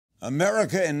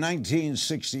America in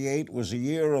 1968 was a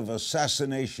year of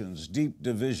assassinations, deep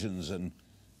divisions, and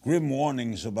grim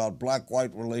warnings about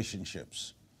black-white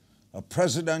relationships. A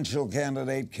presidential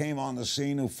candidate came on the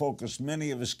scene who focused many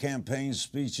of his campaign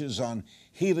speeches on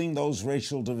healing those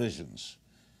racial divisions.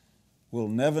 We'll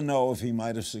never know if he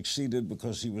might have succeeded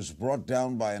because he was brought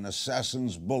down by an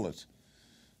assassin's bullet.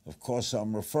 Of course,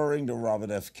 I'm referring to Robert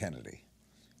F. Kennedy.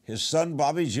 His son,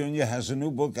 Bobby Jr., has a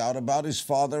new book out about his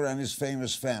father and his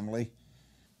famous family,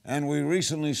 and we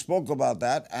recently spoke about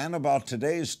that and about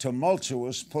today's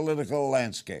tumultuous political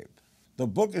landscape. The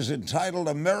book is entitled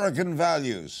American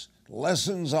Values: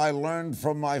 Lessons I Learned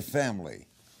from My Family.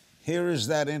 Here is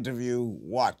that interview.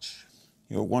 Watch.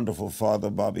 Your wonderful father,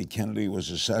 Bobby Kennedy,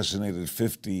 was assassinated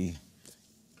 50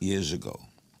 years ago.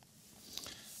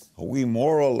 Are we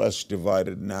more or less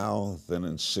divided now than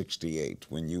in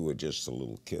 '68 when you were just a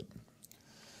little kid?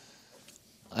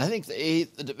 I think the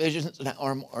divisions now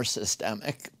are more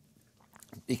systemic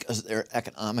because they're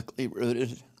economically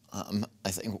rooted.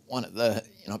 I think one of the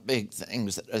big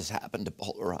things that has happened to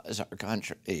polarize our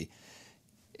country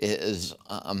is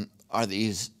are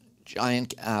these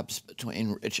giant gaps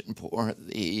between rich and poor,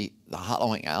 the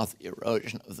hollowing out, the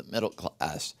erosion of the middle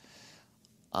class,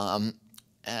 and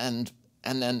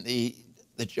then the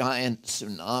giant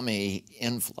tsunami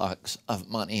influx of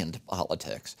money into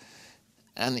politics.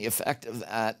 And the effect of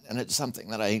that, and it's something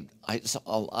that I saw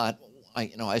a lot. I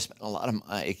spent a lot of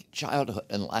my childhood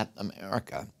in Latin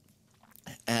America.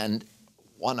 And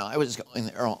when I was going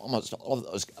there, almost all of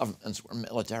those governments were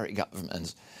military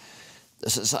governments. The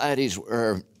societies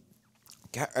were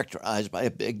characterized by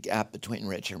a big gap between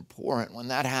rich and poor. And when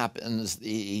that happens,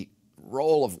 the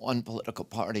role of one political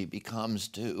party becomes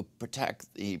to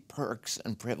protect the perks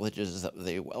and privileges of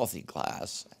the wealthy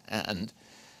class. And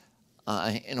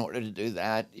in order to do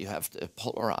that, you have to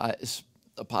polarize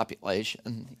the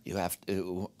population. You have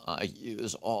to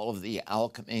use all of the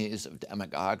alchemies of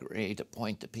demagoguery to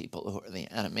point to people who are the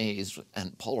enemies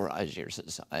and polarize your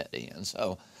society. And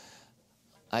so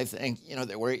I think,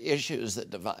 there were issues that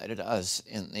divided us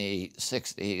in the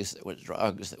 60s. There was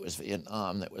drugs, there was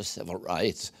Vietnam, there was civil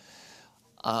rights.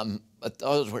 But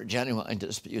those were genuine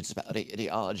disputes about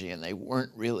ideology, and they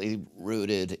weren't really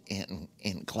rooted in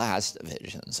class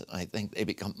divisions. And I think they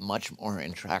become much more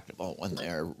intractable when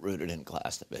they're rooted in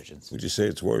class divisions. Would you say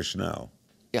it's worse now?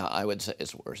 Yeah, I would say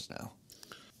it's worse now.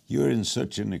 You're in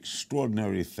such an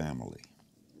extraordinary family,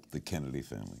 the Kennedy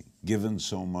family, given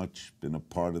so much, been a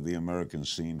part of the American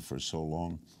scene for so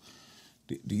long.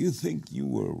 Do you think you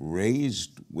were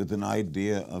raised with an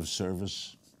idea of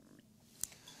service?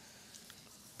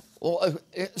 Well,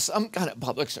 some kind of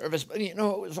public service, but it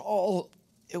was all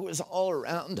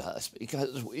around us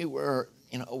because we were,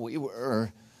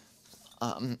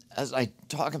 as I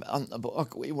talk about in the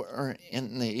book, we were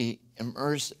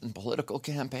immersed in political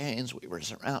campaigns. We were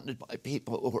surrounded by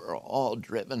people who were all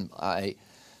driven by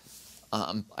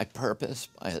purpose,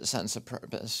 by a sense of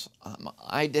purpose.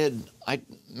 I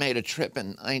made a trip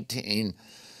in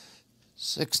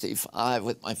 1965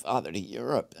 with my father to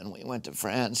Europe, and we went to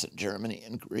France and Germany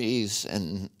and Greece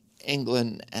and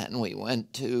England, and we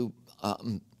went to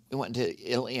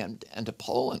Italy and to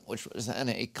Poland, which was then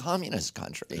a communist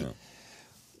country,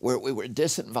 where we were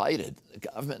disinvited. The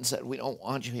government said, "We don't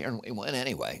want you here," and we went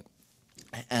anyway.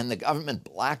 And the government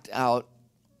blacked out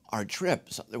our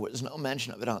trip, so there was no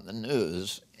mention of it on the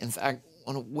news. In fact,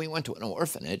 when we went to an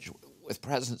orphanage with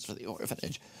presents for the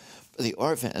orphanage, for the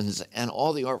orphans, and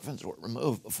all the orphans were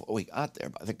removed before we got there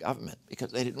by the government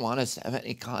because they didn't want us to have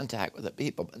any contact with the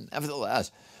people. But nevertheless,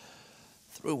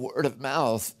 through word of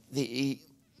mouth, the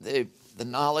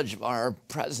knowledge of our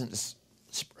presence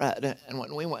spread. And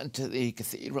when we went to the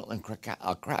cathedral in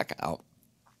Krakow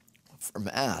for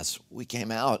Mass, we came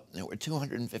out, and there were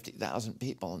 250,000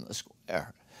 people in the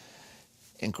square,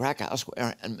 in Krakow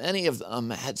Square, and many of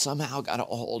them had somehow got a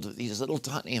hold of these little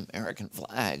tiny American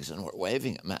flags and were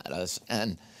waving them at us.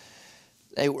 And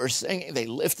they were singing, they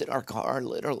lifted our car,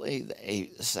 literally. They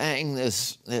sang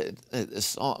this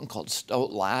song called Sto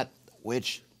Lat,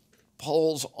 which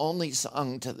Poles only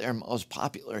sung to their most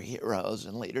popular heroes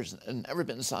and leaders, and had never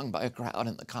been sung by a crowd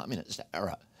in the communist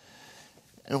era.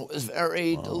 And it was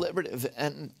very deliberative.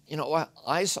 And,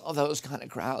 I saw those kind of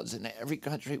crowds in every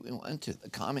country we went to,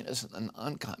 the communist and the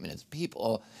non-communist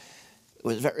people. It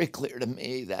was very clear to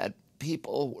me that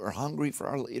people were hungry for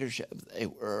our leadership.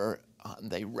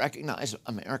 They recognized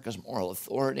America's moral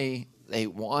authority. They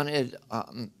wanted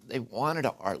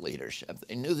our leadership.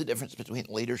 They knew the difference between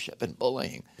leadership and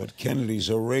bullying. But Kennedys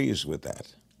are raised with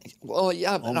that. Well,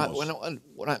 yeah, but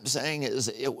what I'm saying is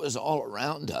it was all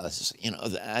around us,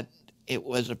 that it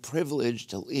was a privilege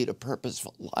to lead a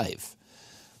purposeful life.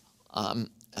 And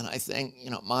I think,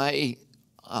 my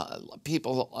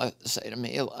people say to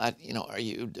me a lot, are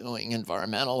you doing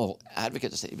environmental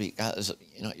advocacy because,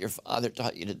 your father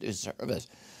taught you to do service?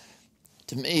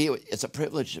 To me, it's a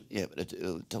privilege to be able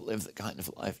to live the kind of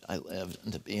life I lived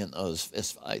and to be in those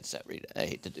fistfights every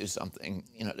day, to do something,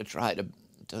 to try to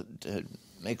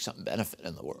make some benefit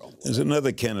in the world. There's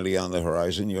another Kennedy on the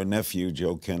horizon, your nephew,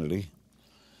 Joe Kennedy.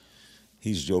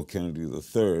 He's Joe Kennedy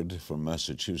III from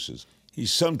Massachusetts.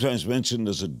 He's sometimes mentioned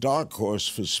as a dark horse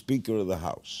for Speaker of the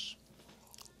House.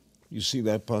 You see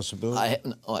that possibility? I have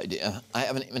no idea. I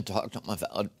haven't even talked to him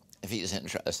about if he's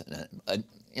interested in it. But,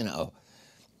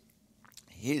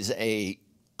 he's a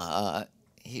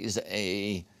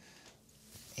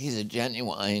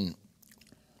genuine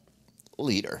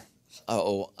leader.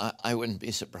 So I wouldn't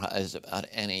be surprised about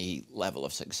any level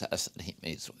of success that he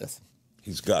meets with.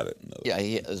 He's got it. Yeah,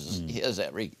 he has. He has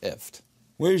every gift.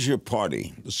 Where's your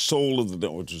party? The soul of the day.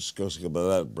 We're discussing about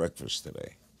that at breakfast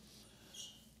today.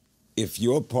 If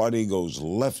your party goes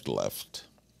left,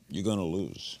 you're going to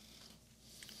lose.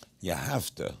 You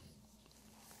have to.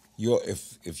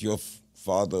 If your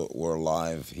father were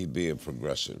alive, he'd be a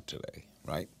progressive today,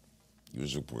 right? He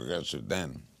was a progressive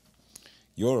then.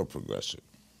 You're a progressive.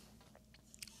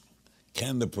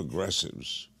 Can the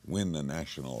progressives win the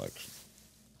national election?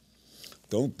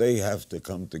 Don't they have to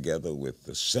come together with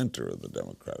the center of the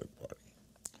Democratic Party?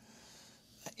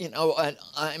 You know what?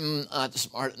 I'm not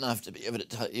smart enough to be able to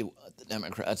tell you what the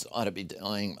Democrats ought to be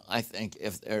doing. I think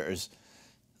if there's,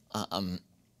 I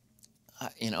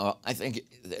think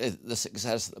the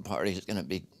success of the party is going to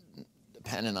be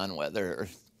dependent on whether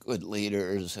good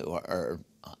leaders who are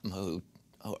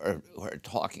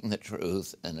talking the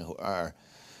truth and who are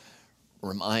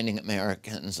reminding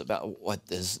Americans about what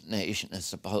this nation is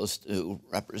supposed to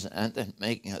represent and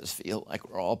making us feel like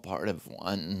we're all part of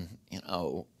one,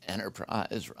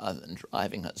 enterprise rather than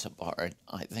driving us apart.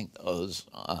 I think those,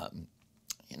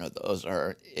 those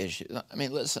are issues. I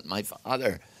mean, listen, my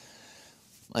father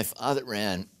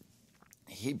ran.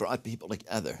 He brought people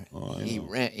together. Oh, he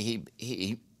ran.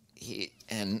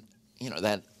 And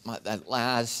that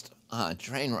last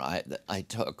train ride that I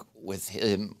took with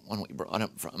him when we brought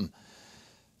him from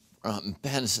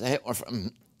Penn State or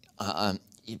from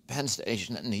Penn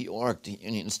Station in New York to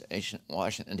Union Station in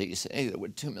Washington, D.C. There were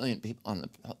 2 million people on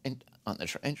the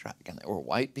train track, and there were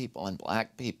white people and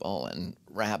black people and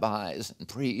rabbis and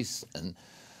priests, and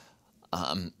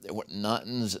there were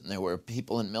nuns, and there were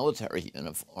people in military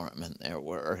uniform, and there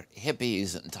were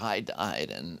hippies and tie-dyed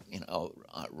and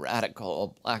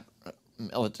radical black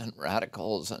militant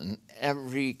radicals, and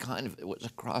every kind of, it was a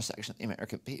cross-section of the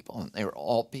American people, and they were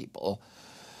all people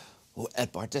who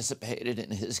had participated in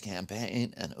his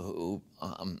campaign and who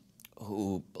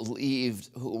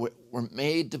were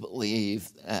made to believe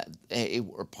that they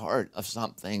were part of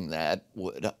something that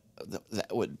would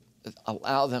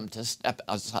allow them to step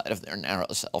outside of their narrow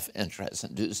self-interest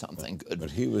and do something good.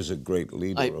 But he was a great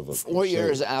leader of a 4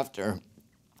 years after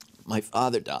my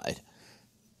father died,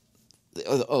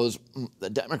 the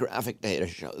demographic data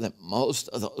show that most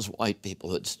of those white people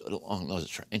who had stood along those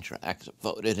train tracks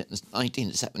voted in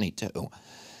 1972,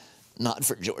 not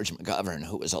for George McGovern,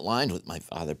 who was aligned with my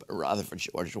father, but rather for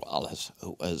George Wallace,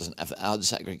 who was an avowed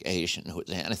segregation, who was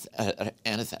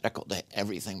antithetical to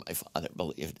everything my father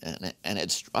believed in. And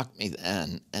it struck me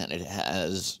then, and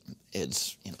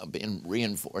it's been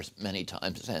reinforced many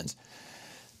times since,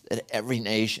 that every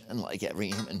nation, like every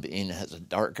human being, has a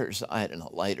darker side and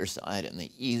a lighter side, and the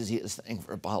easiest thing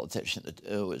for a politician to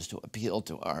do is to appeal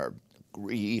to our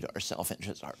greed, our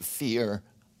self-interest, our fear,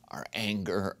 our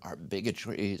anger, our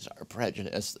bigotries, our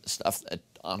prejudice, the stuff that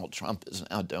Donald Trump is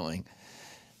now doing.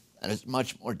 And it's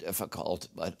much more difficult,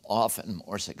 but often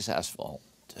more successful,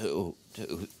 to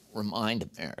remind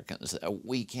Americans that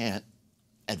we can't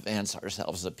advance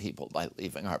ourselves as a people by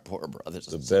leaving our poor brothers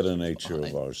and sisters the better nature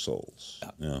behind. of our souls.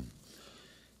 Yeah.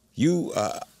 You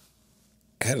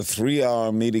had a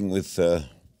 3-hour meeting with the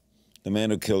man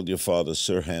who killed your father,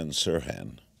 Sirhan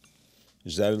Sirhan.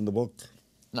 Is that in the book?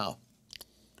 No.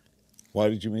 Why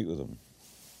did you meet with him?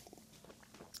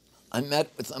 I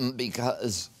met with him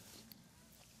because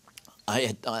I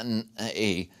had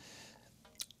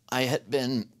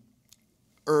been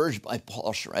urged by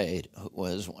Paul Schrade, who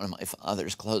was one of my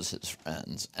father's closest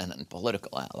friends and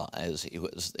political allies. He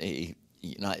was the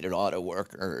United Auto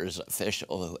Workers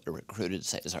official who had recruited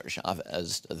Cesar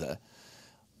Chavez to the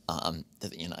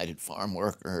United Farm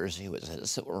Workers. He was a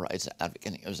civil rights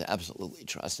advocate. He was absolutely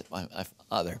trusted by my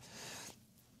father.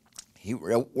 He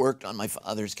worked on my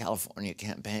father's California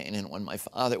campaign, and when my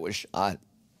father was shot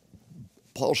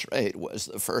Paul Schrade was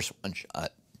the first one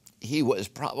shot. He was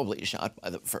probably shot by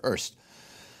the first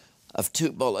of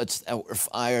two bullets that were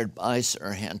fired by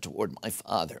Sirhan toward my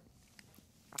father.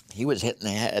 He was hit in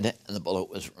the head, and the bullet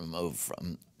was removed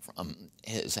from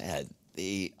his head.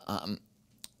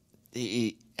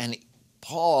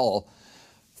 Paul,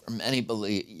 for many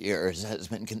years, has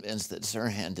been convinced that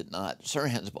Sirhan did not.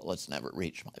 Sirhan's bullets never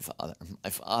reached my father. My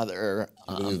father.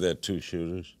 You believe there are two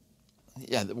shooters?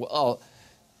 Yeah. Well,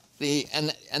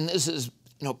 and this is,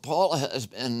 Paul has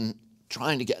been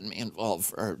trying to get me involved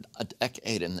for a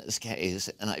decade in this case,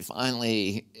 and it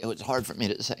was hard for me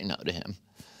to say no to him.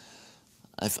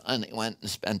 I finally went and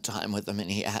spent time with him,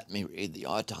 and he had me read the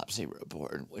autopsy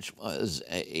report, which was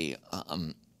anybody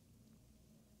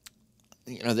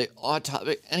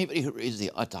who reads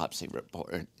the autopsy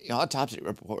report,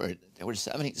 there were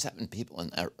 77 people in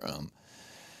that room.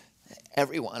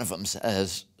 Every one of them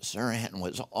says Sirhan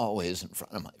was always in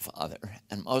front of my father,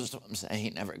 and most of them say he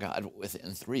never got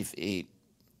within 3 feet.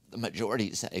 The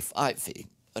majority say 5 feet,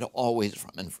 but always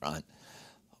from in front.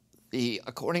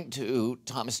 According to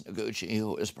Thomas Noguchi,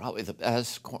 who is probably the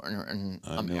best coroner in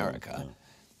America,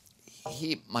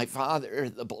 my father,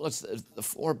 the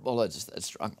 4 bullets that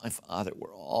struck my father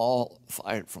were all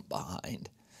fired from behind.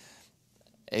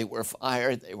 They were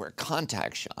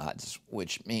contact shots,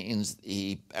 which means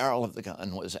the barrel of the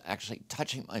gun was actually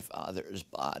touching my father's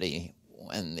body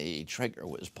when the trigger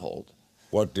was pulled.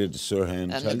 What did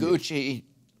Sirhan tell you? And Noguchi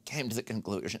came to the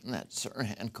conclusion that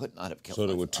Sirhan could not have killed my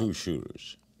father. So there were 2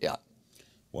 shooters? Yeah.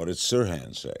 What did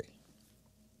Sirhan say?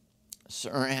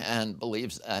 Sirhan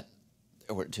believes that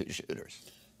there were 2 shooters.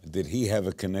 Did he have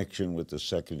a connection with the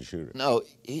second shooter? No,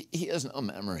 he has no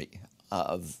memory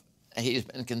of. He's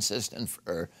been consistent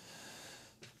for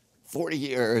 40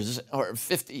 years or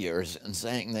 50 years in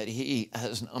saying that he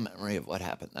has no memory of what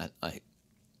happened that night.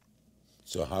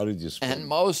 So how did you spend? And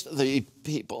most of the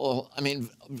people,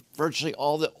 virtually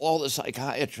all the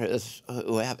psychiatrists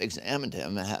who have examined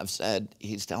him have said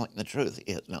he's telling the truth.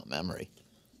 He has no memory.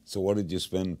 So what did you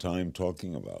spend time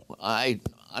talking about? I'm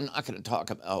not going to talk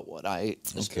about the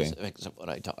specifics of what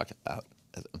I talked about.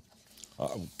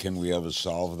 Can we ever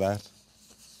solve that?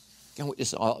 Can we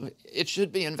solve it? It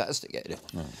should be investigated.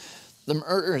 Oh. The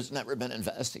murder has never been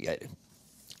investigated.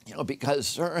 Because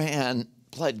Sirhan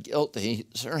pled guilty.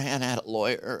 Sirhan had a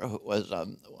lawyer who was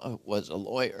a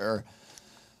lawyer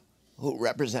who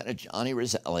represented Johnny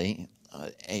Roselli,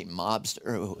 a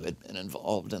mobster who had been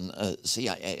involved in the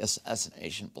CIA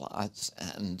assassination plots,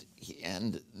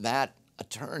 and that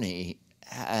attorney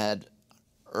had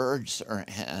urged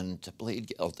Sirhan to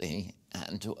plead guilty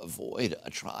and to avoid a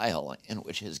trial in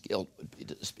which his guilt would be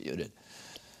disputed.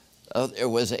 So there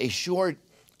was a short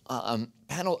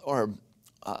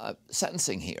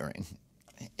sentencing hearing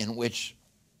in which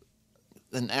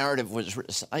the narrative was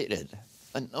recited,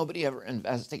 but nobody ever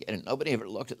investigated. Nobody ever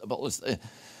looked at the bullets.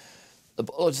 The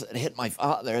bullets that hit my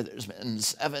father, there's been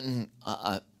 7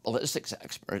 ballistics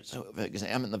experts who have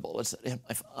examined the bullets that hit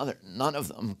my father. None of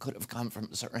them could have come from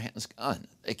Sirhan's gun.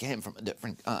 They came from a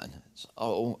different gun.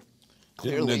 So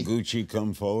clearly, didn't Noguchi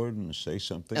come forward and say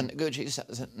something? And Noguchi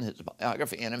says it in his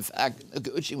biography. And in fact,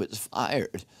 Noguchi was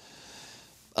fired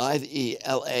by the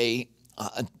L.A.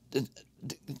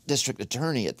 District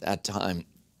Attorney at that time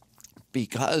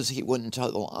because he wouldn't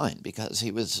toe the line, because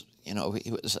he was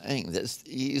saying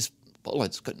these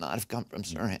bullets could not have come from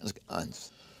Sirhan's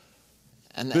guns.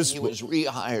 And then he was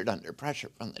rehired under pressure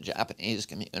from the Japanese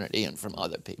community and from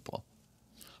other people.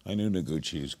 I knew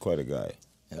Noguchi. He's quite a guy.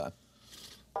 Yeah.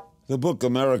 The book,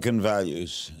 American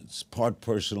Values, it's part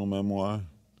personal memoir,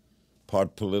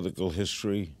 part political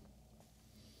history.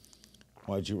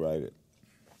 Why'd you write it?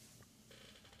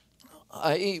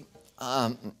 I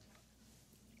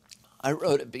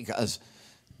wrote it because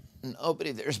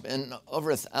there's been over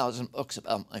 1,000 books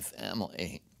about my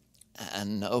family,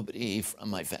 and nobody from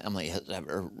my family has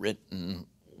ever written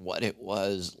what it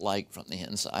was like from the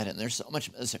inside. And there's so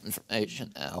much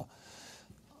misinformation now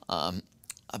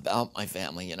about my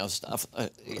family, stuff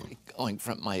going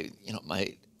from my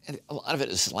a lot of it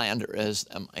is slanderous.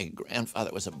 That my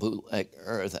grandfather was a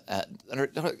bootlegger. That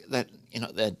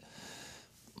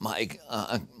my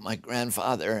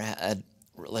grandfather had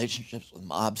relationships with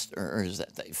mobsters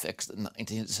that they fixed in the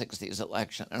 1960s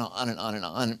election, and on and on and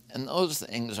on. And those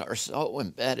things are so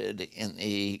embedded in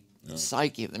the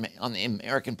psyche on the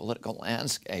American political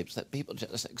landscapes that people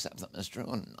just accept them as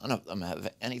true, and none of them have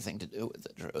anything to do with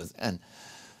the truth. And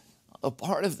a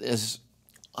part of this,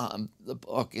 the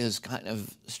book is kind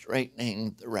of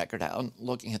straightening the record out and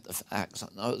looking at the facts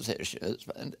on those issues.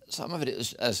 And some of it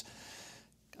is just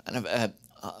kind of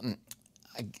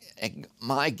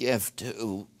my gift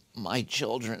to my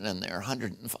children and their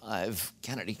 105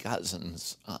 Kennedy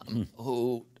cousins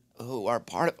who are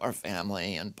part of our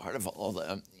family and part of all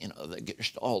the, the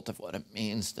gestalt of what it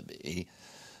means to be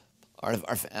part of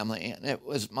our family. And it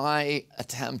was my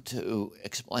attempt to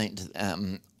explain to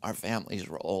them our family's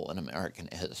role in American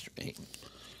history.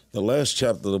 The last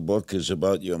chapter of the book is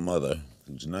about your mother,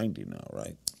 who's 90 now,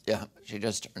 right? Yeah, she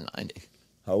just turned 90.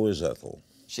 How is Ethel?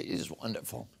 She's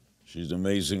wonderful. She's an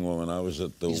amazing woman. I was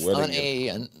at the She's wedding. funny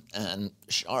and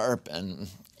sharp and,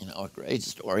 a great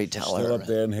storyteller. Still up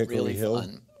there in Hickory really Hill?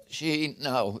 Fun. She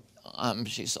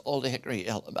sold to Hickory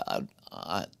Hill about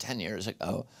 10 years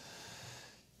ago.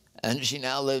 And she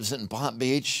now lives in Palm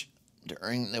Beach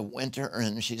during the winter,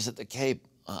 and she's at the Cape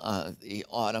the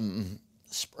autumn,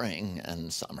 spring,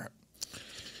 and summer.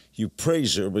 You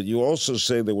praise her, but you also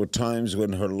say there were times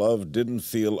when her love didn't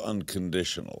feel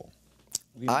unconditional.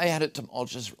 I had a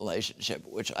tumultuous relationship,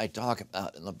 which I talk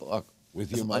about in the book,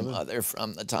 with your my mother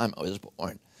from the time I was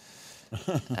born.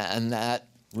 And that...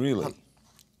 Really?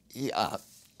 Yeah.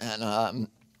 And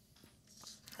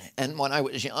when I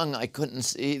was young, I couldn't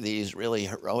see these really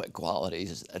heroic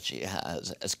qualities that she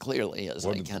has as clearly as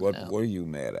I can now. What were you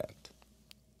mad at?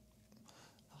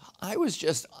 I was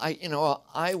just,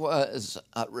 I was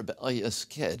a rebellious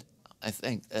kid. I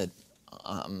think that,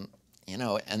 and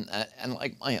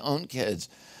like my own kids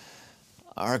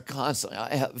are constantly,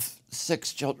 I have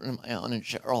 6 children of my own and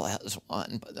Cheryl has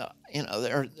 1, but,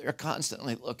 they're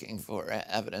constantly looking for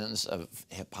evidence of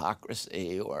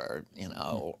hypocrisy or,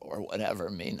 or whatever,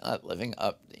 me not living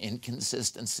up to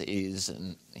inconsistencies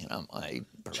and, my...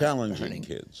 Challenging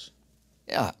kids.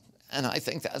 Yeah. And I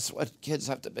think that's what kids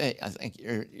have to be. I think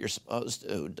you're supposed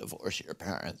to divorce your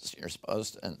parents. You're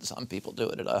supposed to, and some people do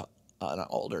it at an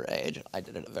older age. I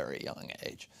did it at a very young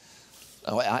age.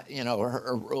 So,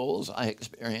 her rules I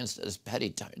experienced as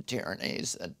petty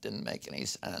tyrannies that didn't make any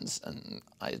sense. And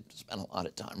I spent a lot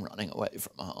of time running away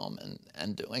from home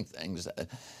and doing things that...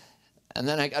 And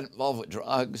then I got involved with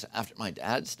drugs after my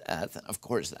dad's death. And, of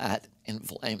course, that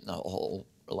inflamed the whole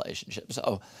relationship.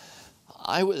 So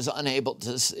I was unable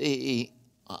to see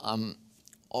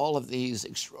all of these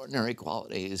extraordinary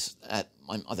qualities that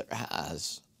my mother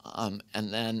has. And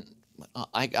then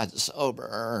I got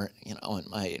sober, in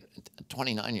my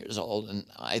 29 years old, and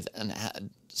I then had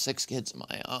 6 kids of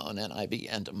my own, and I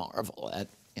began to marvel at,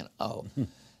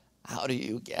 how do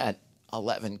you get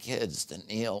 11 kids to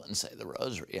kneel and say the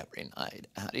rosary every night?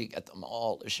 How do you get them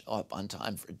all to show up on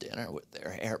time for dinner with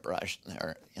their hair brushed and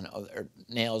their, their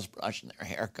nails brushed and their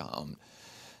hair combed,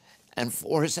 and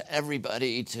force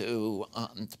everybody to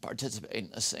participate in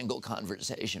a single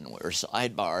conversation where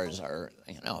sidebars are,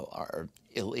 are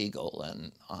illegal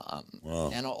and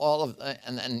and all of the,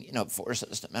 and then force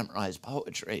us to memorize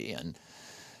poetry and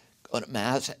go to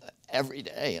mass every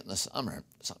day in the summer,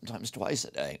 sometimes twice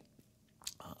a day.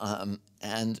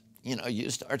 And, you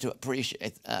start to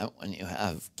appreciate that when you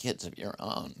have kids of your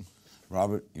own.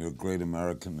 Robert, you're a great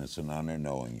American. It's an honor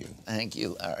knowing you. Thank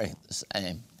you, Larry. The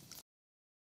same.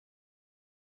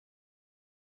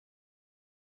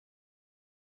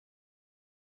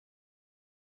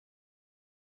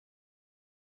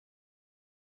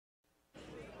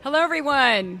 Hello,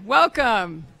 everyone.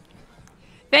 Welcome.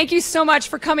 Thank you so much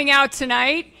for coming out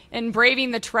tonight and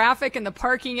braving the traffic and the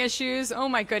parking issues. Oh,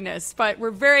 my goodness. But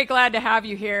we're very glad to have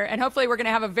you here, and hopefully we're going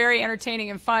to have a very entertaining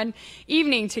and fun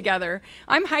evening together.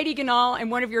 I'm Heidi Ganal. I'm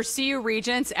one of your CU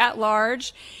regents at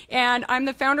large, and I'm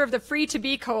the founder of the Free to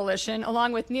Be Coalition,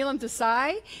 along with Neelam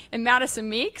Desai and Madison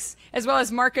Meeks, as well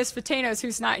as Marcus Fatanos,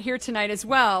 who's not here tonight as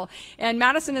well. And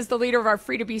Madison is the leader of our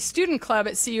Free to Be Student Club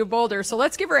at CU Boulder. So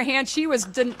let's give her a hand. She was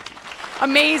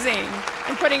amazing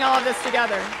in putting all of this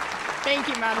together. Thank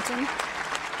you, Madison.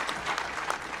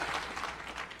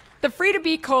 The Free to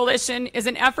Be Coalition is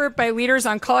an effort by leaders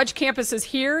on college campuses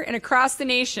here and across the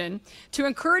nation to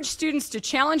encourage students to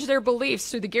challenge their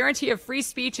beliefs through the guarantee of free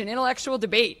speech and intellectual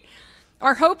debate.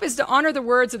 Our hope is to honor the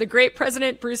words of the great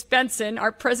President Bruce Benson,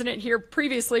 our president here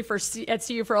previously at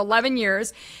CU for 11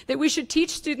 years, that we should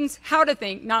teach students how to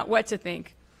think, not what to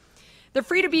think. The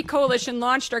Free to Be Coalition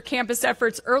launched our campus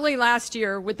efforts early last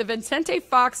year with the Vicente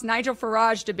Fox-Nigel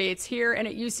Farage debates here and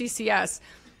at UCCS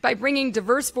by bringing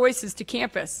diverse voices to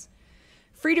campus.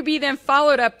 Free to Be then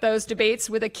followed up those debates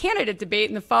with a candidate debate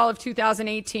in the fall of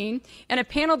 2018 and a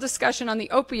panel discussion on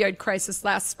the opioid crisis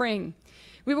last spring.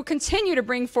 We will continue to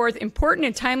bring forth important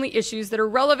and timely issues that are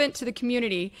relevant to the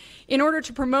community in order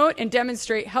to promote and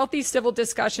demonstrate healthy civil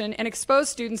discussion and expose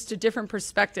students to different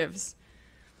perspectives.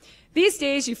 These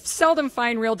days, you seldom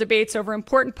find real debates over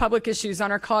important public issues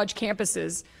on our college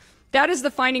campuses. That is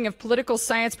the finding of political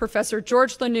science professor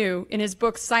George Lanou in his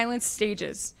book, Silent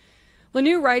Stages.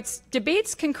 Lanoux writes,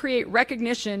 debates can create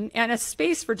recognition and a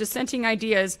space for dissenting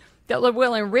ideas that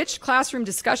will enrich classroom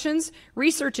discussions,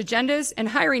 research agendas, and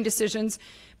hiring decisions.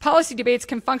 Policy debates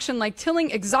can function like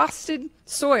tilling exhausted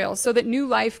soil so that new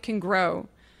life can grow.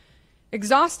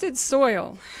 Exhausted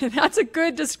soil. That's a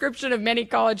good description of many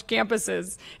college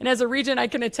campuses. And as a regent, I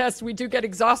can attest we do get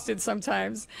exhausted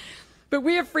sometimes. But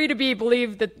we at Free to Be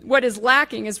believe that what is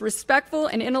lacking is respectful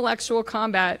and intellectual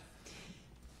combat.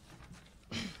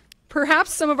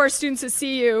 Perhaps some of our students at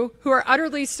CU who are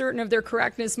utterly certain of their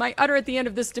correctness might utter at the end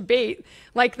of this debate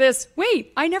like this,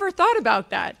 wait, I never thought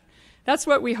about that. That's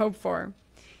what we hope for.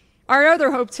 Our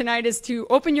other hope tonight is to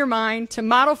open your mind, to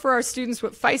model for our students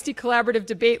what feisty collaborative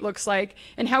debate looks like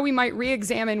and how we might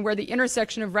re-examine where the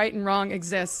intersection of right and wrong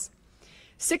exists.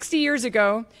 60 years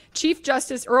ago, Chief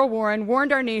Justice Earl Warren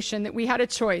warned our nation that we had a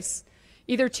choice.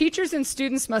 Either teachers and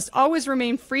students must always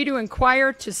remain free to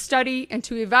inquire, to study, and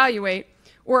to evaluate,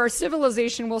 or our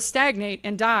civilization will stagnate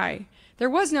and die. There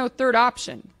was no third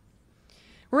option.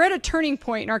 We're at a turning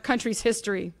point in our country's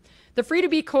history. The Free to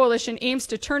Be Coalition aims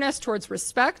to turn us towards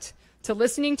respect, to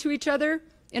listening to each other,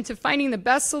 and to finding the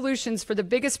best solutions for the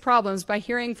biggest problems by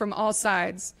hearing from all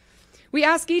sides. We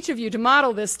ask each of you to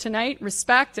model this tonight,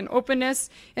 respect and openness,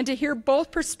 and to hear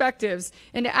both perspectives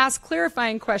and to ask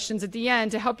clarifying questions at the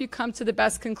end to help you come to the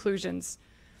best conclusions.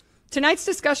 Tonight's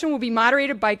discussion will be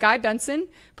moderated by Guy Benson,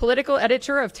 political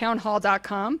editor of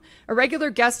townhall.com, a regular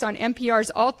guest on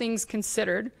NPR's All Things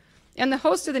Considered, and the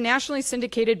host of the nationally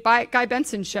syndicated Guy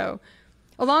Benson Show,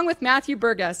 along with Matthew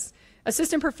Burgess,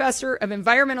 assistant professor of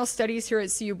environmental studies here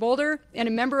at CU Boulder and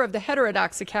a member of the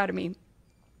Heterodox Academy.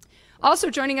 Also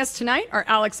joining us tonight are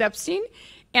Alex Epstein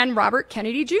and Robert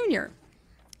Kennedy Jr.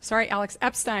 Sorry, Alex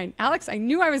Epstein. Alex, I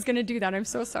knew I was going to do that. I'm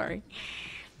so sorry.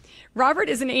 Robert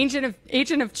is an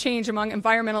agent of change among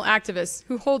environmental activists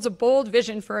who holds a bold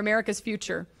vision for America's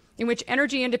future, in which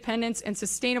energy independence and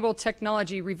sustainable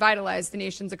technology revitalize the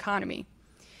nation's economy.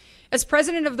 As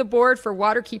president of the board for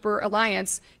Waterkeeper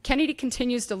Alliance, Kennedy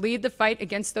continues to lead the fight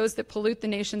against those that pollute the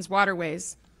nation's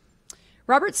waterways.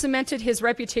 Robert cemented his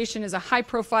reputation as a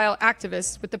high-profile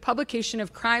activist with the publication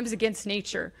of Crimes Against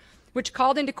Nature, which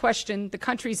called into question the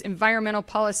country's environmental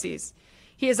policies.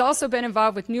 He has also been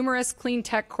involved with numerous clean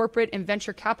tech corporate and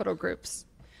venture capital groups.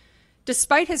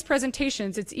 Despite his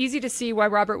presentations, it's easy to see why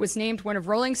Robert was named one of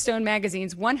Rolling Stone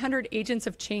magazine's 100 Agents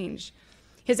of Change.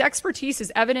 His expertise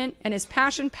is evident and his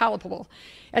passion palpable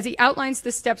as he outlines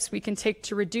the steps we can take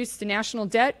to reduce the national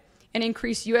debt and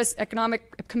increase U.S.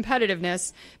 economic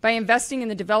competitiveness by investing in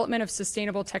the development of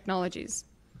sustainable technologies.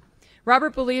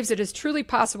 Robert believes it is truly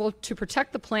possible to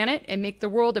protect the planet and make the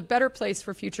world a better place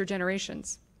for future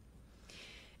generations.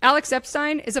 Alex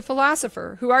Epstein is a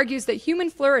philosopher who argues that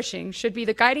human flourishing should be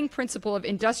the guiding principle of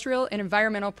industrial and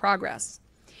environmental progress.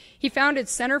 He founded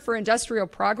Center for Industrial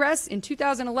Progress in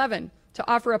 2011 to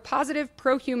offer a positive,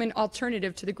 pro-human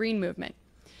alternative to the green movement.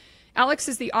 Alex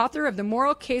is the author of The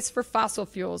Moral Case for Fossil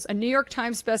Fuels, a New York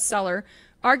Times bestseller,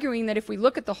 arguing that if we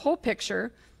look at the whole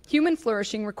picture, human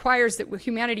flourishing requires that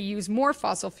humanity use more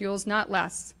fossil fuels, not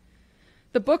less.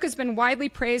 The book has been widely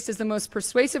praised as the most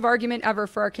persuasive argument ever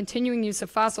for our continuing use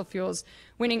of fossil fuels,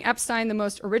 winning Epstein the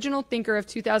Most Original Thinker of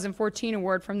 2014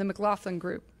 award from the McLaughlin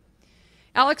Group.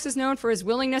 Alex is known for his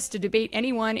willingness to debate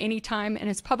anyone, anytime, and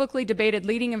has publicly debated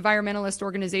leading environmentalist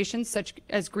organizations such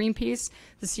as Greenpeace,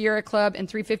 the Sierra Club, and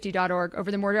 350.org over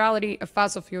the morality of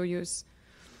fossil fuel use.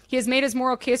 He has made his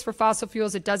moral case for fossil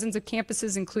fuels at dozens of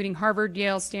campuses, including Harvard,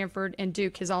 Yale, Stanford, and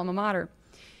Duke, his alma mater.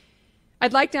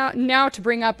 I'd like now to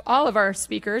bring up all of our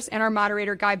speakers and our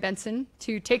moderator, Guy Benson,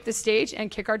 to take the stage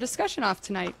and kick our discussion off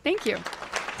tonight. Thank you.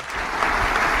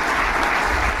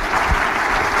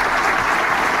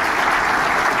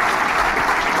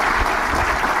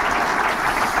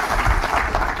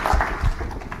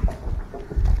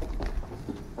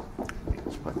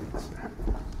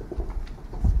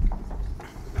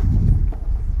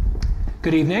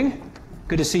 Good evening.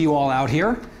 Good to see you all out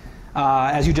here.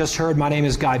 As you just heard, my name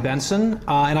is Guy Benson,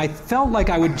 and I felt like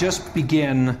I would just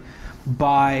begin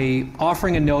by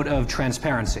offering a note of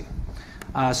transparency.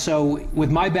 So with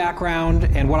my background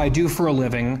and what I do for a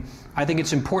living, I think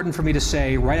it's important for me to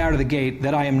say right out of the gate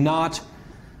that I am not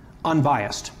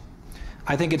unbiased.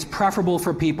 I think it's preferable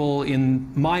for people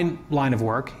in my line of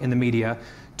work, in the media,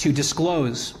 to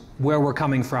disclose where we're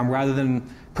coming from rather than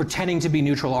pretending to be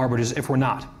neutral arbiters if we're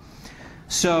not.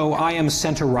 So I am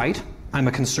center-right. I'm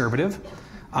a conservative.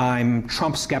 I'm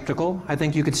Trump skeptical, I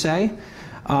think you could say.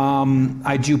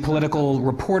 I do political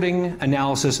reporting,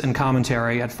 analysis, and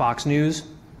commentary at Fox News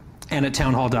and at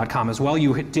townhall.com as well.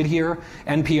 You did hear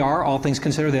NPR, All Things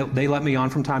Considered. They let me on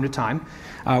from time to time,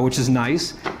 which is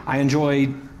nice. I enjoy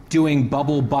doing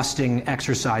bubble busting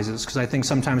exercises, because I think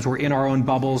sometimes we're in our own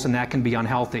bubbles and that can be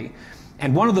unhealthy.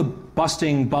 And one of the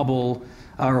bubble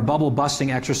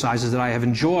busting exercises that I have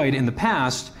enjoyed in the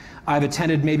past, I've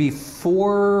attended maybe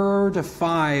 4 to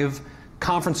 5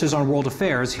 conferences on world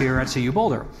affairs here at CU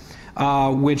Boulder,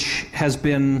 which has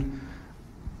been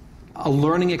a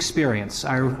learning experience.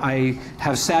 I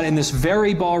have sat in this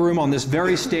very ballroom on this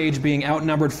very stage being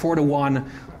outnumbered 4 to 1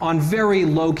 on very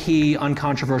low-key,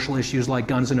 uncontroversial issues like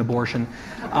guns and abortion.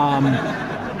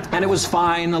 And it was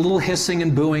fine. A little hissing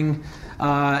and booing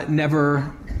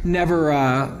never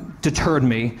deterred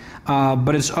me.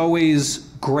 But it's always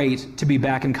great to be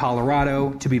back in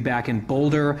Colorado, to be back in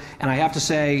Boulder. And I have to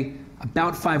say,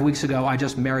 about 5 weeks ago, I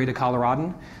just married a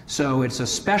Coloradan. So it's a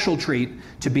special treat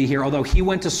to be here, although he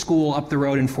went to school up the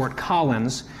road in Fort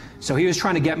Collins. So he was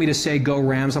trying to get me to say go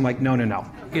Rams. I'm like, no, no, no.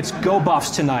 It's go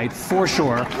Buffs tonight, for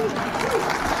sure.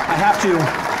 I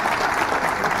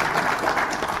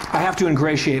have to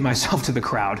ingratiate myself to the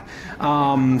crowd.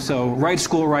 So right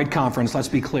school, right conference, let's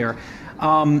be clear.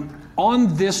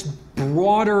 On this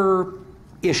broader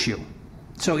issue,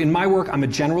 so in my work, I'm a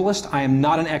generalist. I am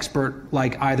not an expert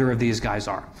like either of these guys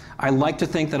are. I like to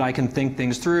think that I can think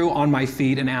things through on my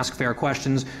feet and ask fair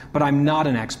questions, but I'm not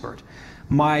an expert.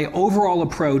 My overall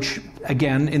approach,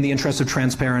 again, in the interest of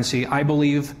transparency, I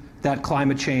believe that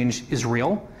climate change is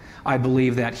real. I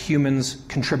believe that humans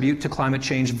contribute to climate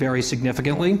change very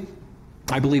significantly.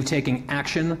 I believe taking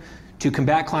action to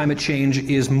combat climate change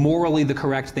is morally the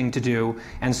correct thing to do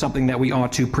and something that we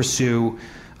ought to pursue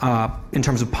in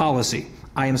terms of policy.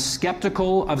 I am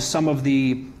skeptical of some of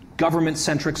the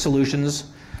government-centric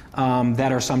solutions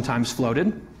that are sometimes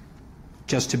floated,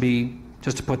 just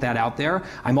to put that out there.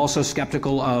 I'm also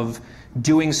skeptical of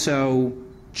doing so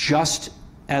just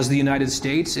as the United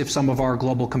States if some of our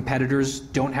global competitors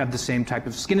don't have the same type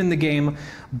of skin in the game.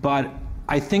 But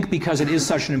I think because it is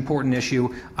such an important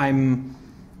issue, I'm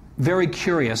very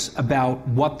curious about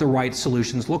what the right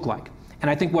solutions look like. And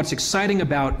I think what's exciting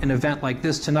about an event like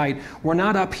this tonight, we're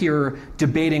not up here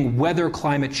debating whether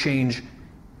climate change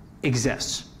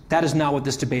exists. That is not what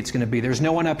this debate's going to be. There's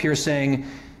no one up here saying,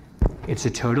 it's a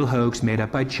total hoax made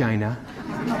up by China.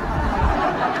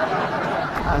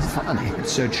 That's funny.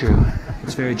 It's so true.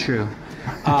 It's very true.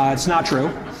 It's not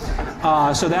true.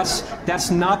 So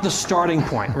that's not the starting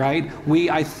point, right?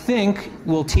 I think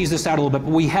we'll tease this out a little bit,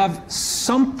 but we have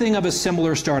something of a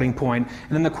similar starting point.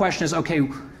 And then the question is, okay,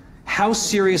 how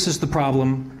serious is the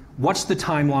problem? What's the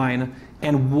timeline?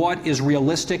 And what is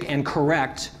realistic and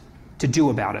correct to do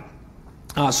about it?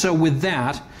 So with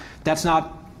that, that's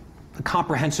not a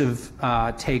comprehensive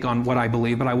take on what I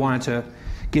believe, but I wanted to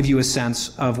give you a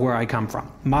sense of where I come from.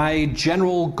 My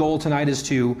general goal tonight is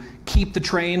to keep the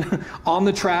train on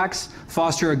the tracks,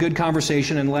 foster a good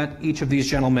conversation, and let each of these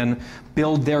gentlemen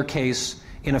build their case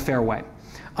in a fair way.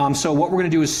 So what we're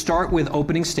going to do is start with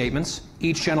opening statements.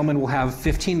 Each gentleman will have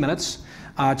 15 minutes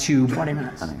to... 20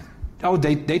 minutes. Oh,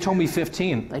 they told me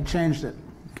 15. They changed it.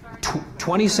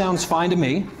 20 sounds fine to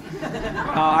me.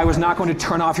 I was not going to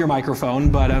turn off your microphone,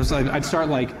 but I'd start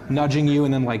like nudging you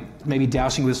and then like maybe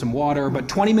dousing you with some water, but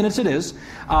 20 minutes it is.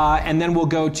 And then we'll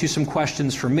go to some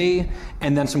questions from me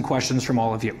and then some questions from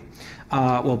all of you.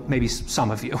 Well, maybe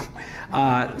some of you.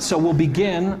 So we'll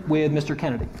begin with Mr.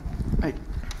 Kennedy. Right.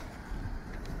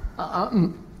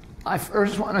 I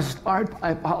first want to start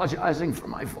by apologizing for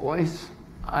my voice.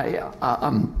 I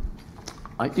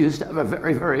used to have a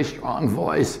very, very strong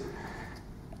voice.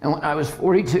 And when I was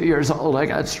 42 years old, I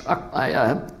got struck by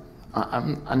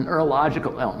a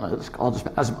neurological illness called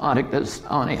spasmodic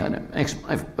dystonia, and it makes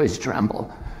my voice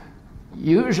tremble.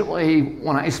 Usually,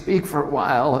 when I speak for a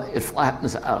while, it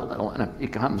flattens out a little and it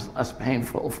becomes less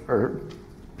painful for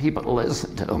people to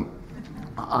listen to.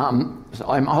 So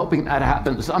I'm hoping that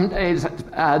happens. Some days it's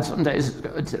bad, some days it's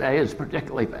good. Today is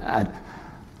particularly bad.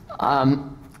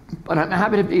 But I'm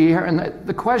happy to be here, and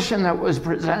the question that was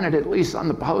presented, at least on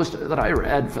the poster that I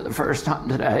read for the first time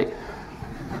today,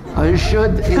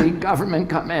 should the government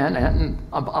come in and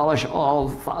abolish all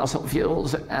fossil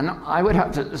fuels? And I would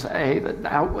have to say that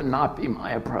that would not be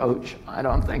my approach. I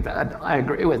don't think that. I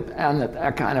agree with Ben that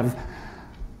that kind of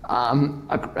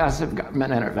aggressive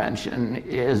government intervention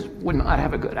would not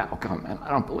have a good outcome, and I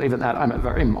don't believe in that. I'm a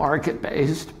very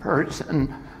market-based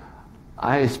person.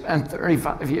 I spent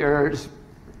 35 years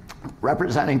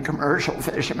representing commercial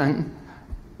fishermen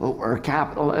who were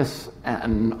capitalists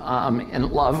and in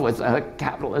love with the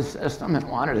capitalist system and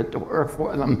wanted it to work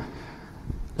for them.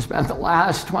 I spent the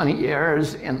last 20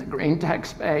 years in the green tech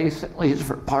space, at least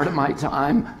for part of my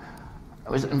time.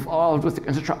 I was involved with the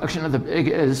construction of the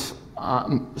biggest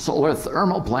solar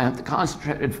thermal plant, the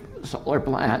concentrated solar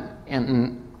plant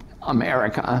in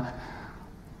America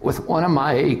with one of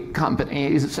my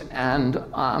companies, and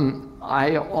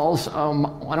I also,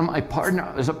 one of my partners,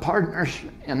 I was a partner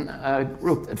in a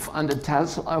group that funded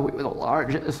Tesla. We were the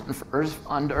largest and first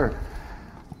funder.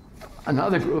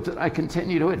 Another group that I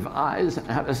continue to advise and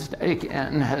have a stake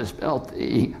in has built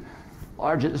the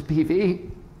largest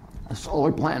PV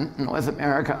solar plant in North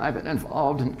America. I've been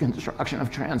involved in construction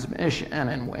of transmission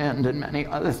and wind and many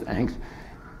other things.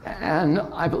 And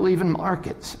I believe in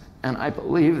markets. And I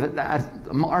believe that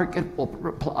the market will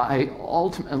supply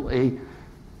ultimately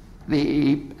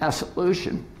the best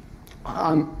solution.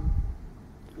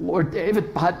 Lord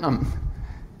David Putnam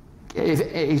gave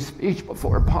a speech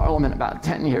before Parliament about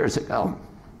 10 years ago.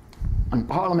 When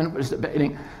Parliament was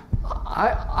debating,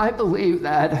 I believe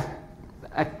that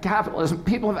capitalism,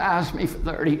 people have asked me for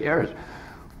 30 years,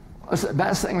 what's the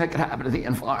best thing that could happen to the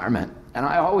environment? And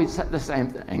I always said the same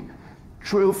thing.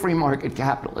 True free market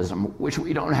capitalism, which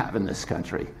we don't have in this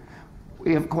country.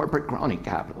 We have corporate crony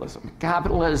capitalism.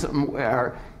 Capitalism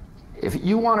where if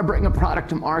you want to bring a product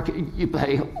to market, you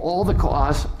pay all the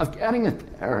costs of getting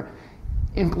it there,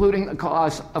 including the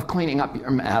cost of cleaning up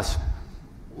your mess,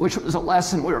 which was a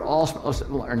lesson we were all supposed to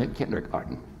learn in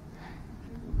kindergarten.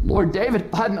 Lord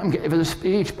David Putnam gave a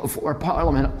speech before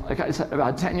Parliament, like I said,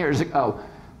 about 10 years ago.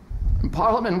 And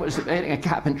Parliament was debating a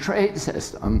cap and trade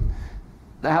system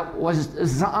that was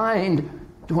designed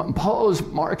to impose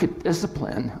market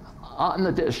discipline on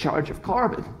the discharge of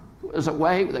carbon. It was a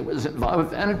way that was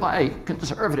invented by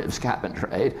conservatives, cap and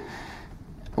trade.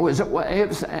 It was a way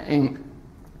of saying,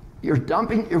 you're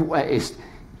dumping your waste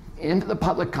into the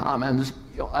public commons,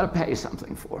 you ought to pay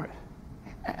something for it.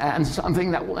 And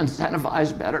something that will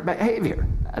incentivize better behavior.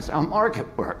 That's how market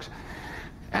works.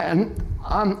 And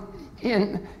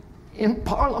in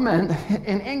Parliament,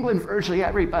 in England, virtually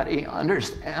everybody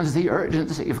understands the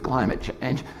urgency of climate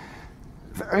change.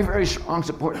 Very, very strong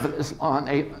support for this law, and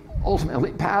they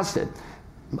ultimately passed it.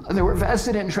 But there were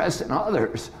vested interests in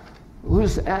others who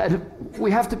said,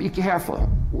 we have to be careful.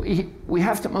 We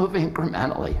have to move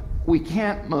incrementally. We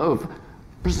can't move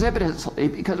precipitously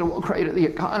because it will crater the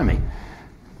economy.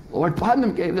 Lord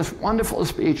Putnam gave this wonderful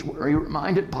speech where he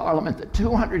reminded Parliament that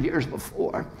 200 years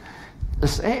before, the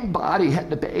same body had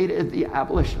debated the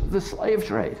abolition of the slave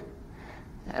trade.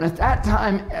 And at that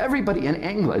time, everybody in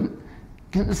England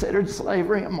considered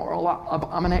slavery a moral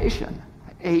abomination,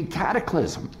 a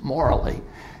cataclysm morally.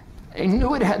 They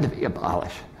knew it had to be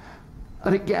abolished.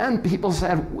 But again, people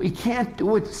said, we can't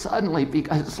do it suddenly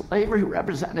because slavery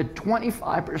represented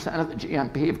 25% of the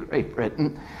GNP of Great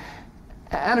Britain.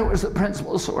 And it was the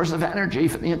principal source of energy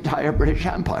for the entire British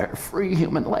Empire, free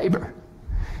human labor.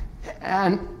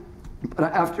 And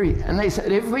they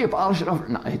said, if we abolish it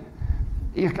overnight,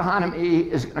 the economy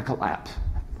is going to collapse.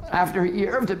 After a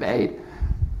year of debate,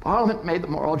 Parliament made the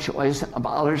moral choice and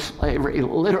abolished slavery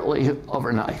literally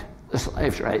overnight, the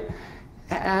slave trade.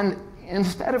 And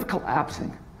instead of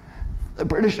collapsing, the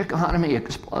British economy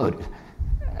exploded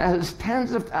as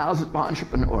tens of thousands of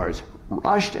entrepreneurs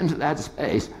rushed into that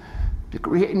space to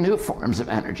create new forms of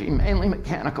energy, mainly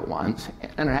mechanical ones,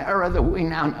 in an era that we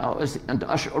now know as the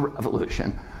Industrial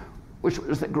Revolution, which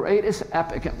was the greatest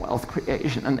epic in wealth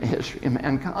creation in the history of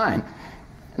mankind.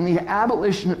 And the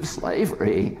abolition of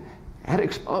slavery had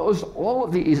exposed all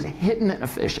of these hidden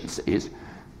inefficiencies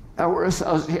that were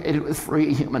associated with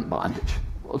free human bondage.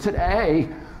 Well, today,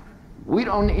 we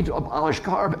don't need to abolish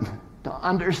carbon to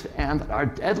understand that our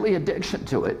deadly addiction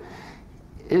to it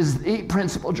is the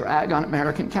principal drag on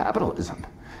American capitalism.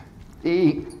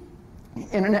 The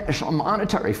International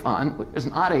Monetary Fund, which is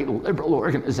not a liberal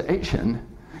organization,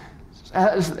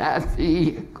 says that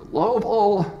the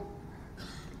global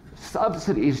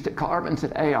subsidies to carbon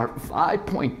today are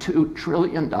 $5.2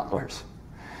 trillion.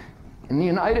 In the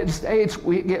United States,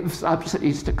 we give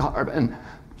subsidies to carbon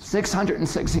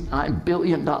 $669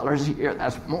 billion a year.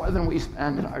 That's more than we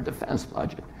spend in our defense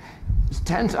budget. It's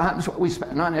 10 times what we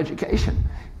spend on education.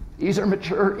 These are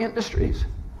mature industries.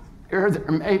 There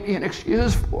may be an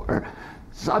excuse for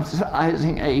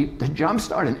subsidizing to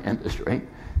jumpstart an industry.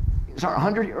 These are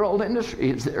 100-year-old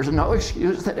industries. There's no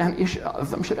excuse that any of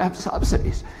them should have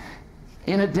subsidies.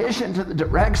 In addition to the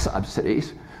direct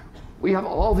subsidies, we have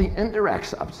all the indirect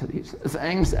subsidies, the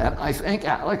things that I think,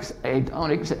 Alex,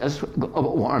 don't exist with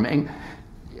global warming,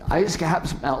 the ice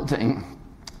caps melting,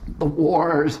 the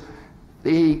wars,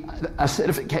 the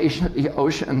acidification of the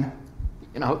ocean.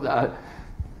 You know,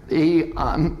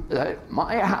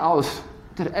 my house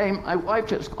today, my wife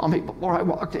just called me before I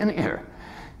walked in here,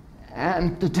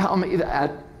 and to tell me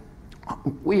that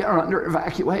we are under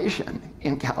evacuation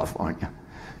in California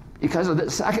because of the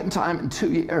second time in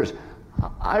 2 years,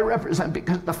 I represent,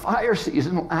 because the fire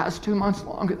season lasts 2 months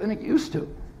longer than it used to.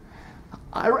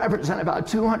 I represent about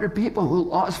 200 people who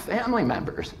lost family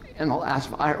members in the last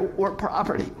fire or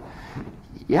property.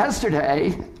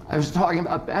 Yesterday, I was talking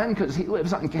about Ben because he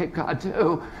lives on Cape Cod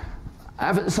too. I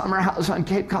have a summer house on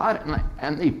Cape Cod,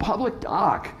 and the public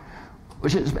dock,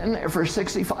 which has been there for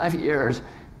 65 years,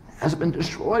 has been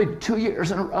destroyed 2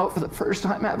 years in a row for the first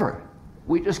time ever.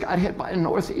 We just got hit by a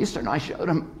northeaster, and I showed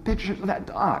him pictures of that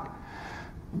dock.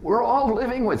 We're all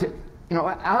living with it. You know,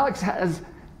 Alex has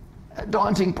a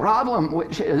daunting problem,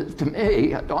 which is, to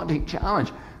me, a daunting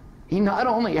challenge. He not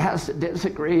only has to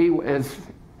disagree with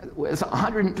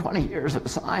 120 years of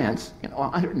science. You know,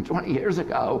 120 years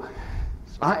ago,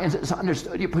 scientists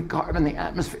understood you put carbon in the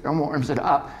atmosphere and warms it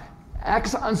up.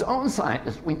 Exxon's own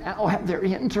scientists, we now have their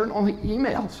internal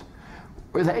emails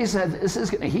where they said this is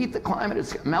going to heat the climate,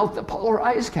 it's going to melt the polar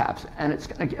ice caps, and it's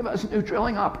going to give us new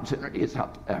drilling opportunities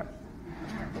up there.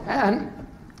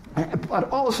 But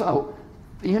also,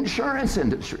 the insurance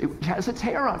industry, which has its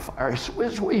hair on fire,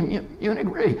 Swiss Re, Munich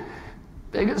Re,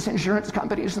 biggest insurance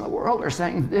companies in the world are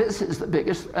saying this is the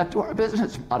biggest threat to our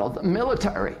business model. The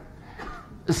military,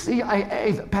 the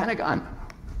CIA, the Pentagon,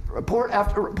 report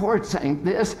after report saying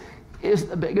this is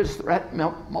the biggest threat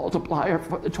multiplier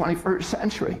for the 21st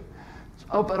century.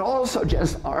 So, but also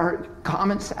just our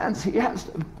common sense. He has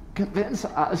to convince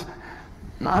us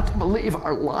not to believe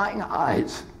our lying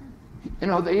eyes. You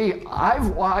know,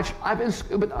 I've been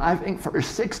scuba diving for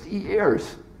 60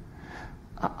 years.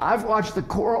 I've watched the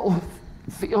coral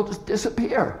fields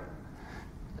disappear.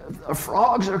 The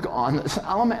frogs are gone, the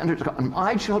salamanders are gone.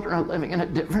 My children are living in a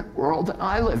different world than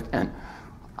I lived in.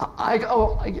 I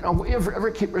go, you know, we have river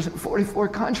keepers in 44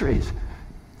 countries.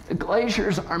 The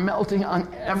glaciers are melting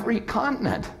on every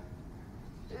continent.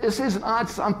 This is not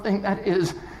something that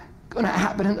is going to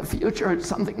happen in the future, it's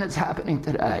something that's happening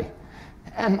today.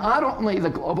 And not only the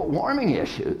global warming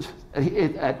issues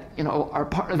that you know, are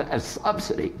part of that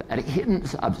subsidy, that hidden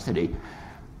subsidy,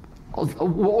 the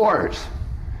wars,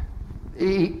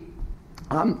 the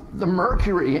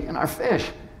mercury in our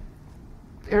fish.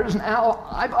 There's now,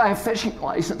 I buy a fishing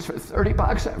license for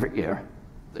 $30 every year.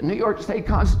 The New York State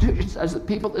Constitution says that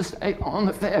people in the state own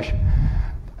the fish.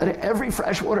 But every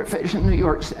freshwater fish in New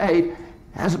York State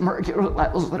has mercury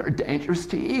levels that are dangerous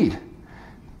to eat.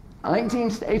 19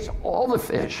 states, all the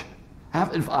fish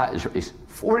have advisories.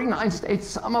 49 states,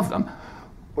 some of them.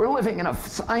 We're living in a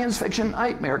science fiction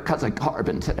nightmare because of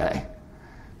carbon today.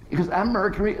 Because that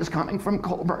mercury is coming from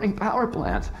coal-burning power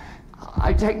plants.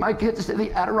 I take my kids to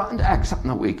the Adirondacks on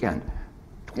the weekend.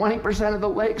 20% of the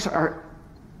lakes are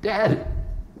dead.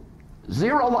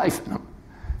 Zero life in them.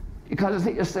 Because of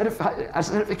the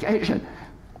acidification.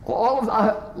 All of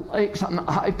the lakes on the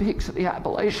high peaks of the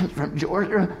Appalachians from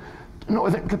Georgia to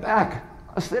northern Quebec,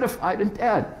 acidified and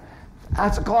dead.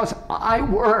 That's a cause. I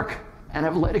work and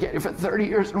have litigated for 30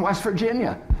 years in West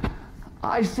Virginia.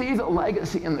 I see the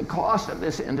legacy and the cost of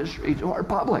this industry to our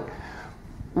public.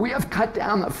 We have cut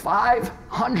down the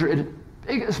 500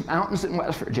 biggest mountains in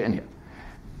West Virginia.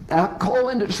 The coal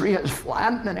industry has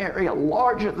flattened an area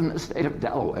larger than the state of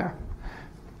Delaware.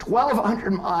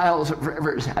 1,200 miles of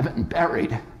rivers have been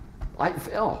buried by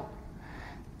fill.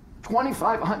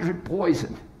 2,500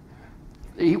 poisoned.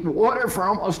 The water for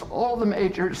almost all the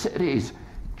major cities,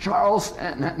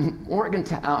 Charleston and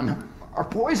Morgantown, are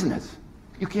poisonous.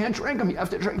 You can't drink them, you have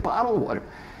to drink bottled water.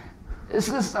 This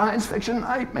is a science fiction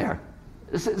nightmare.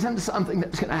 This isn't something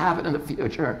that's going to happen in the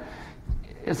future.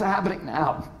 It's happening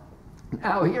now.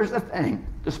 Now, here's the thing.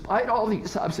 Despite all these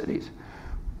subsidies,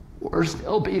 we're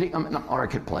still beating them in the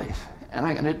marketplace. And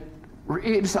I'm going to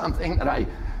read something that I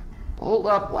pulled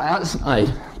up last night.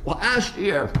 Last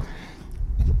year,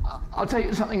 I'll tell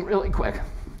you something really quick.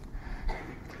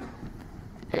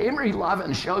 Amory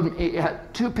Lovin showed me, he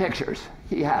had two pictures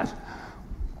he has.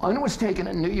 One was taken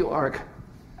in New York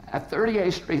at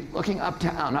 38th Street, looking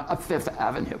uptown, up Fifth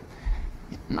Avenue,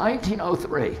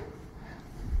 1903.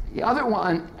 The other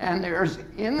one, and there's,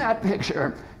 in that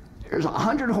picture, there's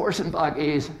 100 horse and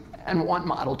buggies and one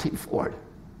Model T Ford.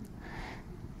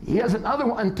 He has another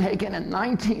one taken in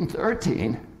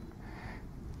 1913,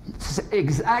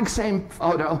 exact same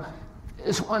photo.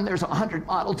 This one, there's 100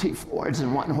 Model T Fords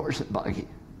and one horse and buggy.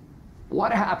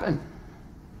 What happened?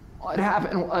 What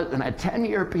happened was, in a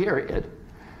 10-year period,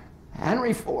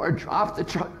 Henry Ford dropped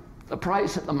the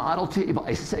price of the Model T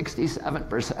by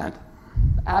 67%.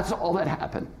 That's all that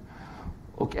happened.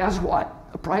 Well, guess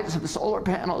what? The price of the solar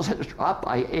panels has dropped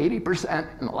by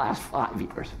 80% in the last 5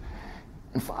 years.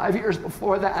 And 5 years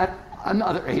before that,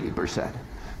 another 80%.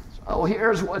 So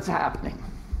here's what's happening.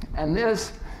 And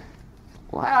this,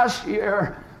 last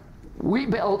year, We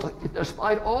built,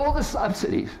 despite all the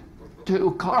subsidies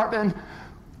to carbon,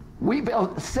 we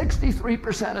built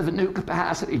 63% of the new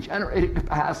capacity, generated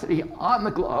capacity on the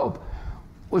globe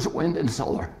was wind and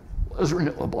solar, was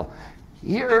renewable.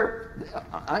 Here,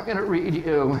 I'm going to read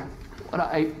you what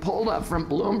I pulled up from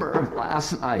Bloomberg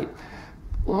last night.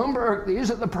 Bloomberg,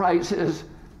 these are the prices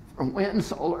for wind,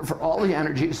 solar, for all the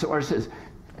energy sources.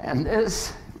 And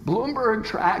this, Bloomberg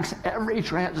tracks every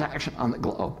transaction on the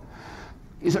globe.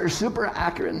 These are super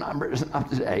accurate numbers and up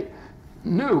to date.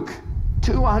 Nuke,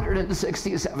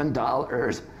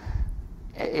 $267,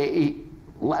 a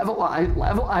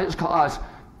levelized cost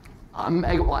a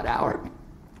megawatt hour.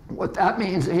 What that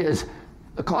means is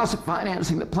the cost of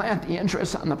financing the plant, the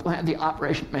interest on the plant, the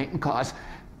operation maintenance costs,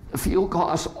 the fuel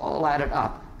costs all added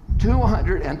up.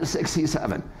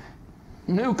 267.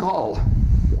 New coal,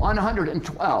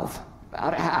 112,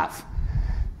 about a half.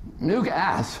 New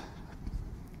gas,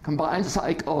 combined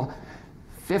cycle,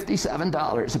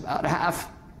 $57, about half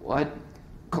what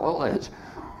coal is.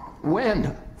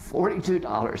 Wind,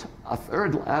 $42, a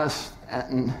third less,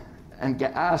 and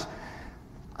gas.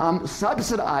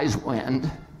 Subsidized wind,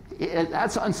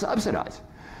 that's unsubsidized.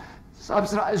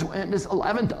 Subsidized wind is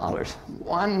 $11,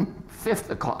 1/5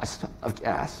 the cost of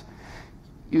gas.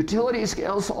 Utility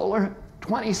scale solar,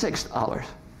 $26.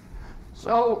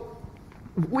 So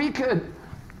we could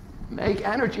make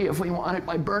energy if we wanted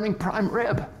by burning prime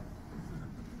rib.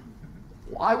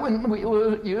 Why wouldn't we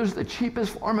use the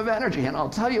cheapest form of energy? And I'll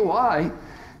tell you why.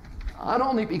 Not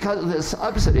only because of the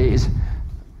subsidies,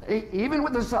 even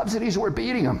with the subsidies, we're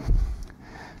beating them.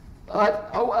 But,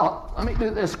 oh well, let me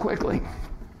do this quickly.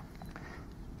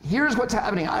 Here's what's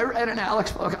happening. I read an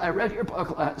Alex book. I read your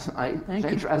book last night. It's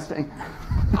interesting.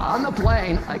 On the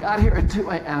plane, I got here at 2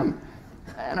 a.m.,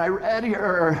 and I read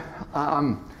your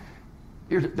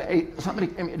debate. Somebody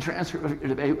gave me a transcript of your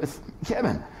debate with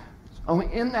Kevin. So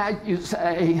in that you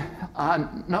say,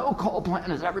 no coal plant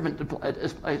has ever been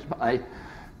displaced by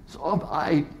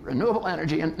renewable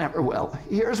energy and never will.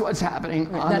 Here's what's happening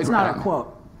on the ground. That's not a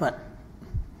quote, but.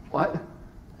 What?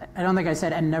 I don't think I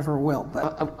said and never will,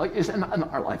 but. You said not in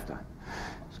our lifetime.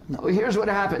 So here's what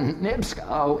happened.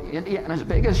 NIPSCO, Indiana's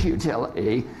biggest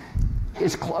utility,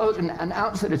 is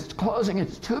announced that it's closing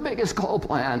its 2 biggest coal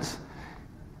plants,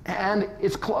 and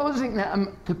it's closing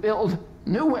them to build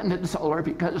new wind and solar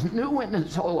because new wind and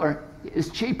solar is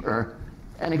cheaper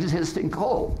than existing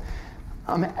coal.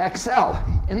 Xcel,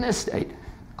 in this state,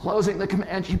 closing the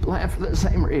Comanche plant for the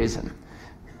same reason.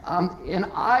 In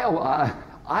Iowa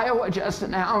just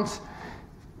announced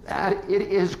that it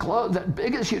is closed, the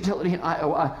biggest utility in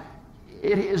Iowa,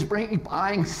 it is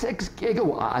buying 6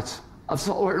 gigawatts of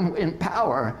solar and wind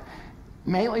power,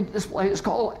 mainly displays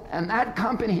coal, and that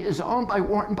company is owned by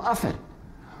Warren Buffett,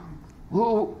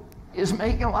 who is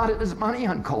making a lot of his money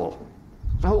on coal.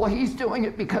 So he's doing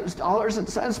it because dollars and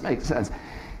cents make sense.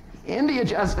 India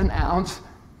just announced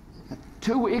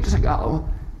 2 weeks ago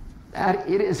that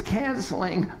it is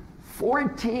canceling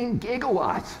 14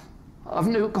 gigawatts of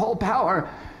new coal power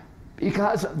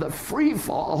because of the free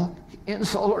fall in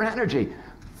solar energy.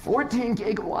 14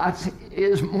 gigawatts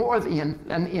is more than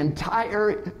the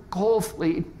entire coal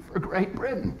fleet for Great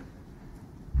Britain,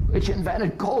 which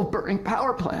invented coal-burning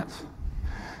power plants.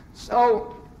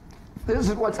 So this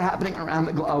is what's happening around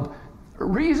the globe. The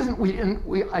reason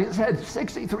I said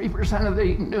 63% of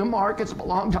the new markets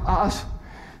belong to us.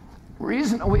 The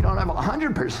reason we don't have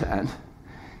 100%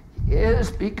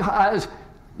 is because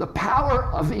the power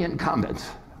of the incumbents,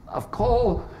 of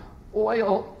coal,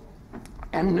 oil,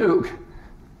 and nuke,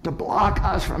 to block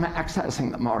us from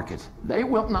accessing the markets. They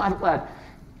will not let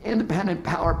independent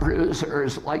power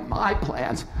producers like my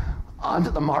plants onto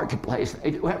the marketplace.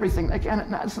 They do everything they can,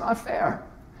 and that's not fair.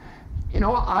 You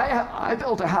know, I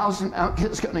built a house in Mount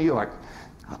Kisco, New York.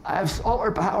 I have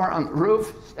solar power on the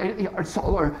roof, state-of-the-art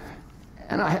solar,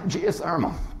 and I have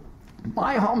geothermal.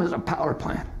 My home is a power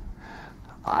plant.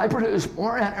 I produce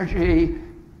more energy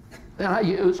than I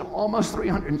use almost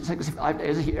 365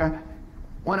 days a year.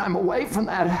 When I'm away from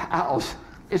that house,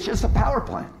 it's just a power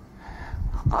plant.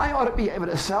 I ought to be able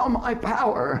to sell my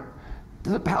power to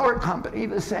the power company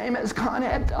the same as Con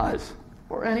Ed does,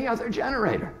 or any other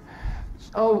generator.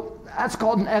 So that's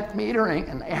called net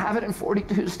metering, and they have it in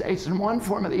 42 states in one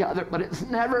form or the other, but it's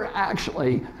never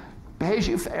actually pays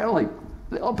you fairly.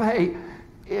 They'll pay,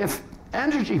 if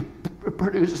energy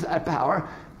produces that power,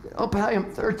 they'll pay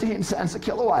them 13 cents a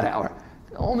kilowatt hour.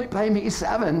 They'll only pay me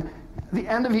 7. At the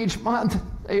end of each month,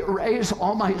 they erase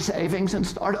all my savings and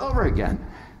start over again.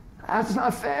 That's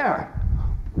not fair.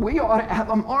 We ought to have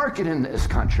a market in this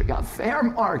country, a fair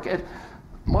market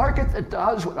that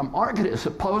does what a market is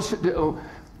supposed to do,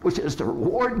 which is to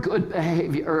reward good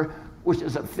behavior, which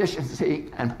is efficiency,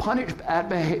 and punish bad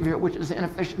behavior, which is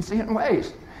inefficiency and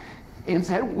waste.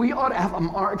 Instead, we ought to have a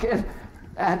market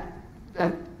that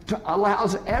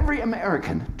allows every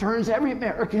American, turns every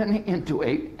American into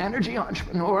an energy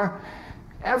entrepreneur,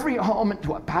 every home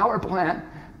into a power plant,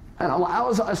 and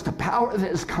allows us to power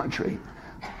this country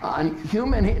on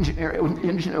human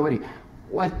ingenuity,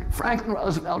 what Franklin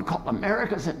Roosevelt called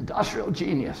America's industrial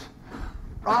genius,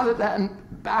 rather than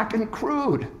backing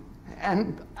crude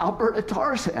and Alberta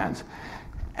tar sands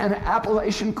and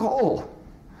Appalachian coal.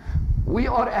 We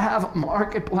ought to have a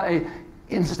marketplace.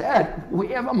 Instead, we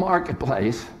have a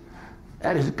marketplace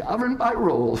that is governed by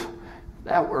rules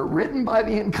that were written by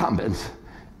the incumbents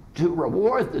to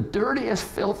reward the dirtiest,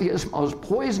 filthiest, most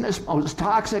poisonous, most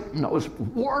toxic, most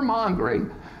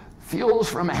warmongering fuels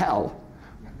from hell,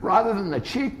 rather than the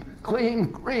cheap,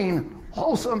 clean, green,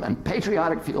 wholesome, and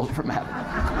patriotic fuels from heaven.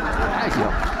 Thank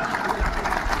you.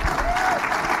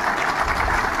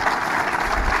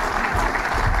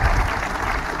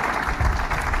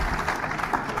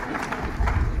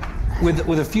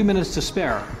 With a few minutes to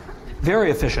spare.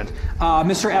 Very efficient.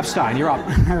 Mr. Epstein, you're up.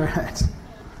 All right.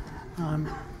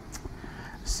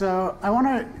 So I want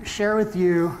to share with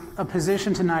you a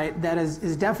position tonight that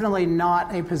is definitely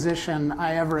not a position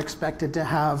I ever expected to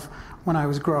have when I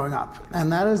was growing up.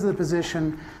 And that is the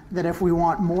position that if we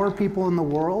want more people in the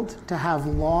world to have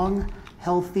long,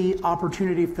 healthy,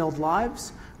 opportunity-filled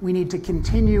lives, we need to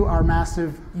continue our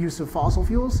massive use of fossil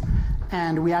fuels,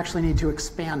 and we actually need to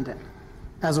expand it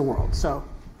as a world. So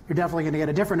you're definitely going to get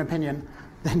a different opinion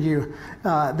than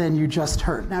you just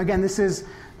heard. Now again, this is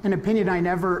an opinion I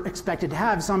never expected to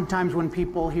have. Sometimes when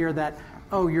people hear that,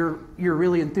 oh, you're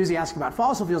really enthusiastic about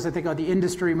fossil fuels, they think, oh, the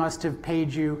industry must have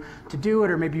paid you to do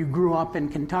it, or maybe you grew up in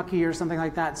Kentucky or something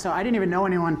like that. So I didn't even know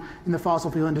anyone in the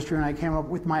fossil fuel industry when I came up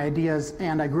with my ideas,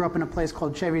 and I grew up in a place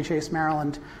called Chevy Chase,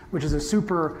 Maryland, which is a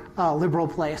super liberal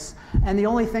place. And the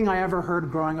only thing I ever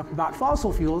heard growing up about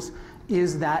fossil fuels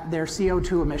is that their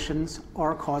CO2 emissions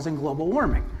are causing global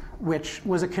warming, which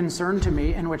was a concern to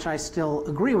me and which I still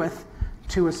agree with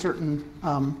to a certain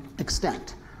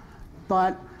extent.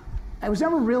 But I was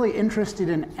never really interested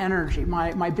in energy.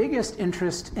 My biggest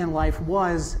interest in life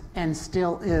was and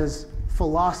still is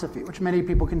philosophy, which many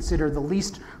people consider the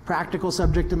least practical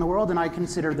subject in the world, and I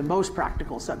consider the most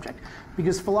practical subject,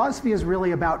 because philosophy is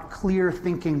really about clear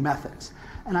thinking methods.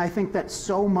 And I think that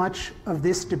so much of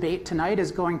this debate tonight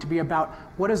is going to be about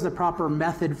what is the proper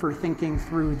method for thinking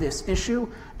through this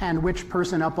issue, and which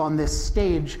person up on this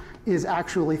stage is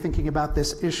actually thinking about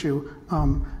this issue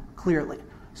clearly.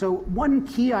 So one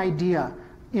key idea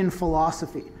in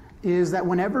philosophy is that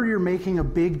whenever you're making a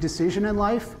big decision in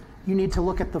life, you need to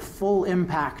look at the full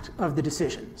impact of the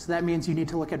decision. So that means you need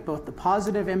to look at both the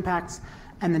positive impacts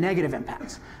and the negative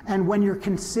impacts. And when you're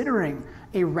considering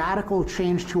a radical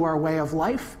change to our way of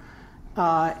life,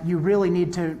 you really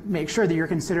need to make sure that you're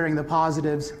considering the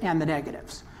positives and the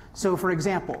negatives. So for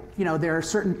example, there are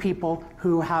certain people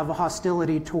who have a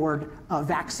hostility toward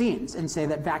vaccines and say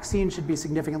that vaccines should be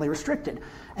significantly restricted.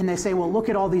 And they say, well, look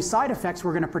at all these side effects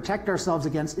we're going to protect ourselves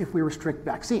against if we restrict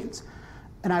vaccines.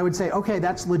 And I would say, okay,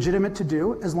 that's legitimate to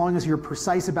do as long as you're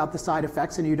precise about the side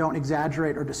effects and you don't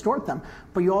exaggerate or distort them.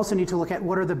 But you also need to look at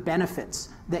what are the benefits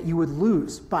that you would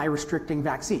lose by restricting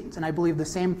vaccines. And I believe the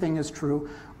same thing is true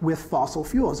with fossil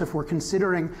fuels. If we're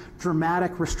considering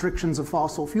dramatic restrictions of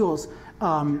fossil fuels,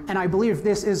 and I believe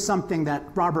this is something that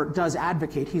Robert does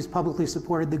advocate. He's publicly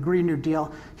supported the Green New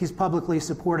Deal. He's publicly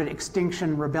supported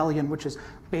Extinction Rebellion, which is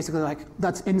basically like,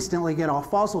 let's instantly get off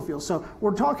fossil fuels. So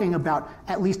we're talking about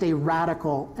at least a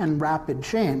radical and rapid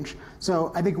change.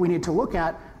 So I think we need to look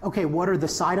at, okay, what are the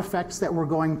side effects that we're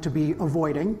going to be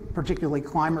avoiding, particularly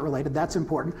climate related, that's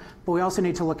important. But we also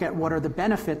need to look at what are the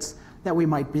benefits that we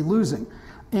might be losing.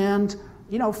 And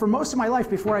for most of my life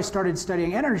before I started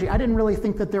studying energy, I didn't really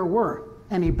think that there were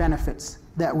any benefits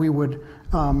that we would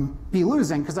be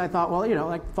losing, because I thought, well,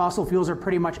 like fossil fuels are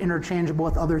pretty much interchangeable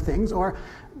with other things, or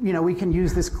we can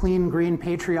use this clean, green,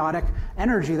 patriotic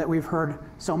energy that we've heard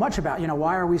so much about.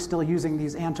 Why are we still using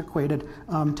these antiquated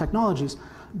technologies?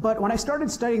 But when I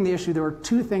started studying the issue, there were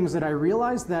two things that I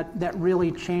realized that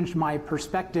really changed my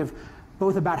perspective,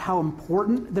 both about how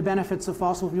important the benefits of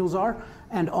fossil fuels are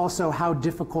and also how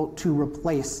difficult to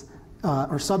replace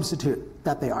or substitute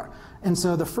that they are. And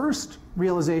so the first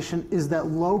realization is that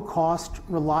low-cost,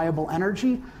 reliable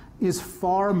energy is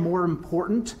far more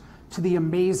important to the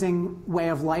amazing way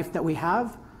of life that we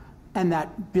have and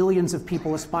that billions of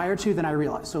people aspire to than I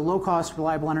realized. So low-cost,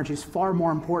 reliable energy is far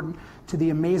more important to the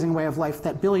amazing way of life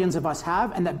that billions of us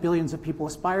have and that billions of people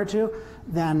aspire to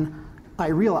than I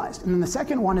realized. And then the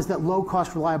second one is that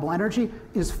low-cost, reliable energy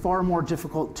is far more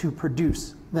difficult to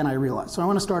produce than I realized. So I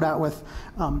want to start out with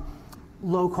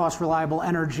low-cost, reliable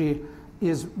energy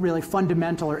is really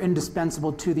fundamental or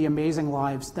indispensable to the amazing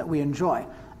lives that we enjoy.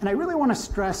 And I really want to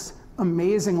stress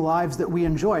amazing lives that we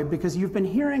enjoy, because you've been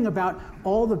hearing about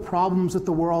all the problems with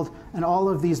the world and all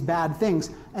of these bad things.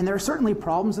 And there are certainly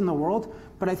problems in the world,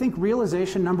 but I think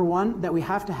realization number one that we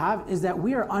have to have is that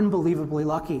we are unbelievably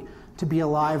lucky to be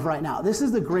alive right now. This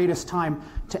is the greatest time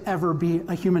to ever be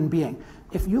a human being.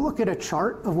 If you look at a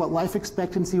chart of what life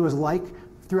expectancy was like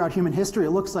throughout human history,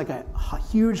 it looks like a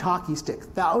huge hockey stick.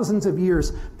 Thousands of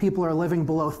years people are living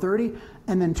below 30,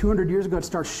 and then 200 years ago it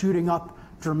starts shooting up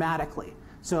dramatically.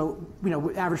 So,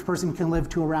 average person can live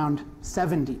to around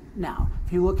 70 now.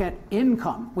 If you look at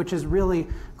income, which is really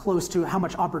close to how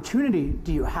much opportunity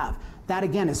do you have, that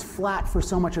again is flat for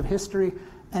so much of history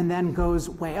and then goes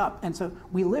way up. And so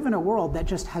we live in a world that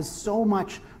just has so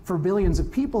much for billions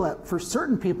of people, for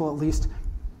certain people at least,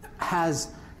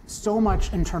 has so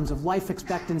much in terms of life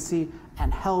expectancy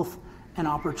and health and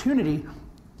opportunity.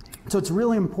 So it's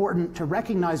really important to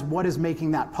recognize what is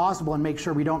making that possible and make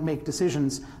sure we don't make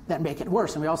decisions that make it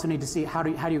worse. And we also need to see how do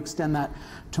you extend that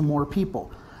to more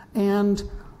people. And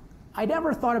I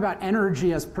never thought about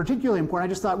energy as particularly important.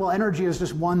 I just thought, well, energy is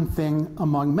just one thing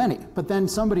among many. But then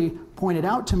somebody pointed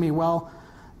out to me, well,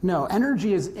 no,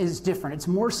 energy is different. It's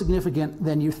more significant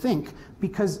than you think,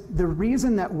 because the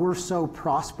reason that we're so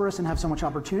prosperous and have so much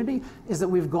opportunity is that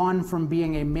we've gone from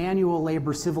being a manual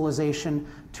labor civilization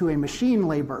to a machine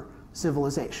labor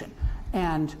civilization.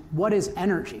 And what is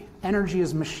energy? Energy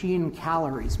is machine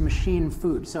calories, machine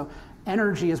food. So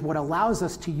energy is what allows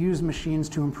us to use machines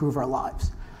to improve our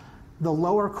lives. The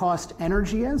lower cost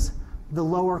energy is, the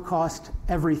lower cost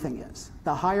everything is.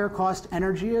 The higher cost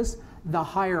energy is, the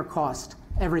higher cost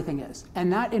everything is.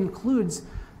 And that includes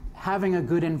having a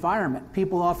good environment.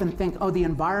 People often think, oh, the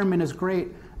environment is great,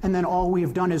 and then all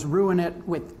we've done is ruin it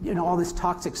with all this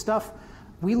toxic stuff.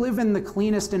 We live in the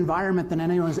cleanest environment than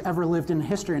anyone's ever lived in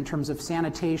history in terms of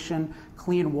sanitation,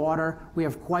 clean water. We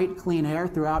have quite clean air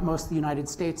throughout most of the United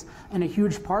States. And a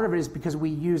huge part of it is because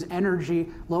we use energy,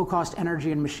 low-cost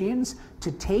energy and machines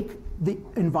to take the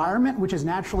environment, which is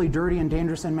naturally dirty and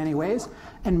dangerous in many ways,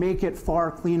 and make it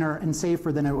far cleaner and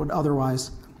safer than it would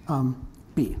otherwise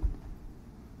be.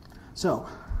 So,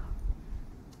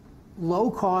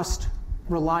 low-cost,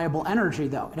 reliable energy,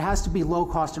 though. It has to be low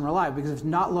cost and reliable, because if it's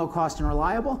not low cost and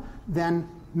reliable, then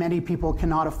many people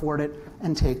cannot afford it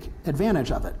and take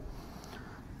advantage of it.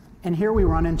 And here we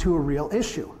run into a real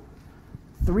issue.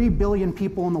 3 billion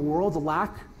people in the world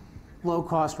lack low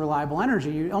cost, reliable energy.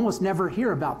 You almost never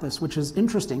hear about this, which is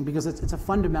interesting because it's a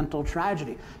fundamental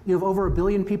tragedy. You have over 1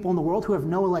 billion people in the world who have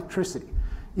no electricity.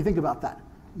 You think about that.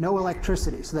 No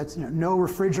electricity. So that's no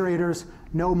refrigerators,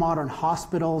 no modern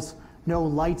hospitals, no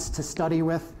lights to study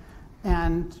with,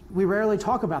 and we rarely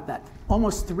talk about that.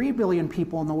 Almost 3 billion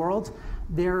people in the world,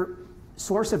 their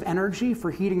source of energy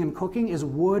for heating and cooking is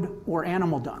wood or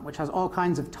animal dung, which has all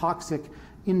kinds of toxic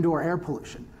indoor air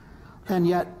pollution. And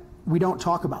yet, we don't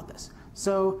talk about this.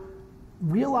 So,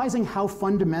 realizing how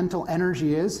fundamental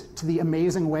energy is to the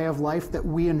amazing way of life that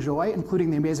we enjoy,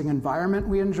 including the amazing environment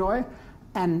we enjoy,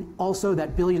 and also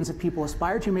that billions of people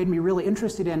aspire to, made me really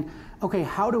interested in, okay,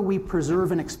 how do we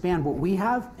preserve and expand what we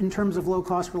have in terms of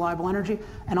low-cost, reliable energy,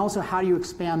 and also how do you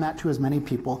expand that to as many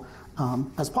people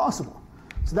as possible?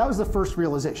 So that was the first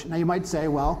realization. Now you might say,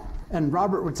 well, and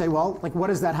Robert would say, well, like, what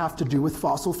does that have to do with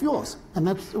fossil fuels? And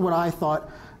that's what I thought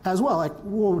as well. Like,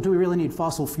 well, do we really need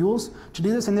fossil fuels to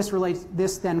do this? And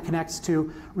this then connects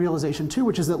to realization 2,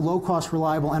 which is that low-cost,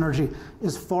 reliable energy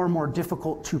is far more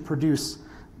difficult to produce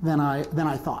than I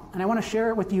thought. And I want to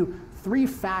share with you 3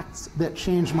 facts that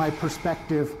change my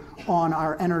perspective on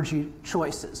our energy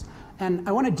choices. And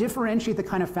I want to differentiate the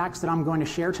kind of facts that I'm going to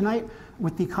share tonight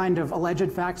with the kind of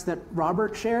alleged facts that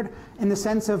Robert shared, in the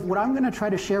sense of what I'm going to try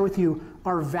to share with you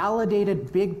are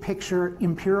validated, big picture,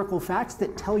 empirical facts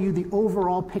that tell you the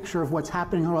overall picture of what's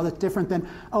happening in the world. That's different than,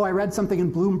 oh, I read something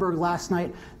in Bloomberg last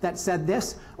night that said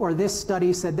this, or this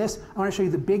study said this. I want to show you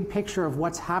the big picture of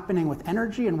what's happening with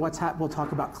energy and we'll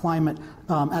talk about climate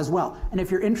as well. And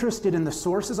if you're interested in the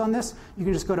sources on this, you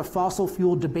can just go to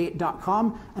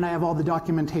fossilfueldebate.com, and I have all the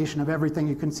documentation of everything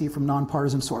you can see from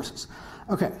nonpartisan sources.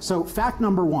 Okay, so fact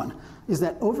number 1 is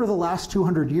that over the last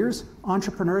 200 years,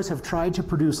 entrepreneurs have tried to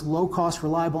produce low-cost,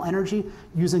 reliable energy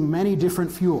using many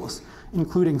different fuels,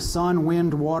 including sun,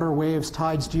 wind, water, waves,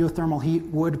 tides, geothermal heat,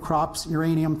 wood, crops,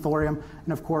 uranium, thorium,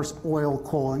 and of course, oil,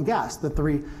 coal, and gas, the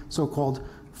 3 so-called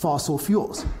fossil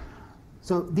fuels.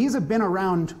 So these have been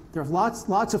around. There are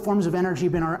lots of forms of energy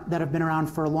that have been around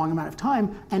for a long amount of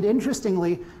time. And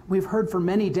interestingly, we've heard for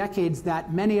many decades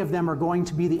that many of them are going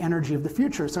to be the energy of the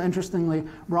future. So interestingly,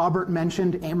 Robert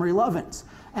mentioned Amory Lovins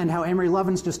and how Amory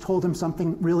Lovins just told him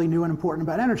something really new and important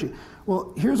about energy.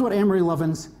 Well, here's what Amory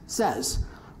Lovins says.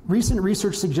 Recent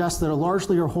research suggests that a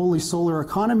largely or wholly solar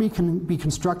economy can be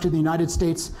constructed in the United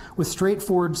States with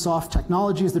straightforward soft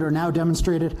technologies that are now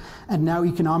demonstrated and now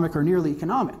economic or nearly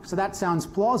economic. So that sounds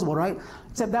plausible, right?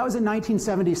 Except that was in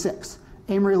 1976.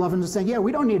 Amory Lovins was saying, yeah,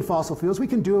 we don't need fossil fuels. We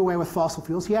can do away with fossil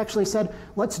fuels. He actually said,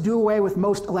 let's do away with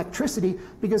most electricity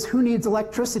because who needs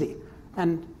electricity?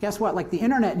 And guess what? Like the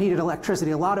internet needed electricity.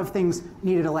 A lot of things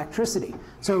needed electricity.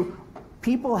 So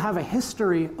people have a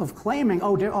history of claiming,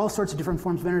 oh, all sorts of different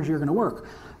forms of energy are going to work.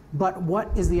 But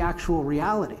what is the actual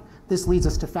reality? This leads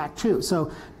us to fact 2.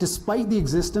 So despite the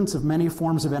existence of many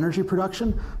forms of energy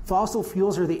production, fossil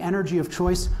fuels are the energy of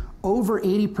choice over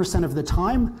 80% of the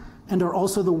time and are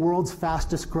also the world's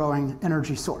fastest growing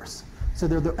energy source. So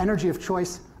they're the energy of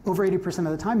choice over 80%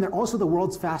 of the time. They're also the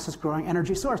world's fastest growing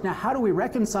energy source. Now, how do we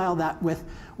reconcile that with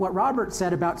what Robert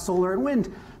said about solar and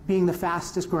wind being the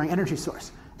fastest growing energy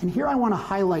source? And here I want to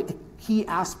highlight a key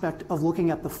aspect of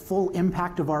looking at the full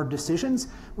impact of our decisions,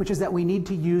 which is that we need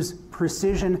to use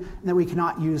precision and that we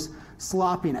cannot use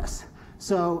sloppiness.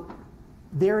 So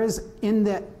there is, in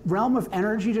the realm of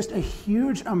energy, just a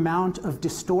huge amount of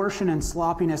distortion and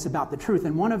sloppiness about the truth.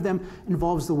 And one of them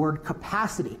involves the word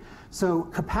capacity. So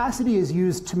capacity is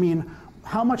used to mean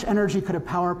how much energy could a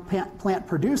power plant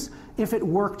produce if it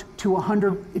worked to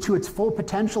its full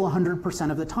potential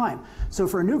 100% of the time. So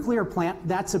for a nuclear plant,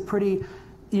 that's a pretty,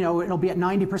 it'll be at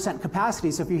 90%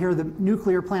 capacity. So if you hear the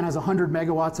nuclear plant has 100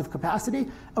 megawatts of capacity,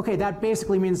 okay, that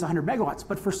basically means 100 megawatts.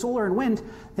 But for solar and wind,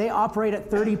 they operate at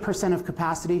 30% of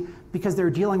capacity because they're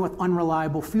dealing with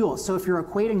unreliable fuels. So if you're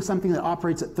equating something that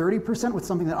operates at 30% with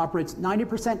something that operates at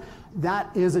 90%,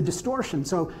 that is a distortion.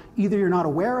 So either you're not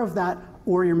aware of that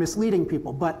or you're misleading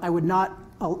people. But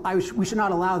we should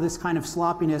not allow this kind of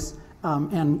sloppiness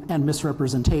and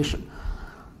misrepresentation.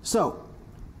 So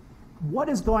what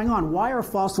is going on? Why are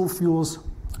fossil fuels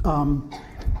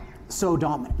so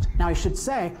dominant? Now, I should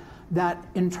say that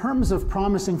in terms of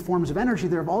promising forms of energy,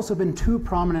 there have also been 2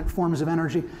 prominent forms of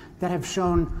energy that have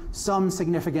shown some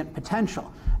significant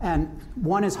potential. And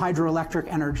one is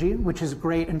hydroelectric energy, which is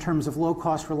great in terms of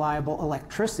low-cost, reliable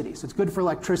electricity. So it's good for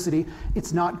electricity.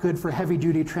 It's not good for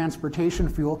heavy-duty transportation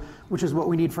fuel, which is what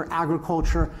we need for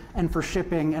agriculture and for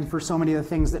shipping and for so many of the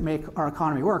things that make our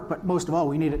economy work. But most of all,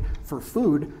 we need it for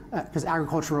food because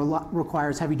agriculture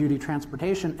requires heavy-duty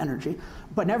transportation energy.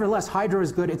 But nevertheless, hydro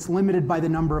is good. It's limited by the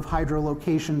number of hydro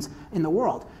locations in the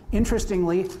world.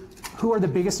 Interestingly, who are the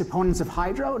biggest opponents of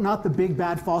hydro? Not the big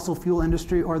bad fossil fuel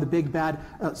industry or the big bad,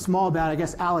 small bad, I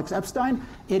guess, Alex Epstein.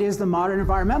 It is the modern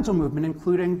environmental movement,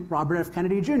 including Robert F.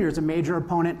 Kennedy Jr. is a major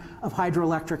opponent of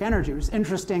hydroelectric energy. It's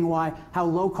interesting how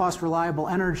low-cost, reliable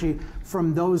energy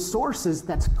from those sources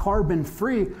that's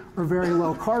carbon-free or very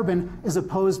low carbon is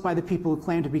opposed by the people who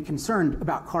claim to be concerned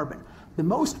about carbon. The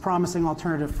most promising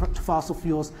alternative to fossil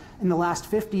fuels in the last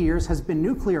 50 years has been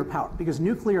nuclear power, because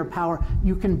nuclear power,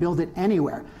 you can build it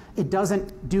anywhere. It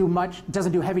doesn't do much, it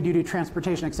doesn't do heavy-duty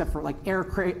transportation except for like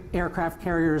aircraft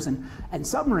carriers and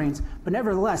submarines, but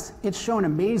nevertheless, it's shown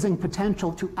amazing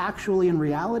potential to actually, in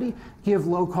reality, give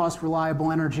low-cost,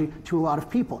 reliable energy to a lot of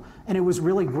people. And it was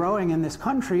really growing in this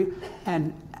country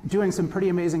and doing some pretty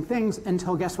amazing things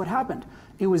until guess what happened?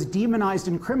 It was demonized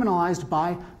and criminalized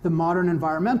by the modern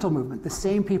environmental movement, the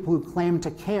same people who claim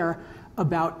to care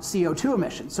about CO2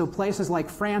 emissions. So places like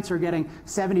France are getting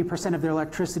 70% of their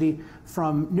electricity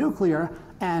from nuclear,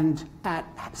 and at,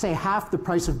 say, half the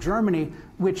price of Germany,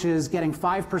 which is getting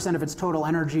 5% of its total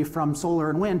energy from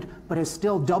solar and wind, but has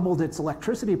still doubled its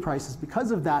electricity prices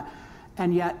because of that.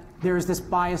 And yet there is this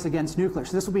bias against nuclear.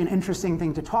 So this will be an interesting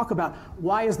thing to talk about.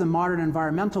 Why is the modern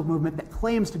environmental movement that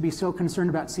claims to be so concerned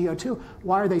about CO2,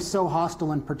 why are they so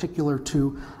hostile in particular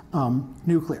to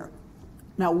nuclear?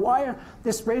 Now,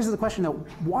 this raises the question, though,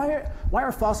 why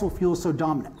are fossil fuels so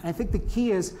dominant? And I think the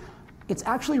key is it's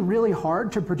actually really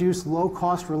hard to produce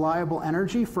low-cost, reliable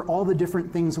energy for all the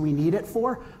different things we need it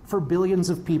for billions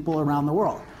of people around the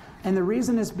world. And the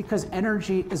reason is because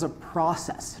energy is a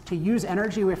process. To use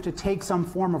energy, we have to take some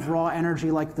form of raw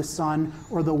energy like the sun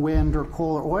or the wind or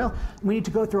coal or oil. We need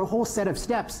to go through a whole set of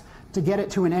steps to get it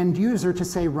to an end user to,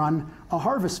 say, run a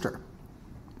harvester.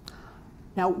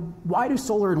 Now, why do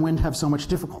solar and wind have so much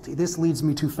difficulty? This leads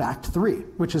me to fact 3,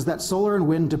 which is that solar and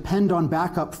wind depend on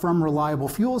backup from reliable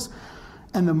fuels,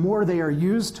 and the more they are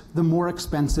used, the more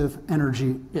expensive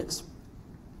energy is.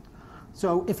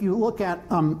 So if you look at,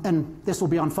 and this will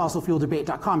be on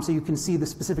fossilfueldebate.com so you can see the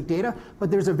specific data,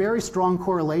 but there's a very strong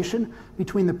correlation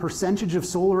between the percentage of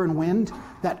solar and wind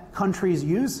that countries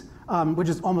use, which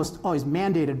is almost always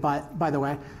mandated by the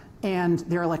way, and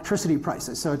their electricity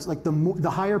prices. So it's like the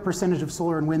higher percentage of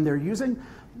solar and wind they're using,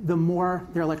 the more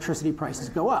their electricity prices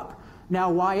go up. Now,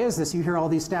 why is this? You hear all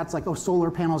these stats like, oh, solar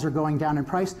panels are going down in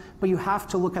price, but you have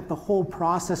to look at the whole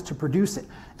process to produce it.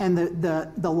 And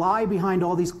the lie behind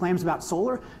all these claims about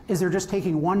solar is they're just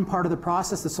taking one part of the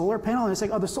process, the solar panel, and they're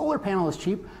saying, oh, the solar panel is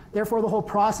cheap, therefore the whole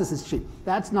process is cheap.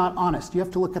 That's not honest. You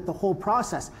have to look at the whole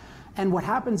process. And what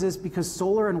happens is, because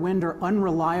solar and wind are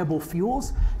unreliable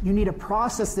fuels, you need a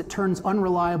process that turns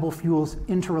unreliable fuels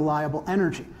into reliable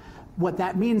energy. What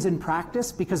that means in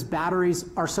practice, because batteries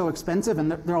are so expensive, and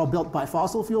they're all built by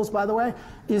fossil fuels, by the way,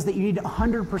 is that you need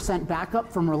 100%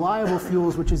 backup from reliable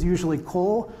fuels, which is usually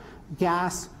coal,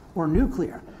 gas, or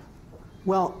nuclear.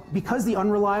 Well, because the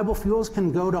unreliable fuels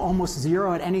can go to almost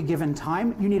zero at any given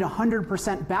time, you need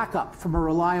 100% backup from a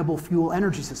reliable fuel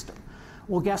energy system.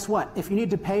 Well, guess what? If you need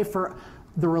to pay for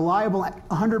the reliable,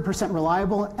 100%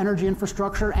 reliable energy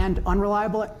infrastructure and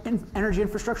unreliable energy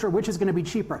infrastructure, which is going to be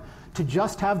cheaper? To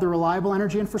just have the reliable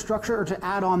energy infrastructure, or to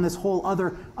add on this whole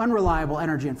other unreliable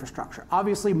energy infrastructure?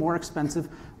 Obviously more expensive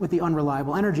with the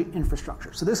unreliable energy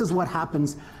infrastructure. So this is what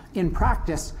happens in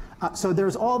practice. So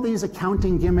there's all these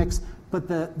accounting gimmicks, but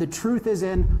the truth is,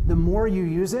 the more you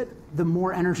use it, the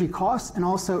more energy costs, and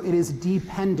also it is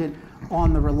dependent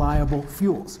on the reliable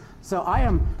fuels. So I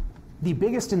am the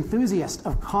biggest enthusiast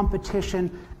of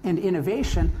competition and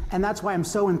innovation, and that's why I'm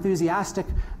so enthusiastic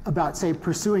about, say,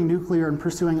 pursuing nuclear and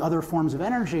pursuing other forms of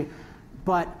energy.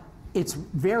 But it's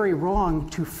very wrong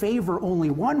to favor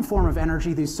only one form of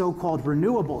energy, these so-called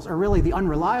renewables, or really the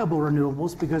unreliable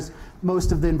renewables, because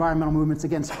most of the environmental movements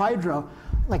against hydro,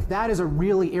 like, that is a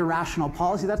really irrational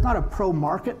policy. That's not a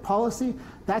pro-market policy.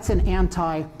 That's an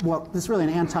that's really an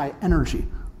anti-energy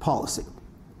policy.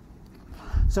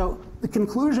 So the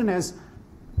conclusion is,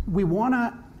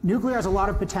 nuclear has a lot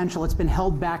of potential. It's been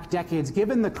held back decades.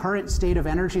 Given the current state of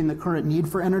energy and the current need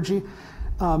for energy,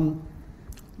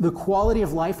 the quality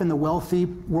of life in the wealthy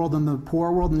world and the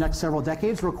poor world in the next several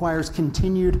decades requires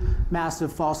continued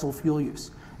massive fossil fuel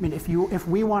use. I mean, if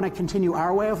we want to continue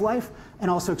our way of life and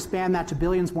also expand that to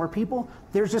billions more people,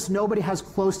 there's just nobody has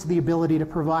close to the ability to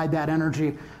provide that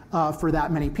energy for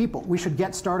that many people. We should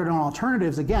get started on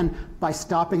alternatives, again, by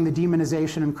stopping the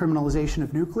demonization and criminalization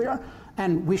of nuclear,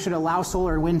 and we should allow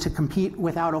solar and wind to compete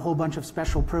without a whole bunch of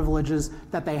special privileges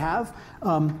that they have.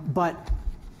 But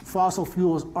fossil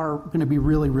fuels are going to be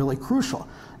really, really crucial.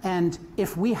 And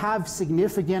if we have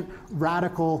significant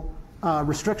radical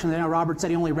restrictions, I know Robert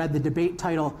said he only read the debate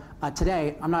title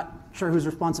today. I'm not sure whose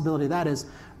responsibility that is,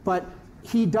 but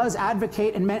he does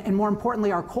advocate, and more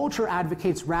importantly, our culture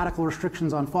advocates radical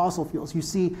restrictions on fossil fuels. You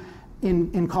see,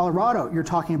 in Colorado, you're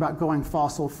talking about going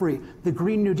fossil free. The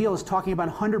Green New Deal is talking about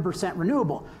 100%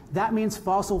 renewable. That means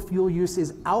fossil fuel use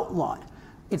is outlawed.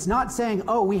 It's not saying,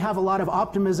 oh, we have a lot of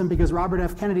optimism because Robert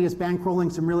F. Kennedy is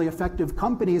bankrolling some really effective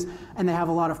companies and they have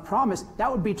a lot of promise.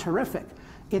 That would be terrific.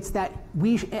 It's that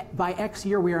by X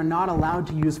year, we are not allowed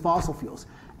to use fossil fuels.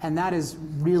 And that is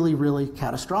really, really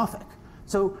catastrophic.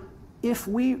 So if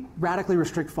we radically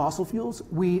restrict fossil fuels,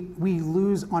 we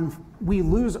lose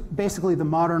basically the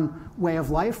modern way of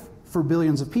life for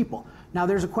billions of people. Now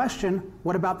there's a question,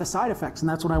 what about the side effects? And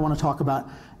that's what I want to talk about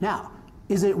now.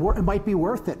 It might be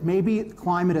worth it. Maybe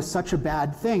climate is such a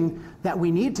bad thing that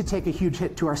we need to take a huge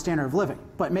hit to our standard of living.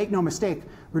 But make no mistake,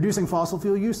 reducing fossil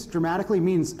fuel use dramatically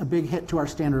means a big hit to our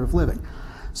standard of living.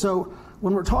 So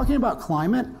when we're talking about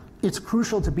climate, it's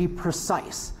crucial to be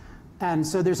precise. And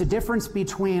so there's a difference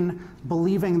between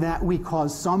believing that we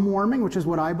cause some warming, which is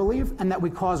what I believe, and that we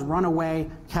cause runaway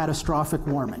catastrophic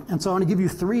warming. And so I want to give you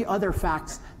 3 other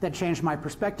facts that changed my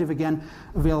perspective, again,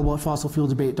 available at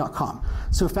fossilfueldebate.com.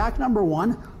 So fact number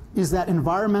 1 is that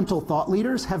environmental thought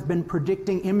leaders have been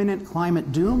predicting imminent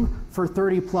climate doom for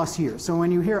 30 plus years. So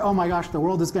when you hear, oh my gosh, the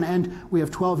world is going to end, we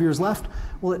have 12 years left,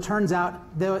 well, it turns out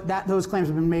that those claims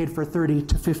have been made for 30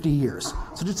 to 50 years.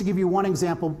 So just to give you one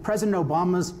example, President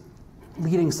Obama's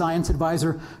leading science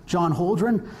advisor, John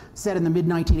Holdren, said in the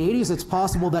mid-1980s it's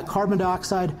possible that carbon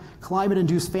dioxide,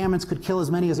 climate-induced famines could kill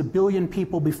as many as 1 billion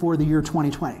people before the year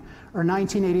 2020. Or in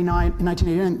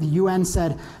 1989, the UN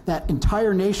said that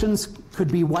entire nations could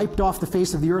be wiped off the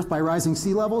face of the earth by rising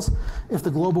sea levels if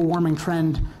the global warming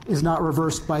trend is not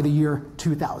reversed by the year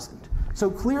 2000.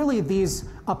 So clearly these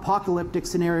apocalyptic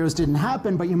scenarios didn't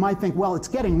happen, but you might think, well, it's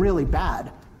getting really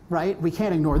bad. right? We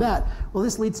can't ignore that. Well,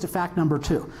 this leads to fact number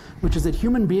 2, which is that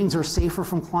human beings are safer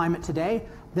from climate today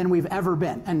than we've ever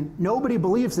been. And nobody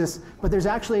believes this, but there's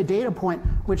actually a data point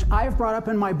which I've brought up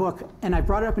in my book, and I've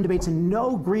brought it up in debates, and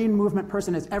no green movement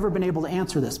person has ever been able to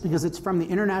answer this, because it's from the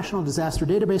International Disaster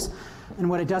Database, and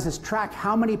what it does is track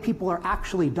how many people are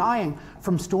actually dying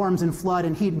from storms and flood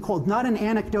and heat and cold. Not an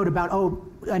anecdote about, oh,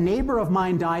 a neighbor of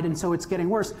mine died and so it's getting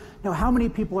worse. No, how many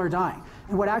people are dying?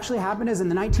 And what actually happened is in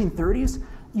the 1930s,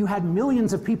 you had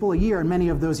millions of people a year in many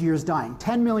of those years dying,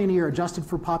 10 million a year adjusted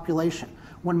for population.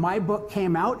 When my book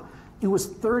came out, it was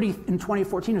in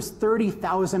 2014, it was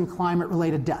 30,000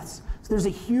 climate-related deaths. So there's a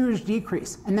huge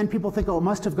decrease. And then people think, oh, it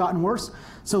must have gotten worse.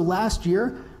 So last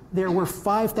year, there were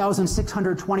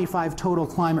 5,625 total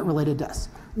climate-related deaths.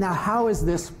 Now, how is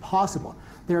this possible?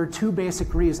 There are 2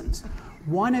 basic reasons.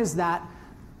 One is that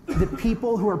the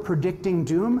people who are predicting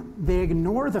doom, they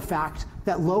ignore the fact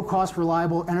that low-cost,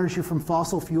 reliable energy from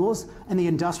fossil fuels and the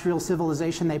industrial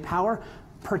civilization they power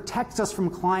protects us from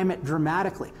climate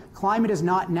dramatically. Climate is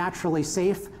not naturally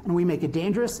safe and we make it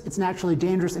dangerous. It's naturally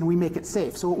dangerous and we make it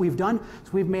safe. So what we've done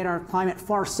is we've made our climate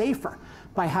far safer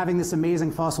by having this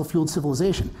amazing fossil-fueled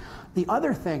civilization. The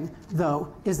other thing,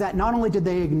 though, is that not only did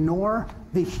they ignore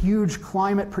the huge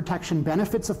climate protection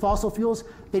benefits of fossil fuels,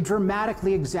 they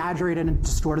dramatically exaggerated and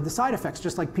distorted the side effects,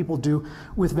 just like people do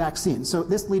with vaccines. So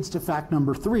this leads to fact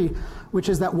number 3, which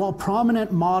is that while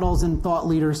prominent models and thought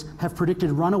leaders have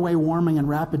predicted runaway warming and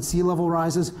rapid sea level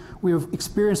rises, we have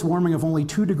experienced warming of only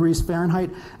 2 degrees Fahrenheit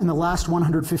in the last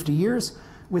 150 years,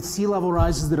 with sea level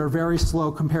rises that are very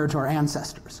slow compared to our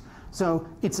ancestors. So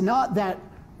it's not that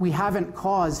we haven't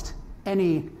caused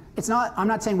any, I'm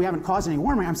not saying we haven't caused any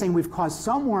warming, I'm saying we've caused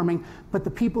some warming, but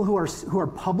the people who are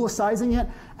publicizing it,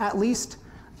 at least,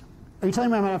 are you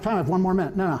telling me I'm out of time? I have 1 more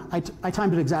minute. No, I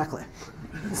timed it exactly.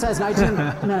 It says 19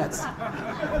 minutes.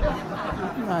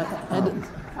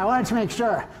 I wanted to make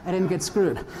sure I didn't get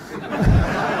screwed.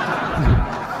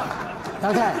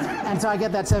 Okay, and so I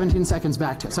get that 17 seconds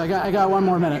back to it. So I got 1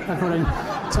 more minute according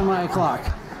to my clock.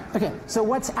 Okay, so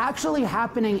what's actually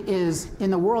happening in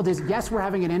the world is, yes, we're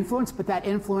having an influence, but that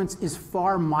influence is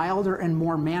far milder and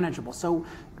more manageable. So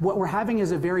what we're having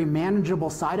is a very manageable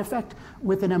side effect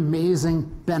with an amazing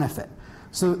benefit.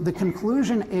 So the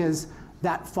conclusion is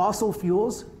that fossil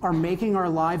fuels are making our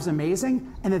lives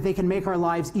amazing, and that they can make our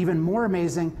lives even more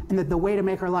amazing, and that the way to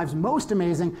make our lives most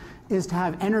amazing is to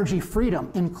have energy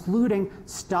freedom, including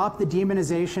stop the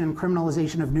demonization and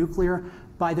criminalization of nuclear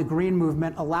by the green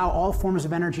movement, allow all forms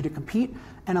of energy to compete,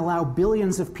 and allow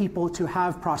billions of people to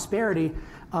have prosperity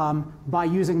by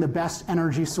using the best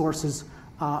energy sources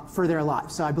for their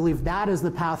lives. So I believe that is the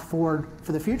path forward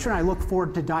for the future, and I look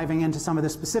forward to diving into some of the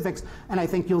specifics, and I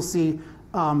think you'll see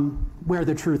where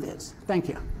the truth is. Thank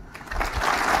you.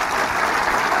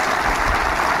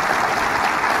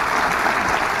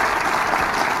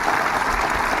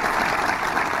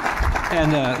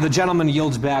 And the gentleman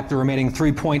yields back the remaining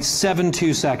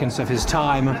 3.72 seconds of his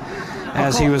time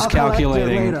as he was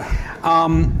calculating.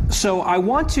 So I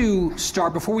want to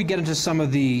start, before we get into some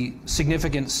of the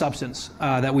significant substance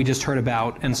that we just heard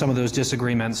about and some of those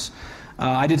disagreements.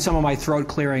 I did some of my throat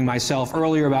clearing myself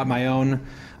earlier about my own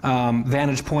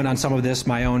vantage point on some of this,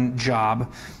 my own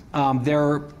job.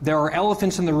 There are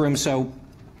elephants in the room, so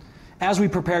as we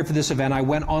prepared for this event, I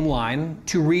went online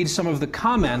to read some of the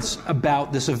comments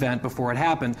about this event before it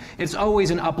happened. It's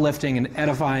always an uplifting and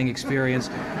edifying experience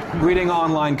reading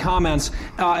online comments.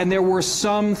 And there were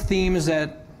some themes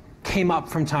that came up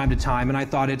from time to time, and I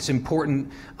thought it's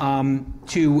important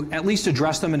to at least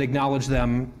address them and acknowledge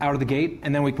them out of the gate,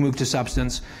 and then we can move to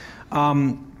substance.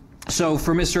 So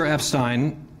for Mr.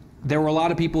 Epstein, there were a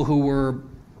lot of people who were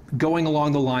going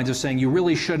along the lines of saying you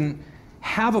really shouldn't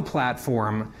have a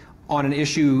platform on an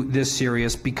issue this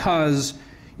serious because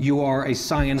you are a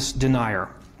science denier,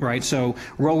 right? So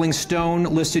Rolling Stone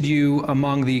listed you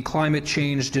among the climate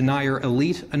change denier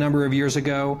elite a number of years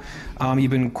ago.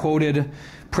 You've been quoted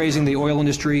praising the oil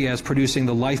industry as producing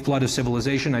the lifeblood of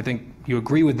civilization. I think you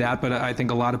agree with that, but I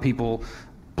think a lot of people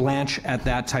blanch at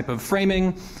that type of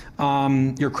framing.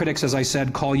 Your critics, as I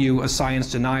said, call you a science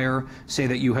denier, say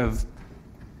that you have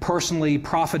personally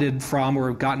profited from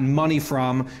or gotten money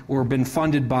from or been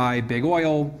funded by big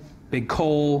oil, big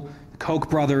coal, Koch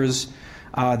brothers.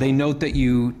 They note that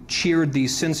you cheered the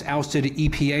since ousted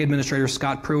EPA Administrator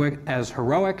Scott Pruitt as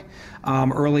heroic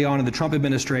early on in the Trump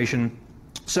administration.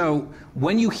 So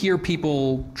when you hear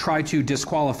people try to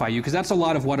disqualify you, because that's a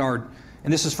lot of what our,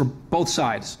 and this is for both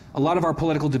sides, a lot of our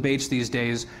political debates these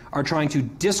days are trying to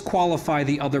disqualify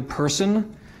the other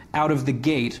person out of the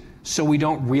gate so we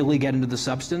don't really get into the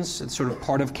substance. It's sort of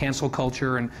part of cancel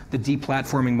culture and the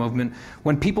deplatforming movement.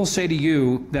 When people say to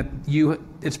you that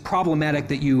it's problematic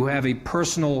that you have a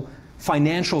personal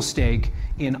financial stake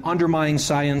in undermining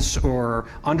science or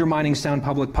undermining sound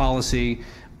public policy,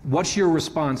 what's your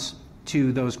response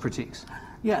to those critiques?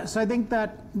 Yeah, so I think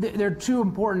that there are two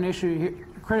important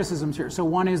criticisms here. So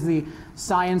one is the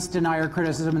science denier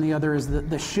criticism, and the other is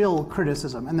the shill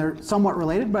criticism. And they're somewhat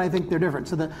related, but I think they're different.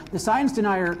 So the science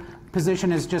denier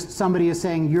position is just somebody is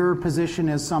saying your position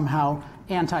is somehow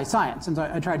anti-science. And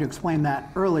so I tried to explain that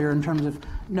earlier in terms of,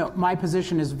 no, my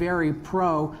position is very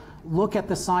pro, look at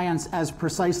the science as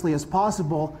precisely as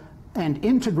possible and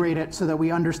integrate it so that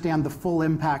we understand the full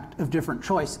impact of different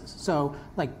choices. So,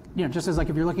 like, you know, just as like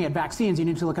if you're looking at vaccines, you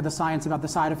need to look at the science about the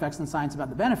side effects and the science about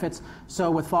the benefits. So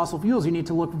with fossil fuels, you need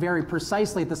to look very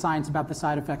precisely at the science about the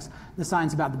side effects, the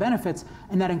science about the benefits,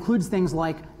 and that includes things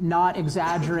like not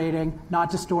exaggerating, not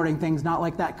distorting things, not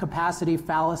like that capacity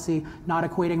fallacy, not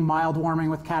equating mild warming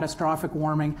with catastrophic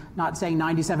warming, not saying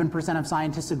 97% of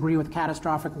scientists agree with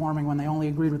catastrophic warming when they only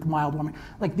agreed with mild warming.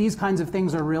 Like, these kinds of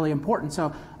things are really important.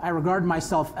 So I regard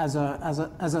myself as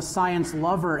a science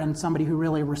lover and somebody who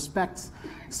really respects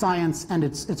science and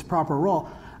its proper role.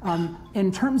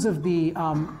 In terms of the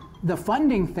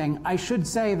funding thing, I should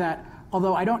say that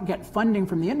although I don't get funding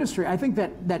from the industry, I think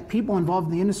that people involved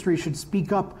in the industry should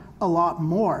speak up a lot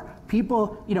more.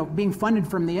 People, you know, being funded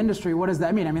from the industry, what does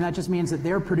that mean? I mean, that just means that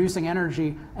they're producing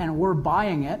energy and we're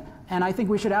buying it. And I think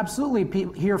we should absolutely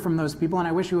hear from those people, and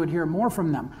I wish we would hear more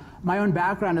from them. My own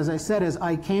background, as I said, is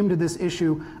I came to this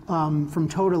issue from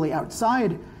totally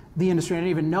outside the industry. I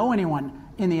didn't even know anyone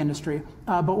in the industry.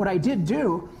 But what I did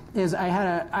do is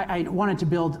I wanted to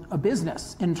build a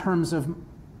business in terms of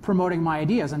promoting my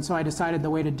ideas. And so I decided the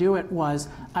way to do it was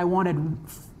I wanted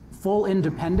full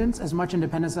independence, as much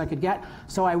independence as I could get.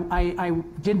 So I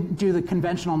didn't do the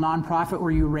conventional nonprofit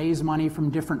where you raise money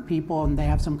from different people and they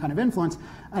have some kind of influence.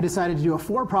 I decided to do a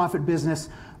for-profit business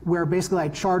where basically I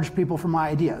charge people for my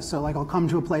ideas. So like I'll come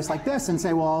to a place like this and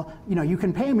say, well, you know, you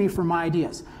can pay me for my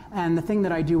ideas. And the thing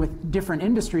that I do with different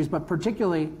industries, but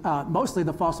particularly mostly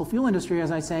the fossil fuel industry,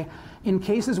 as I say, in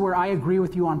cases where I agree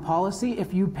with you on policy,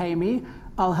 if you pay me,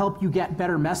 I'll help you get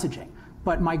better messaging.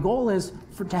 But my goal is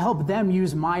to help them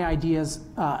use my ideas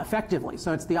effectively.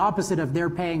 So it's the opposite of they're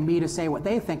paying me to say what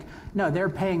they think. No, they're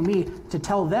paying me to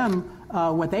tell them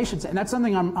what they should say. And that's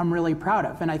something I'm really proud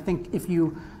of. And I think if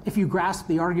you grasp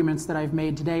the arguments that I've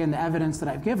made today and the evidence that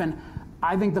I've given,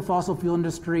 I think the fossil fuel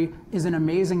industry is an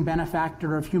amazing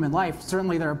benefactor of human life.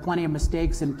 Certainly there are plenty of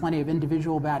mistakes and plenty of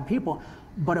individual bad people.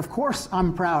 But of course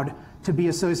I'm proud to be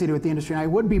associated with the industry. And I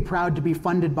would be proud to be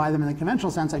funded by them in the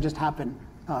conventional sense. I just happen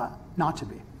not to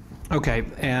be. Okay,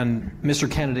 and Mr.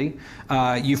 Kennedy,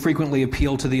 you frequently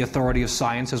appeal to the authority of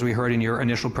science, as we heard in your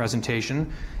initial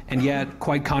presentation, and yet,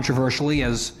 quite controversially,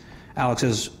 as Alex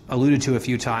has alluded to a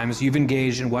few times, you've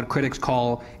engaged in what critics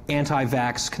call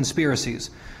anti-vax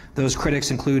conspiracies. Those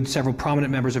critics include several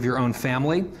prominent members of your own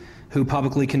family, who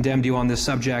publicly condemned you on this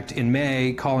subject in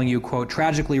May, calling you, quote,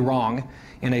 tragically wrong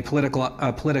in a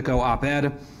Politico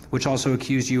op-ed, which also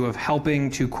accused you of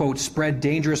helping to, quote, spread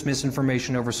dangerous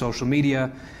misinformation over social media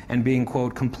and being,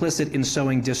 quote, complicit in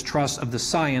sowing distrust of the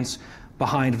science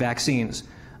behind vaccines.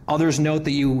 Others note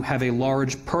that you have a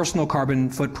large personal carbon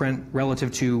footprint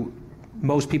relative to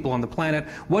most people on the planet.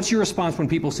 What's your response when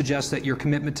people suggest that your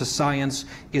commitment to science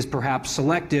is perhaps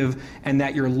selective and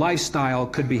that your lifestyle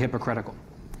could be hypocritical?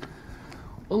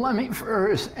 Well, let me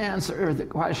first answer the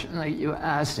question that you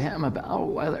asked him about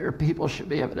whether people should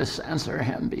be able to censor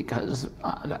him because,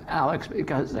 Alex,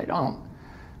 because they don't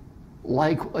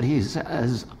like what he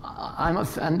says. I'm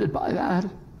offended by that.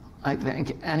 I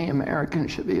think any American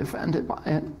should be offended by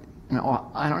it. You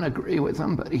know, I don't agree with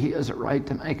him, but he has a right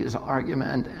to make his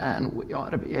argument, and we ought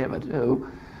to be able to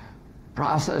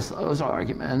process those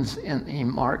arguments in the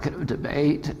market of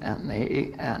debate,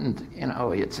 and you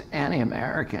know, it's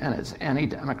anti-American, it's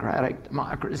anti-democratic.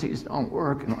 Democracies don't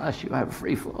work unless you have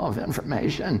free flow of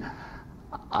information.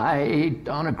 I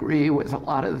don't agree with a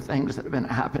lot of the things that have been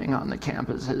happening on the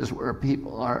campuses where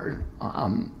people are,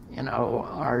 you know,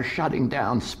 are shutting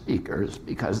down speakers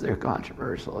because they're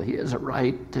controversial. He has a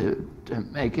right to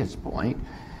make his point.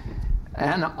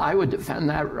 And I would defend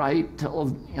that right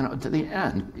till, you know, to the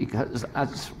end, because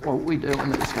that's what we do in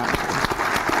this country.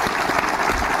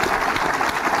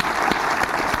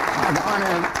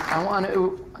 I want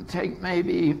to take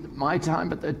maybe my time,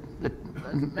 but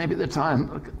maybe the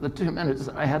 2 minutes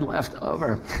that I had left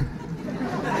over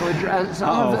to address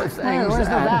some of the things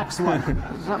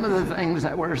some of the things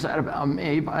that were said about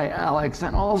me by Alex,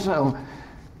 and also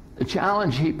the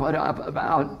challenge he put up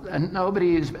about, and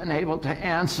nobody's been able to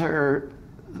answer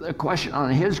the question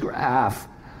on his graph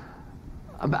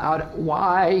about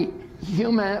why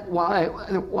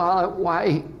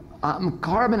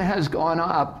carbon has gone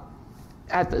up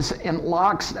in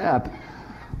lockstep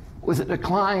with a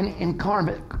decline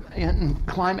in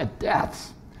climate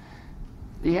deaths.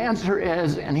 The answer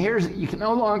is, and you can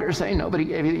no longer say nobody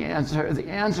gave you the answer. The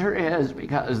answer is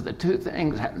because the two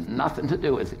things have nothing to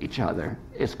do with each other.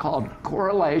 It's called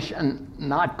correlation,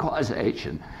 not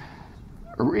causation.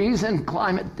 The reason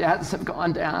climate deaths have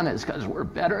gone down is because we're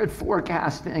better at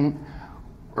forecasting,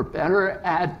 we're better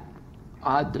at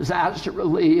disaster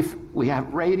relief, we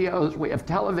have radios, we have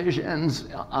televisions.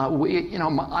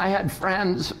 I had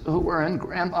friends who were in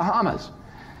Grand Bahamas.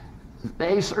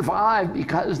 They survived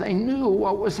because they knew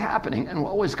what was happening and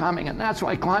what was coming, and that's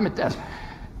why climate deaths.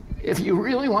 If you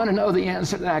really want to know the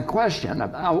answer to that question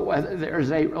about whether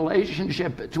there's a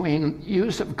relationship between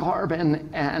use of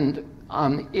carbon and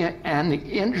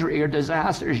injury or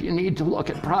disasters, you need to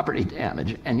look at property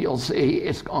damage, and you'll see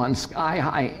it's gone sky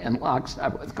high in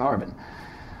lockstep with carbon.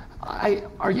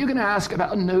 Are you going to ask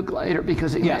about nuke later?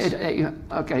 Because he yes. made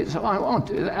okay, so I won't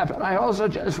do that, but I also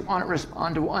just want to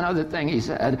respond to one other thing he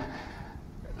said.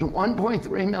 There's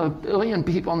 1.3 billion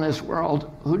people in this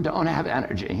world who don't have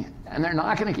energy, and they're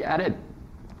not going to get it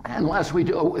unless we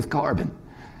do it with carbon.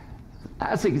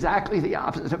 That's exactly the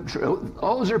opposite of true.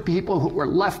 Those are people who were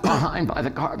left behind by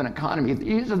the carbon economy.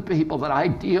 These are the people that I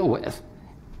deal with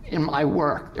in my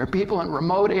work. They're people in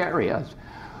remote areas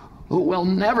who will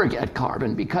never get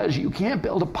carbon because you can't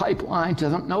build a pipeline to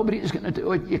them. Nobody's going to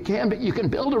do it. You can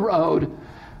build a road,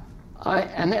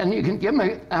 and then you can give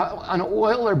them an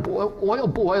oil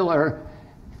boiler,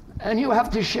 and you have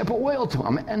to ship oil to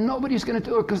them, and nobody's going to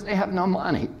do it because they have no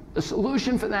money. The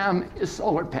solution for them is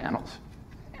solar panels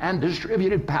and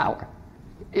distributed power.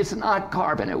 It's not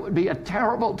carbon. It would be a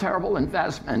terrible, terrible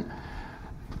investment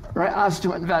for us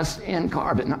to invest in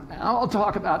carbon. Now I'll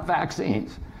talk about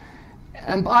vaccines.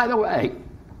 And by the way,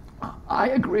 I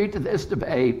agreed to this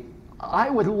debate.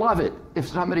 I would love it if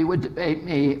somebody would debate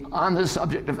me on the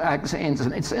subject of vaccines.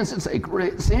 And since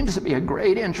it seems to be a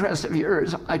great interest of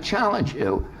yours, I challenge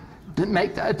you to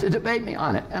debate me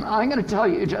on it. And I'm going to tell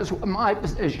you just what my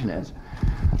position is.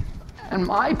 And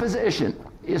my position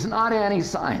is not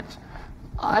anti-science.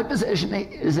 My position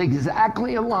is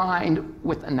exactly aligned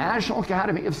with the National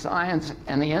Academy of Science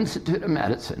and the Institute of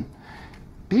Medicine.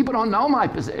 People don't know my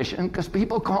position because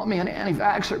people call me an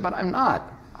anti-vaxxer, but I'm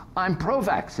not. I'm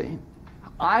pro-vaccine.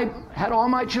 I had all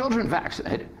my children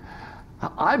vaccinated.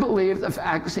 I believe the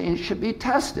vaccine should be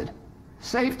tested,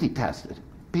 safety tested.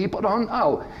 People don't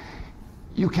know.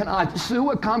 You cannot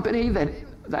sue a company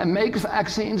that makes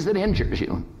vaccines that injures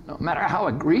you. No matter how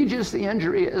egregious the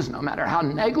injury is, no matter how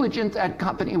negligent that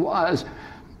company was,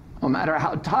 no matter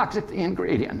how toxic the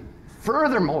ingredient.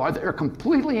 Furthermore, they're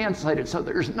completely insulated, so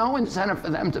there's no incentive for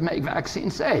them to make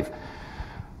vaccines safe.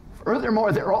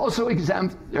 Furthermore, they're also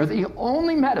exempt. They're the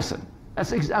only medicine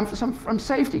that's exempt from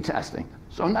safety testing.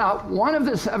 So now, one of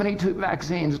the 72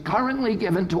 vaccines currently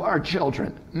given to our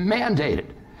children, mandated,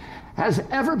 has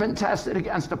ever been tested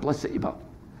against a placebo.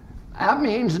 That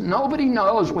means nobody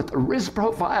knows what the risk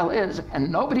profile is, and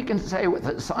nobody can say with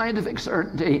a scientific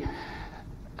certainty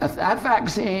that that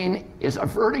vaccine is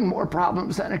averting more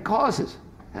problems than it causes.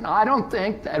 And I don't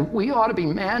think that we ought to be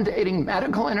mandating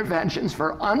medical interventions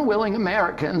for unwilling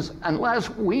Americans unless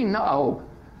we know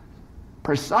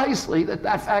precisely that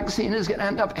that vaccine is going to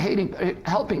end up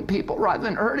helping people rather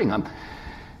than hurting them.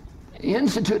 The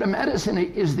Institute of Medicine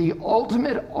is the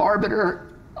ultimate arbiter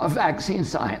of vaccine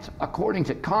science, according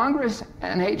to Congress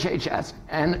and HHS.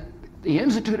 And the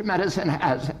Institute of Medicine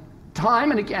has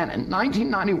time and again in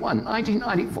 1991,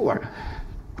 1994,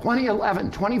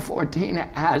 2011, 2014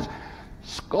 has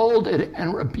scolded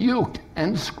and rebuked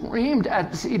and screamed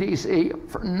at the CDC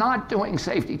for not doing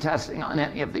safety testing on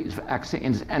any of these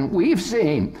vaccines. And we've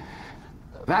seen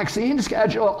the vaccine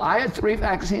schedule. I had 3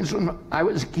 vaccines when I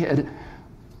was a kid.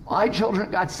 My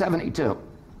children got 72.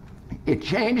 It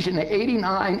changed in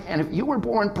 '89, and if you were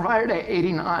born prior to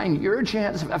 '89, your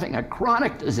chance of having a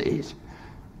chronic disease,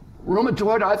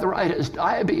 rheumatoid arthritis,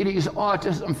 diabetes,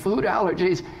 autism, food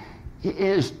allergies,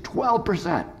 is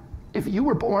 12%. If you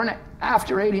were born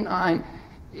after '89,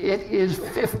 it is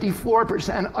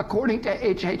 54%, according to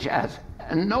HHS.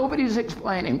 And nobody's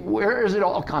explaining where is it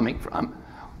all coming from?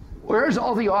 Where is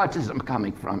all the autism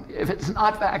coming from if it's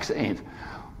not vaccines?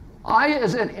 Why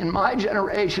is it in my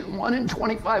generation, 1 in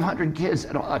 2,500 kids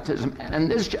had autism, and in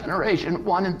this generation,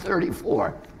 1 in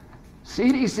 34?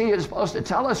 CDC is supposed to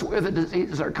tell us where the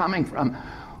diseases are coming from.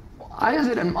 Why is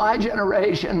it in my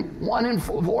generation, 1 in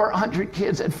 400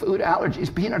 kids had food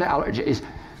allergies, peanut allergies,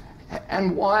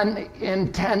 and 1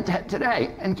 in 10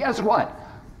 today? And guess what?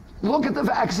 Look at the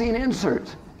vaccine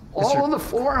inserts. All of the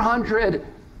 400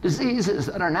 diseases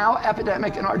that are now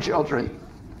epidemic in our children.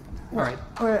 All right.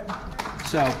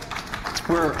 So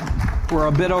we're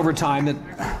a bit over time.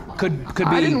 That could be.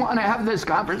 I didn't want to have this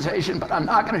conversation, but I'm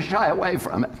not going to shy away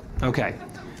from it. Okay.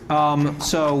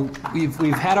 So we've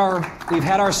had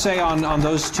our say on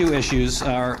those 2 issues,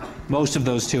 or most of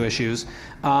those 2 issues.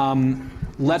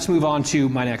 Let's move on to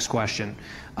my next question.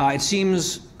 It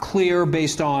seems clear,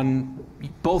 based on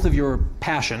both of your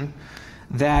passion,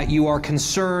 that you are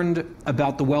concerned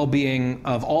about the well-being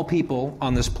of all people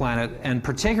on this planet, and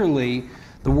particularly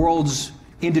the world's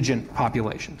indigent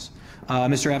populations.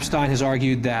 Mr. Epstein has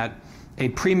argued that a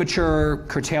premature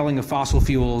curtailing of fossil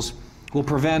fuels will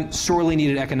prevent sorely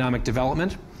needed economic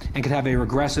development and could have a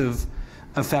regressive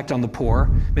effect on the poor.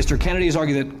 Mr. Kennedy has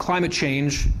argued that climate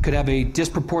change could have a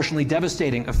disproportionately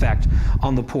devastating effect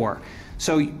on the poor.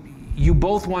 So you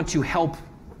both want to help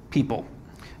people.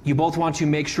 You both want to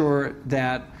make sure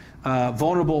that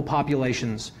vulnerable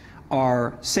populations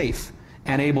are safe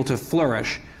and able to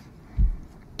flourish.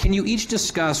 Can you each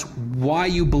discuss why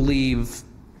you believe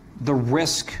the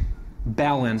risk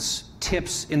balance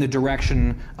tips in the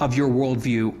direction of your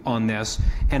worldview on this?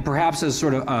 And perhaps as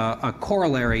sort of a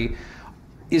corollary,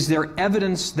 is there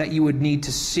evidence that you would need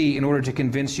to see in order to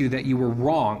convince you that you were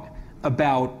wrong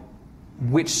about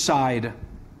which side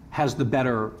has the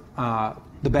better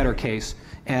case?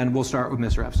 And we'll start with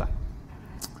Mr. Epstein.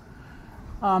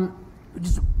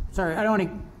 Sorry, I don't want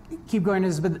to keep going to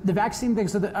this, but the vaccine thing,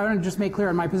 so I want to just make clear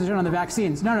on my position on the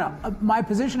vaccines. No. My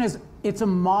position is it's a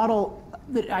model.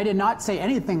 I did not say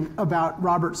anything about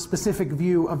Robert's specific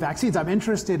view of vaccines. I'm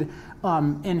interested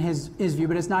in his view,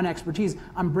 but it's not an expertise.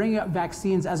 I'm bringing up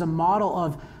vaccines as a model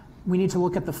of we need to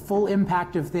look at the full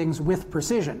impact of things with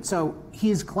precision. So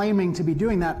he's claiming to be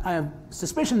doing that. I have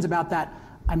suspicions about that.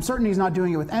 I'm certain he's not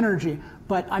doing it with energy,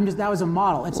 but that was a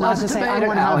model. It's not to say I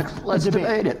want to have Let's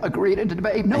debate it. Agree to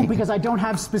debate me. No, because I don't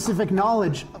have specific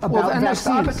knowledge about well, then vaccines.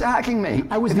 Stop attacking me.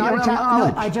 I was not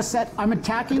attacking. No, I just said I'm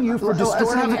attacking you for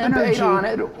distorting energy. On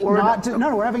it, or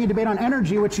no, we're having a debate on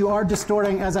energy, which you are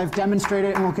distorting, as I've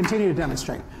demonstrated and will continue to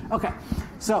demonstrate. Okay,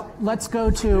 so let's go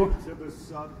to the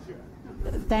subject.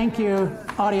 Thank you,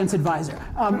 audience advisor.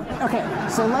 Okay,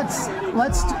 so let's.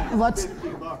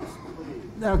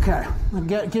 Okay, I'll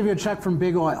give you a check from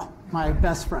Big Oil, my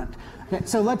best friend. Okay,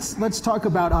 so let's talk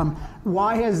about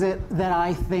why is it that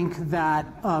I think that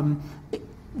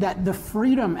that the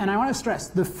freedom, and I want to stress,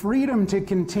 the freedom to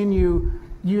continue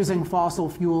using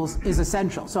fossil fuels is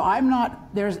essential. So I'm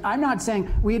not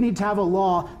saying we need to have a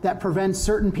law that prevents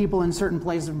certain people in certain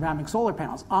places from having solar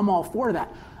panels. I'm all for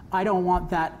that. I don't want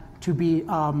that to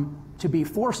be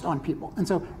forced on people. And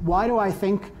so why do I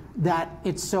think that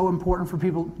it's so important for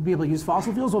people to be able to use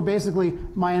fossil fuels? Well, basically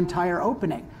my entire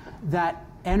opening, that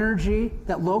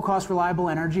low-cost, reliable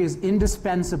energy is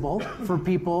indispensable for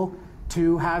people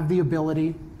to have the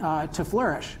ability to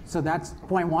flourish. So that's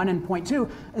point one. And point two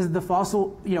is the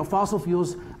fossil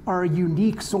fuels are a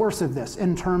unique source of this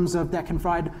in terms of that can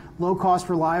provide low-cost,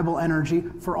 reliable energy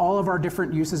for all of our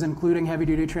different uses, including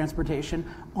heavy-duty transportation,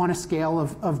 on a scale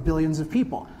of billions of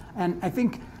people. And I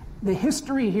think the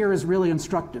history here is really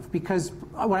instructive, because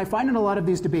what I find in a lot of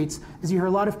these debates is you hear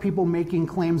a lot of people making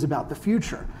claims about the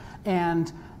future.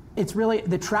 And it's really,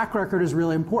 the track record is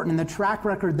really important. And the track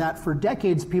record that for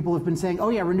decades people have been saying, oh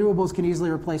yeah, renewables can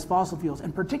easily replace fossil fuels,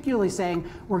 and particularly saying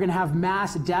we're going to have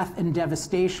mass death and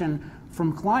devastation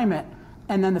from climate.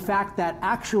 And then the fact that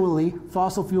actually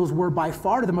fossil fuels were by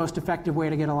far the most effective way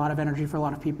to get a lot of energy for a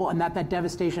lot of people, and that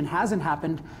devastation hasn't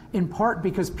happened in part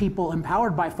because people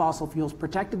empowered by fossil fuels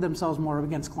protected themselves more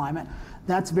against climate.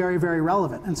 That's very, very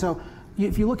relevant. And so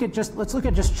if you look at let's look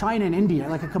at just China and India,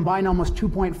 like a combined almost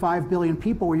 2.5 billion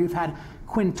people, where you've had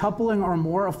quintupling or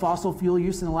more of fossil fuel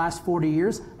use in the last 40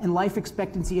 years, and life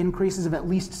expectancy increases of at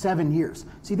least 7 years.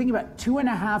 So you think about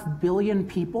 2.5 billion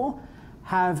people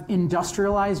have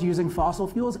industrialized using fossil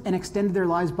fuels and extended their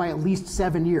lives by at least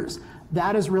 7 years.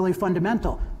 That is really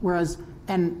fundamental. Whereas,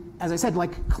 and as I said,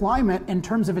 like climate, in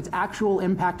terms of its actual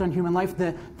impact on human life,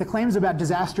 the claims about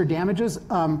disaster damages,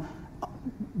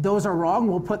 those are wrong.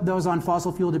 We'll put those on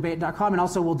fossilfueldebate.com, and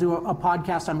also we'll do a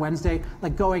podcast on Wednesday,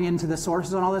 like going into the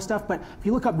sources on all this stuff. But if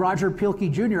you look up Roger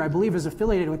Pielke Jr., I believe is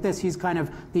affiliated with this. He's kind of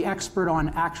the expert on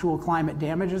actual climate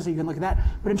damages, so you can look at that.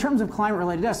 But in terms of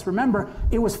climate-related deaths, remember,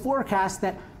 it was forecast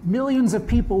that millions of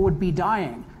people would be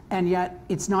dying and yet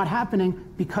it's not happening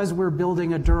because we're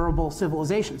building a durable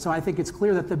civilization. So I think it's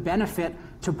clear that the benefit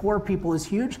to poor people is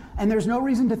huge, and there's no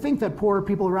reason to think that poorer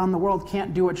people around the world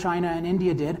can't do what China and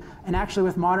India did, and actually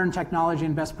with modern technology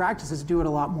and best practices do it a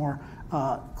lot more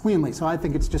cleanly. So I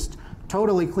think it's just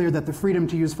totally clear that the freedom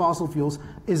to use fossil fuels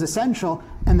is essential,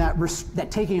 and that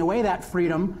taking away that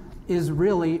freedom is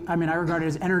really, I mean, I regard it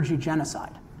as energy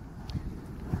genocide.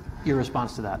 Your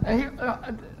response to that?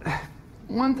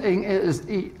 One thing is,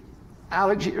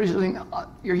 Alex, you're using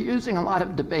a lot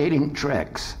of debating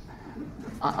tricks,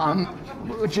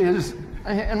 which is,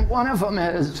 and one of them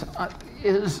is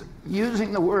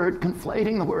using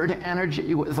conflating the word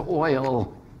energy with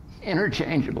oil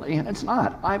interchangeably, and it's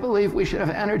not. I believe we should have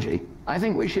energy. I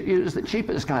think we should use the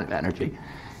cheapest kind of energy.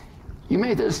 You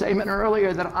made this statement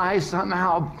earlier that I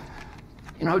somehow,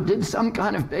 did some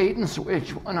kind of bait and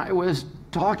switch when I was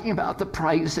talking about the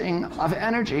pricing of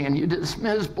energy, and you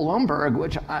dismissed Bloomberg,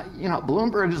 which,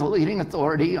 Bloomberg is the leading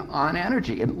authority on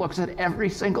energy. It looks at every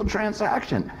single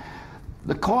transaction.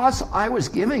 The costs I was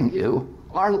giving you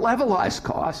are levelized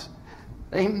costs.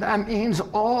 That means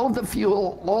all the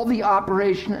fuel, all the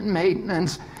operation and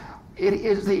maintenance, it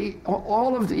is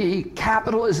all of the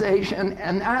capitalization,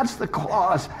 and that's the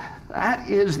cost. That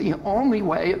is the only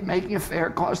way of making a fair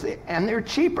cost, and they're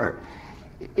cheaper.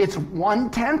 It's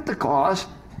 1/10 the cost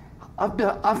of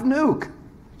nuke.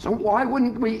 So why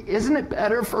wouldn't we, isn't it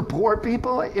better for poor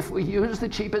people if we use the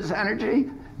cheapest energy?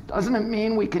 Doesn't it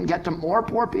mean we can get to more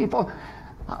poor people?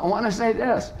 I want to say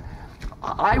this.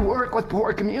 I work with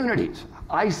poor communities.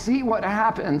 I see what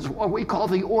happens, what we call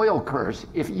the oil curse.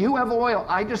 If you have oil,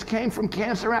 I just came from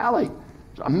Cancer Alley.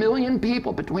 There's 1 million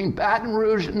people between Baton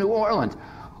Rouge and New Orleans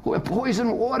who have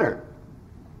poisoned water.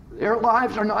 Their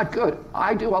lives are not good.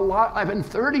 I do a lot. I've been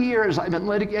 30 years, I've been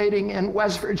litigating in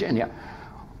West Virginia.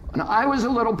 When I was a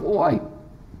little boy,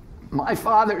 my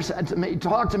father said to me,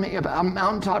 talked to me about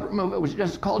mountaintop removal. It was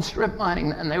just called strip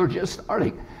mining, and they were just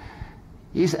starting.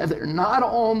 He said they're not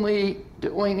only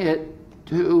doing it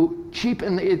to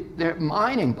cheapen their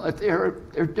mining, but they're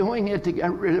doing it to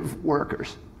get rid of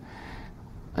workers.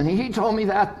 And he told me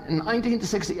that in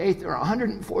 1968, there were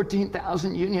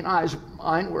 114,000 unionized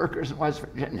mine workers in West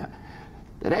Virginia.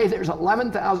 Today, there's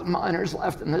 11,000 miners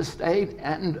left in this state,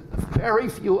 and very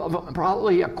few of them,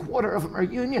 probably a quarter of them, are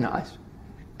unionized.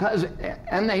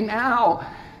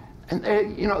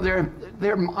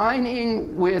 They're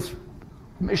mining with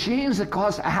machines that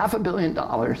cost $500 million,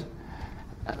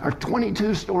 are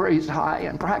 22 stories high,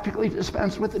 and practically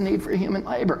dispense with the need for human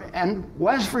labor. And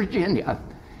West Virginia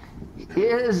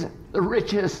is the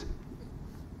richest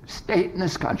state in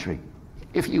this country.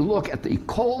 If you look at the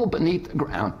coal beneath the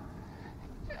ground,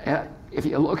 if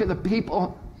you look at the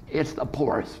people, it's the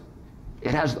poorest.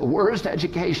 It has the worst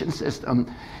education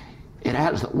system. It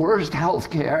has the worst health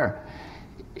care.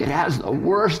 It has the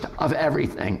worst of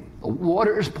everything. The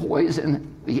water is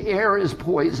poison, the air is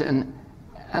poison,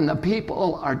 and the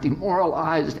people are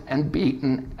demoralized and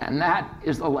beaten, and that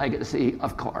is the legacy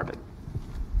of carbon.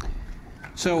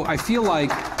 So I feel like,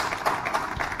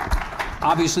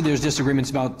 obviously there's disagreements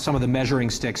about some of the measuring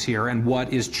sticks here and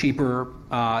what is cheaper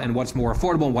and what's more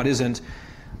affordable and what isn't.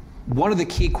 One of the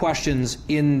key questions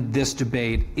in this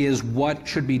debate is what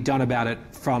should be done about it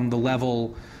from the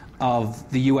level of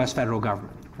the U.S. federal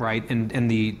government, right?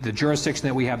 And the jurisdiction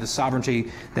that we have, the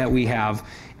sovereignty that we have.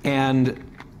 And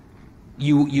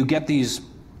you get these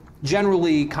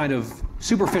generally kind of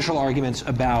superficial arguments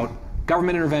about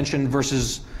government intervention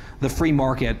versus the free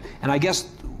market. And I guess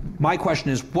my question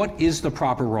is, what is the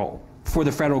proper role for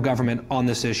the federal government on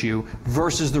this issue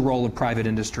versus the role of private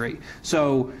industry?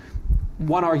 So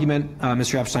one argument,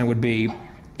 Mr. Epstein, would be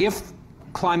if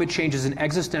climate change is an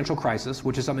existential crisis,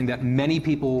 which is something that many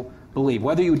people believe,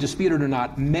 whether you dispute it or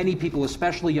not, many people,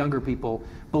 especially younger people,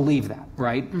 believe that,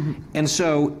 right? Mm-hmm. And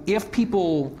so if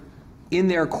people in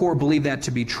their core believe that to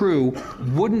be true,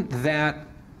 wouldn't that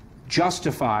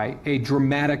justify a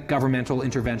dramatic governmental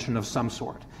intervention of some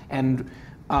sort? And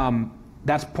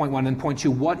that's point one. And point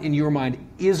two, what in your mind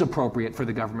is appropriate for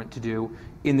the government to do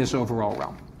in this overall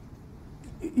realm?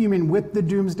 You mean with the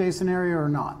doomsday scenario or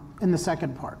not, in the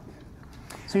second part?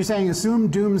 So you're saying assume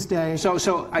doomsday.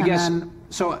 So I guess,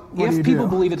 so if people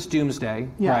believe it's doomsday,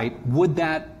 right, would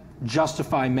that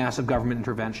justify massive government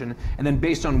intervention? And then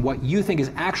based on what you think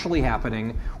is actually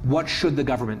happening, what should the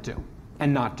government do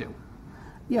and not do?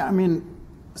 Yeah, I mean,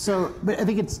 but I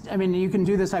think you can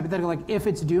do this hypothetical, like if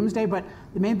it's doomsday, but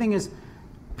the main thing is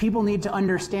people need to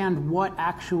understand what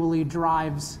actually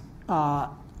drives what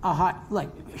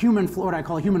I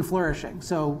call human flourishing.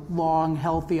 So long,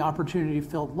 healthy,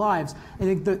 opportunity-filled lives. I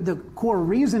think the core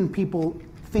reason people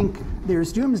think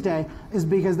there's doomsday is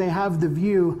because they have the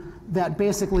view that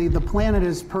basically the planet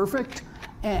is perfect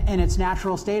in its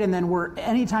natural state, and then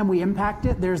anytime we impact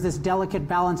it, there's this delicate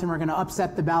balance, and we're going to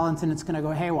upset the balance, and it's going to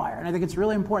go haywire. And I think it's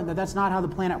really important that that's not how the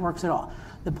planet works at all.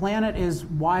 The planet is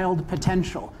wild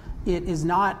potential. It is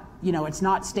not, it's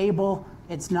not stable.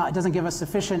 It doesn't give us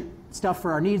sufficient stuff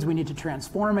for our needs. We need to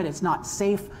transform it. It's not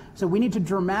safe. So we need to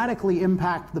dramatically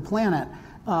impact the planet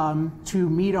to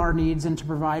meet our needs and to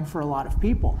provide for a lot of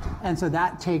people. And so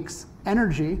that takes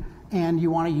energy, and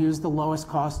you want to use the lowest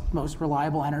cost, most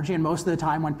reliable energy. And most of the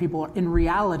time when people are in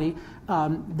reality,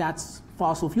 that's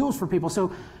fossil fuels for people.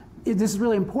 So this is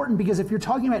really important, because if you're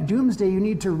talking about doomsday, you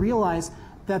need to realize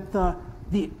that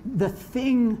the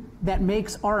thing that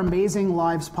makes our amazing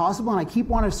lives possible, and I keep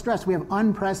wanting to stress, we have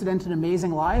unprecedented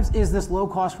amazing lives, is this low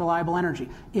cost, reliable energy.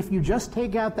 If you just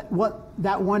take out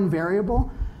that one variable,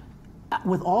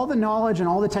 with all the knowledge and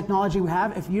all the technology we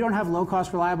have, if you don't have low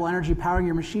cost, reliable energy powering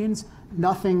your machines,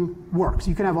 nothing works.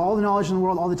 You can have all the knowledge in the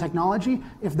world, all the technology.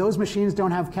 If those machines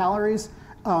don't have calories,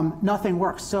 nothing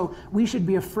works. So we should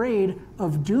be afraid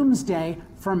of doomsday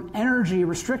from energy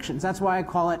restrictions. That's why I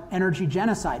call it energy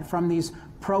genocide, from these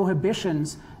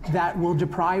prohibitions that will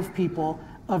deprive people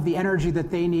of the energy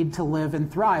that they need to live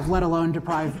and thrive, let alone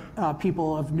deprive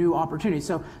people of new opportunities.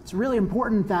 So it's really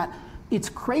important that it's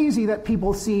crazy that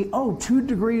people see, 2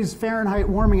 degrees Fahrenheit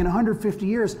warming in 150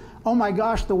 years. Oh my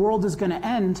gosh, the world is going to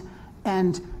end.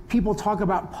 And people talk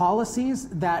about policies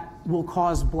that will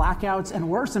cause blackouts and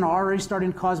worse, and are already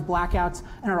starting to cause blackouts,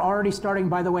 and are already starting,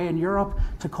 by the way, in Europe,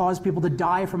 to cause people to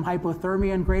die from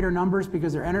hypothermia in greater numbers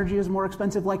because their energy is more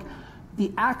expensive. Like,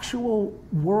 the actual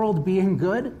world being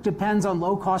good depends on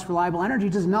low-cost, reliable energy.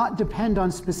 It does not depend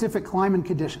on specific climate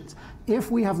conditions.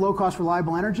 If we have low-cost,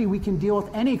 reliable energy, we can deal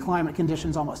with any climate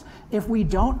conditions almost. If we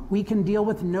don't, we can deal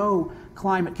with no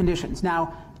climate conditions.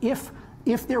 Now, if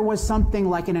there was something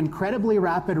like an incredibly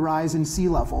rapid rise in sea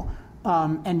level,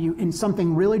 and in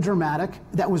something really dramatic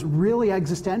that was really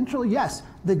existential, yes,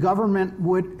 the government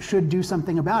should do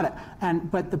something about it.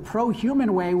 But the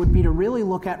pro-human way would be to really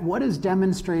look at what is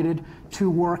demonstrated to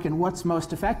work and what's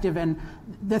most effective. And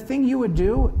the thing you would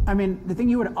do, the thing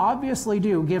you would obviously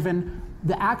do, given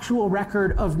the actual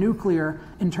record of nuclear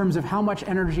in terms of how much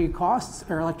energy costs,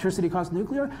 or electricity costs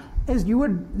nuclear, is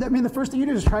the first thing you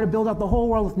do is try to build out the whole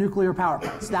world with nuclear power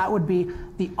plants. That would be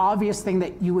the obvious thing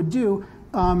that you would do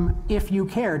if you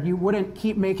cared. You wouldn't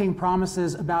keep making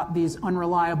promises about these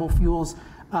unreliable fuels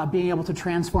being able to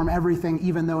transform everything,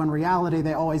 even though in reality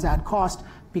they always add cost,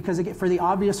 because for the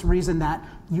obvious reason that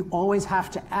you always have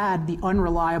to add the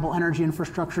unreliable energy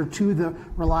infrastructure to the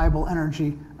reliable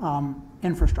energy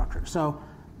infrastructure. So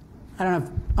I don't know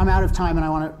if I'm out of time, and I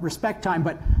want to respect time,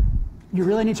 but you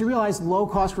really need to realize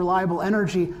low-cost, reliable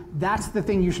energy, that's the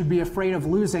thing you should be afraid of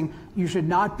losing. You should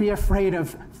not be afraid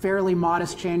of fairly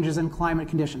modest changes in climate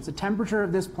conditions. The temperature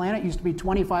of this planet used to be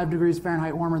 25 degrees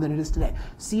Fahrenheit warmer than it is today.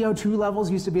 CO2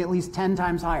 levels used to be at least 10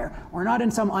 times higher. We're not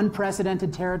in some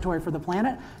unprecedented territory for the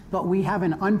planet, but we have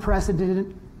an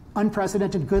unprecedented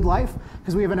good life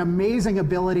because we have an amazing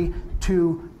ability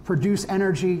to produce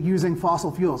energy using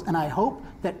fossil fuels. And I hope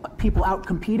that people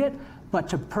outcompete it, but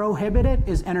to prohibit it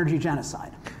is energy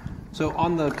genocide. So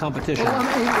on the competition. Well,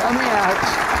 let me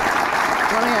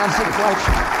answer the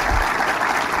question.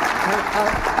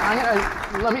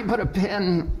 Let me put a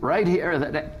pin right here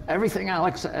that everything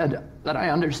Alex said that I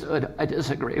understood, I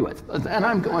disagree with. But then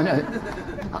I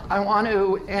want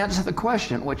to answer the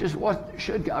question, which is what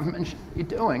should government be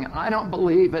doing? I don't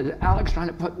believe that Alex trying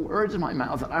to put words in my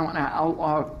mouth that I want to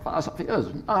outlaw fossil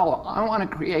fuels. No, I want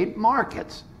to create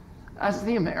markets. That's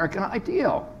the American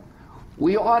ideal.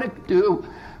 We ought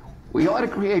to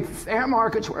create fair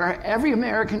markets where every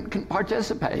American can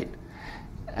participate.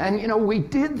 And we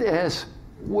did this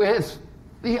with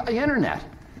the internet.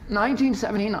 In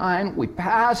 1979, we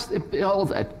passed the bill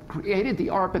that created the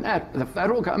ARPANET. The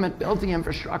federal government built the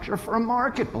infrastructure for a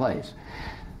marketplace.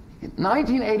 In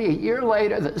 1980, a year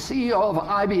later, the CEO of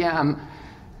IBM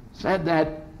said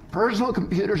that personal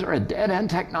computers are a dead-end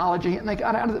technology, and they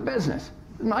got out of the business.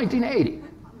 1980.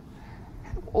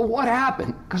 Well, what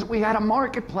happened? Because we had a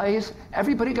marketplace,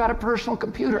 everybody got a personal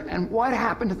computer, and what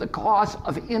happened to the cost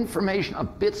of information,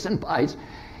 of bits and bytes?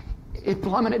 It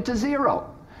plummeted to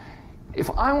zero. If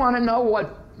I want to know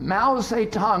what Mao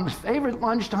Zedong's favorite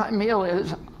lunchtime meal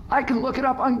is, I can look it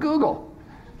up on Google.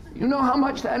 You know how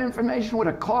much that information would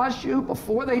have cost you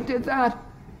before they did that?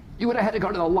 You would have had to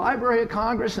go to the Library of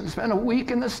Congress and spend a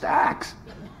week in the stacks.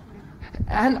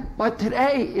 But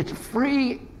today, it's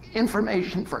free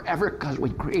information forever because we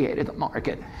created the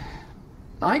market.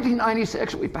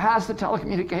 1996, we passed the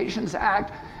Telecommunications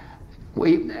Act.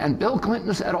 And Bill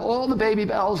Clinton said all the baby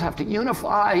bells have to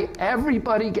unify.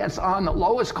 Everybody gets on. The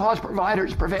lowest cost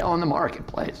providers prevail in the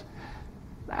marketplace.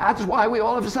 That's why we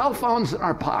all have cell phones in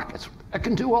our pockets that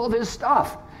can do all this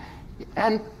stuff.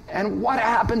 And what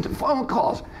happened to phone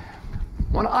calls?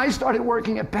 When I started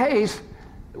working at Pace,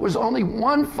 there was only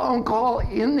one phone call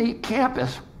in the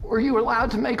campus where you were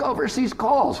allowed to make overseas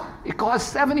calls. It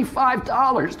cost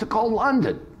 $75 to call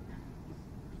London.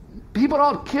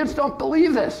 Kids don't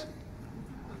believe this.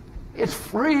 It's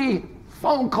free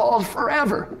phone calls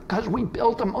forever because we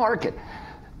built a market.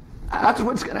 That's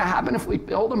what's going to happen if we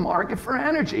build a market for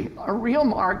energy, a real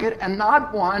market, and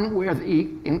not one where the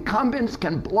incumbents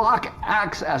can block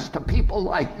access to people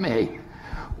like me.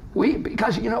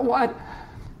 Because you know what?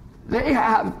 They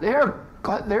have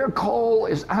their coal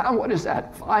is, what is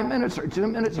that, 5 minutes or 2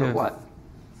 minutes or what?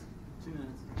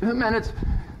 2 minutes. 2 minutes.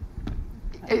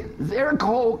 Their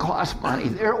coal costs money.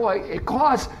 Their oil, it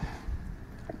costs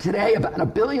today about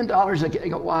 $1 billion a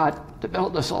gigawatt to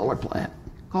build a solar plant.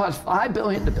 It costs $5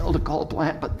 billion to build a coal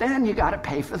plant, but then you got to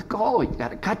pay for the coal. You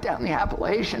got to cut down the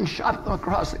Appalachians, shut them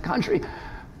across the country,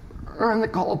 burn the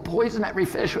coal, poison every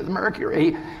fish with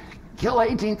mercury, kill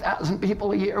 18,000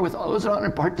 people a year with ozone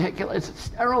and particulates,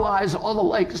 sterilize all the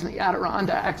lakes in the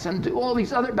Adirondacks, and do all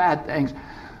these other bad things.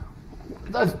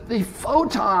 The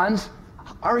photons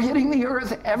are hitting the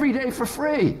Earth every day for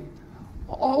free.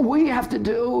 All we have to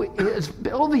do is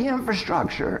build the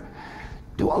infrastructure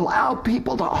to allow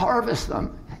people to harvest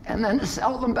them and then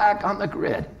sell them back on the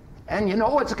grid. And you know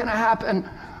what's going to happen?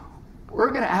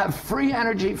 We're going to have free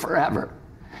energy forever.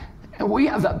 And we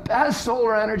have the best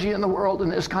solar energy in the world in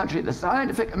this country. The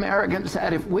Scientific American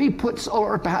said if we put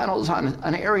solar panels on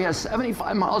an area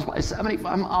 75 miles by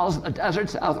 75 miles in the desert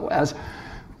Southwest,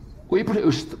 we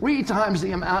produce 3 times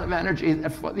the amount of energy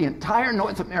that for the entire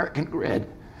North American grid.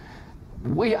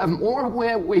 We have more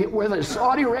wind. We're the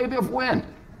Saudi Arabia of wind.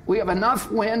 We have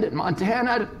enough wind in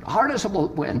Montana,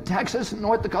 harnessable wind, Texas and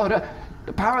North Dakota,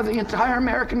 to power the entire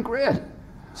American grid.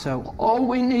 So all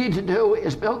we need to do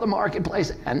is build the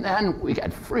marketplace, and then we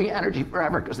get free energy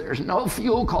forever because there's no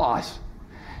fuel costs.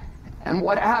 And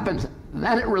what happens?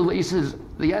 Then it releases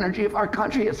the energy of our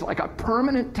country. It's like a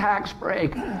permanent tax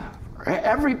break for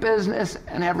every business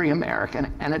and every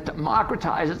American, and it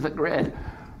democratizes the grid.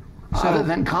 Rather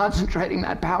than concentrating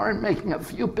that power and making a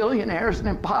few billionaires and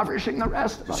impoverishing the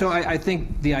rest of us. So I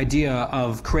think the idea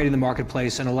of creating the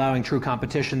marketplace and allowing true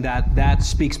competition, that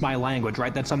speaks my language,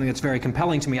 right? That's something that's very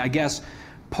compelling to me. I guess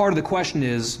part of the question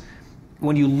is,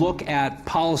 when you look at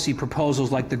policy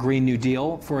proposals like the Green New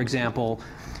Deal, for example,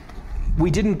 we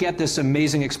didn't get this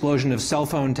amazing explosion of cell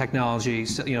phone technology,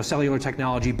 cellular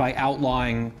technology, by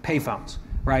outlawing payphones,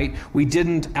 right? We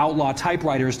didn't outlaw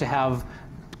typewriters to have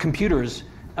computers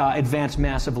advance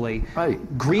massively. Right.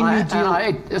 Green New Deal.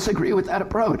 I disagree with that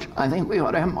approach. I think we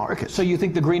ought to have markets. So you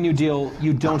think the Green New Deal,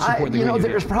 you don't support the Green New Deal?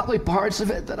 There's probably parts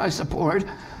of it that I support.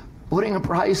 Putting a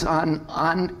price on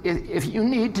if you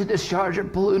need to discharge a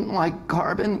pollutant like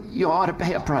carbon, you ought to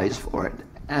pay a price for it.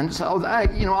 And so that,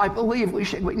 I believe we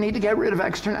need to get rid of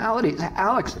externalities.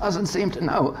 Alex doesn't seem to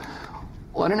know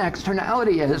what an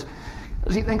externality is.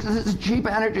 Because he thinks this is cheap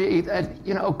energy, that,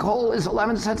 coal is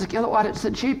 11 cents a kilowatt, it's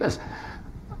the cheapest.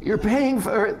 You're paying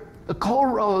for the coal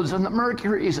roads and the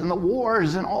mercuries and the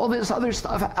wars and all this other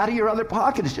stuff out of your other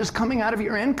pocket. It's just coming out of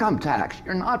your income tax.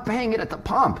 You're not paying it at the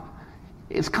pump.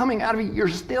 It's coming out of you're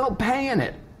still paying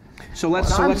it. So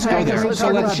let's go there.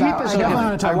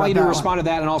 I want you to respond to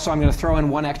that, and also I'm going to throw in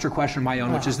one extra question of my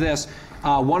own, which is this.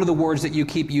 One of the words that you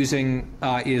keep using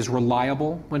is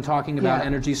reliable when talking about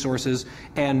energy sources,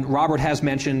 and Robert has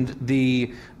mentioned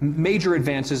the major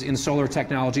advances in solar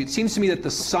technology. It seems to me that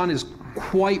the sun is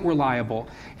quite reliable,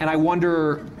 and I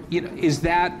wonder, is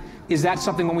that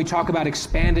something when we talk about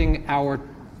expanding our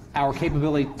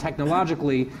capability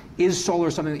technologically, is solar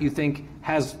something that you think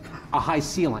has a high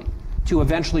ceiling to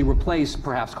eventually replace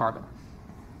perhaps carbon?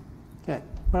 Okay,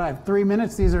 but I have 3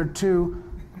 minutes. These are two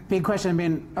big questions. I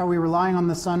mean, are we relying on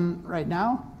the sun right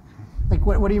now? Like,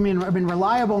 what do you mean? I mean,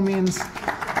 reliable means.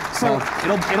 So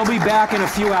it'll be back in a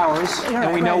few hours,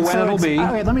 and we know when it'll be.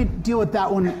 Okay, let me deal with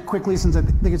that one quickly, since I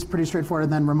think it's pretty straightforward,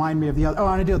 and then remind me of the other. I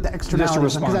want to deal with the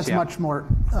externalities, because that's a much more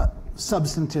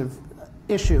substantive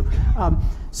issue.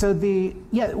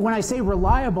 When I say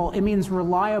reliable, it means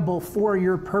reliable for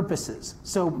your purposes.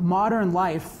 So modern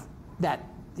life that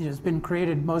has been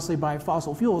created mostly by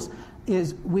fossil fuels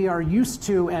is we are used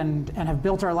to and have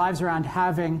built our lives around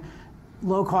having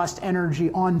low-cost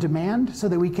energy on demand so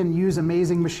that we can use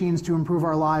amazing machines to improve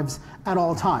our lives at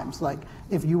all times. Like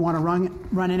if you want to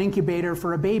run an incubator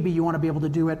for a baby, you want to be able to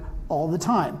do it all the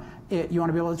time. You want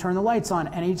to be able to turn the lights on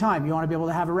anytime. You want to be able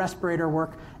to have a respirator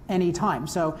work anytime.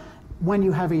 So when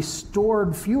you have a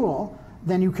stored fuel,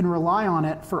 then you can rely on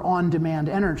it for on-demand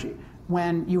energy.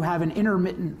 When you have an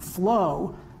intermittent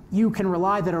flow, you can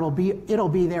rely that it'll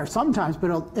be there sometimes, but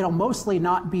it'll mostly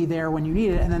not be there when you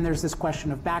need it. And then there's this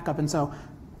question of backup. And so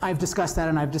I've discussed that,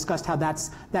 and I've discussed how that's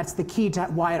the key to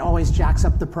why it always jacks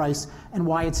up the price and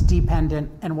why it's dependent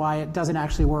and why it doesn't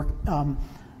actually work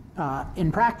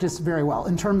in practice very well.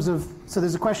 In terms of, so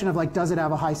there's a question of like, does it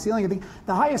have a high ceiling? I think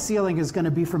the highest ceiling is going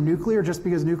to be from nuclear, just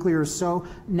because nuclear is so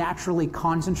naturally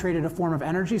concentrated a form of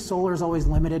energy. Solar is always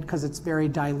limited because it's very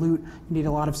dilute. You need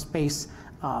a lot of space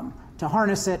to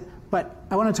harness it. But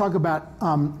I want to talk about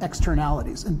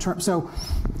externalities. And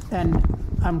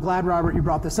I'm glad, Robert, you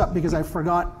brought this up, because I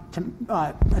forgot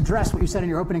to address what you said in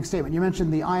your opening statement. You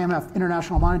mentioned the IMF,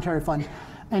 International Monetary Fund,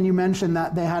 and you mentioned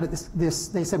that they had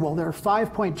they said, well, there are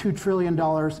 $5.2 trillion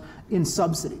in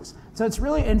subsidies. So it's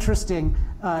really interesting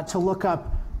to look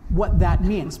up what that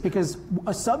means, because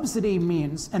a subsidy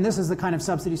means, and this is the kind of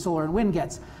subsidy solar and wind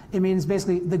gets, it means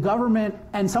basically the government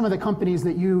and some of the companies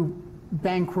that you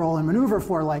bankroll and maneuver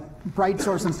for, like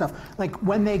BrightSource and stuff, like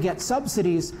when they get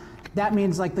subsidies, that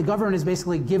means like the government is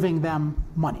basically giving them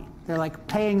money. They're like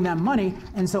paying them money,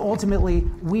 and so ultimately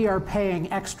we are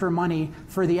paying extra money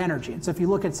for the energy. And so if you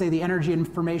look at, say, the Energy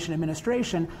Information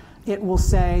Administration, it will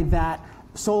say that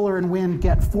solar and wind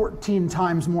get 14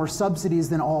 times more subsidies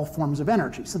than all forms of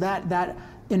energy. So that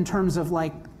in terms of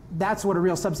like, that's what a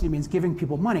real subsidy means, giving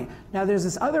people money. Now there's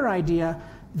this other idea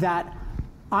that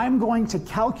I'm going to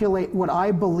calculate what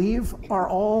I believe are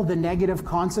all the negative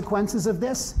consequences of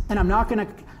this, and I'm not going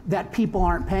to, that people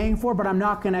aren't paying for, but I'm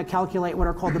not going to calculate what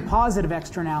are called the positive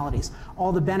externalities,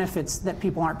 all the benefits that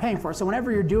people aren't paying for. So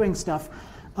whenever you're doing stuff,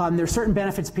 there's certain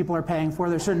benefits people are paying for,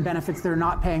 there's certain benefits they're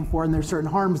not paying for, and there's certain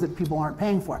harms that people aren't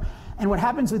paying for. And what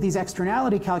happens with these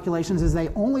externality calculations is they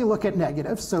only look at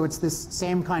negatives, so it's this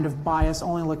same kind of bias,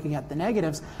 only looking at the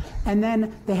negatives, and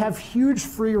then they have huge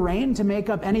free rein to make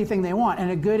up anything they want.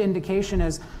 And a good indication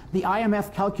is the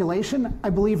IMF calculation, I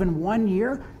believe in 1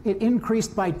 year, it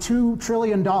increased by $2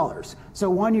 trillion. So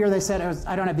 1 year they said,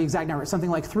 I don't have the exact number, something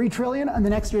like 3 trillion, and the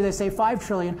next year they say 5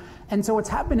 trillion. And so what's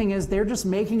happening is they're just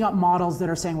making up models that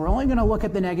are saying, we're only gonna look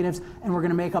at the negatives, and we're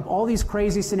gonna make up all these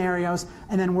crazy scenarios,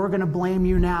 and then we're gonna blame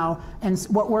you now. And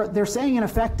what they're saying in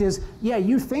effect is, yeah,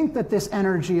 you think that this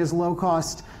energy is low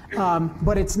cost,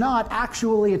 but it's not.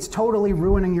 Actually, it's totally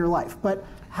ruining your life. But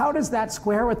how does that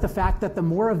square with the fact that the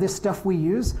more of this stuff we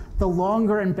use, the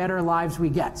longer and better lives we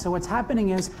get? So what's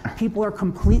happening is people are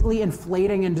completely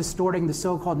inflating and distorting the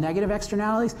so-called negative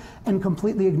externalities and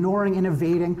completely ignoring and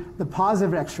evading the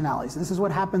positive externalities. This is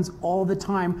what happens all the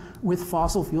time with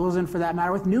fossil fuels, and for that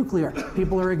matter with nuclear.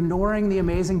 People are ignoring the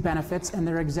amazing benefits, and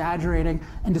they're exaggerating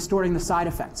and distorting the side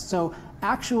effects. So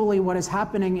actually what is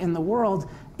happening in the world,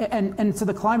 and so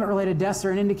the climate-related deaths are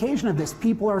an indication of this.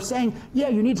 People are saying, yeah,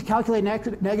 you need to calculate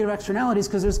negative externalities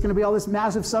because there's going to be all this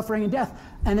massive suffering and death.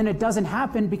 And then it doesn't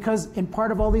happen because in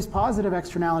part of all these positive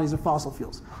externalities of fossil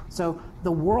fuels. So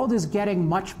the world is getting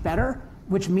much better,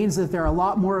 which means that there are a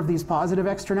lot more of these positive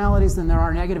externalities than there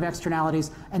are negative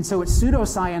externalities. And so it's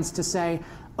pseudoscience to say,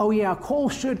 oh yeah, coal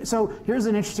should, so here's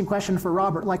an interesting question for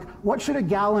Robert, like what should a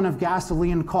gallon of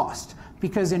gasoline cost?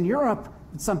 Because in Europe,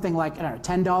 it's something like, I don't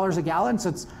know, $10 a gallon, so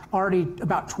it's already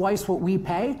about twice what we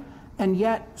pay, and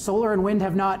yet solar and wind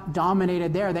have not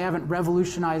dominated there. They haven't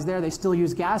revolutionized there. They still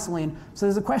use gasoline. So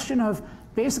there's a question of,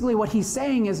 basically what he's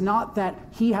saying is not that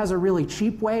he has a really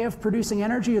cheap way of producing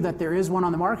energy or that there is one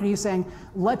on the market. He's saying,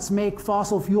 let's make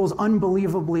fossil fuels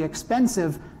unbelievably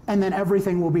expensive and then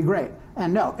everything will be great.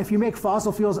 And no, if you make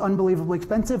fossil fuels unbelievably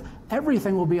expensive,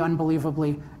 everything will be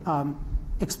unbelievably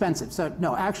expensive. So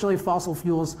no, actually fossil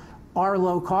fuels are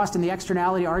low cost, and the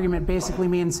externality argument basically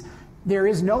means there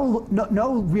is no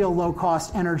real low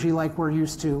cost energy like we're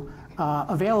used to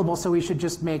available, so we should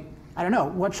just make, I don't know,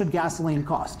 what should gasoline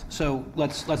cost? So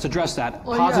let's address that.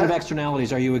 Well, positive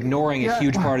externalities, are you ignoring a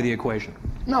huge part of the equation?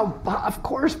 No, of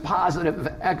course positive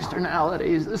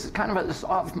externalities, this is kind of a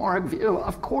sophomoric view,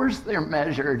 of course they're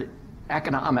measured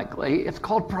economically. It's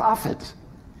called profits.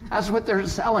 That's what they're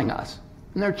selling us,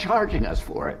 and they're charging us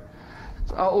for it.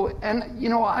 So, and you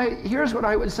know, here's what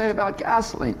I would say about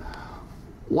gasoline.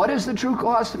 What is the true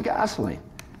cost of gasoline?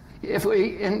 If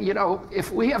we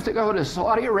have to go to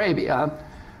Saudi Arabia,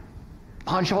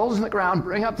 punch holes in the ground,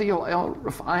 bring up the oil,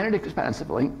 refine it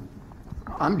expensively,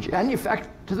 genuflect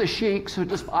to the sheiks who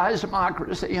despise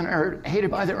democracy and are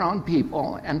hated by their own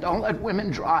people, and don't let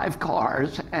women drive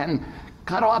cars, and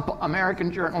cut off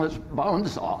American journalists' bone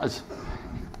saws.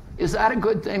 Is that a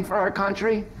good thing for our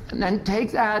country? And then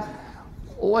take that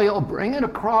oil, bring it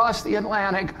across the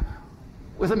Atlantic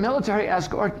with a military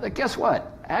escort that, guess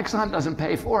what? Exxon doesn't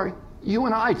pay for, you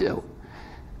and I do.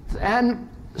 Then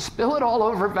spill it all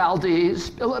over Valdez,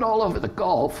 spill it all over the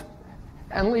Gulf,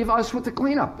 and leave us with the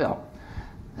cleanup bill.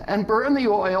 And burn the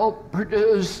oil,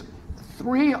 produce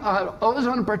 3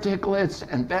 ozone particulates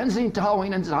and benzene,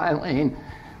 toluene, and xylene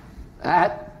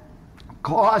that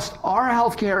cost our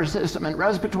healthcare system and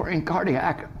respiratory and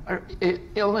cardiac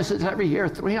illnesses every year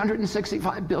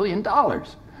 $365 billion.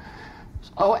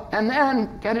 So, and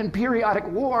then get in periodic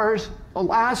wars. The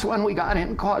last one we got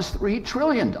in cost $3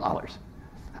 trillion.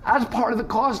 That's part of the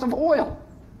cost of oil.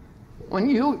 When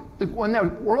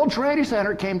the World Trade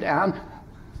Center came down,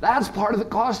 that's part of the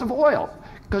cost of oil,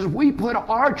 because we put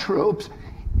our troops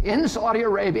in Saudi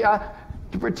Arabia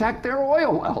to protect their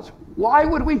oil wells. Why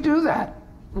would we do that?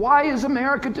 Why is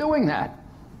America doing that?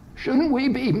 Shouldn't we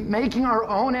be making our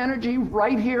own energy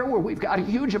right here where we've got a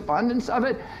huge abundance of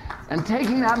it, and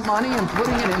taking that money and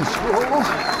putting it in schools?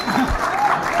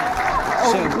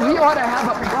 We ought to have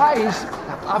a price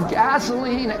of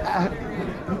gasoline.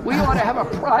 We ought to have a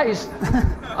price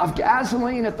of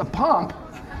gasoline at the pump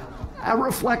that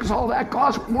reflects all that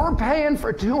cost. We're paying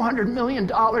for $200 million,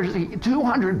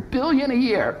 $200 billion a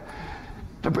year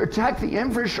to protect the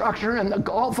infrastructure in the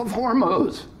Gulf of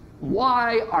Hormuz.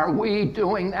 Why are we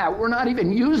doing that? We're not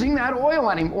even using that oil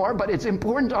anymore, but it's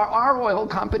important to our oil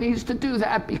companies to do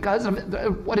that because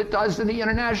of what it does to the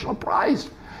international price.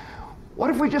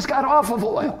 What if we just got off of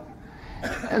oil?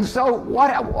 And so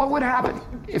what would happen?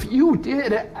 If you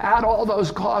did add all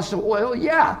those costs of oil,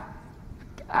 yeah,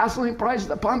 gasoline price at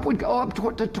the pump would go up to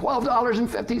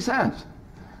 $12.50.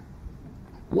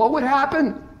 What would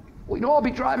happen? We'd all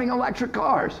be driving electric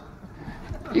cars,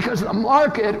 because the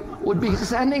market would be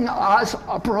sending us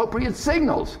appropriate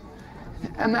signals.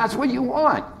 And that's what you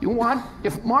want. You want,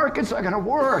 if markets are going to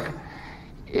work,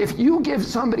 if you give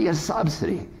somebody a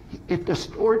subsidy, it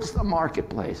distorts the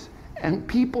marketplace, and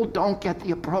people don't get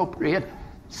the appropriate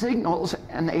signals,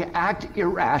 and they act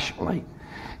irrationally.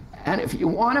 And if you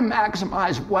want to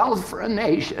maximize wealth for a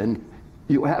nation,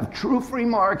 you have true free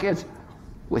markets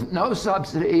with no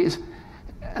subsidies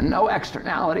and no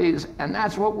externalities, and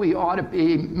that's what we ought to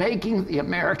be making the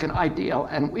American ideal.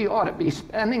 And we ought to be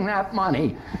spending that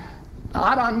money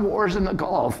not on wars in the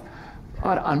Gulf,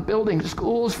 but on building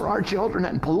schools for our children,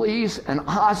 and police and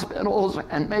hospitals,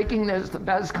 and making this the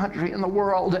best country in the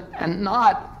world, and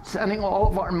not sending all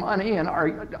of our money and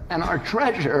our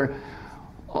treasure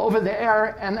over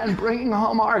there and then bringing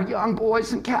home our young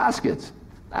boys in caskets.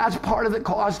 That's part of the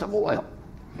cost of oil.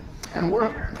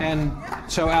 And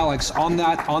so, Alex, on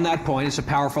that point, it's a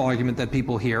powerful argument that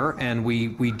people hear, and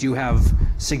we do have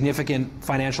significant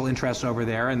financial interests over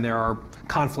there, and there are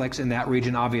conflicts in that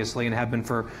region, obviously, and have been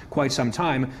for quite some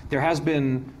time. There has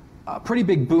been a pretty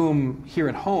big boom here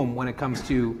at home when it comes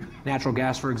to natural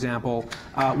gas, for example.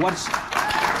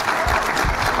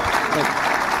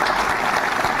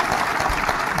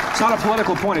 It's not a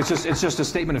political point. It's just a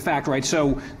statement of fact, right?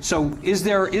 So is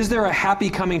there a happy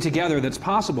coming together that's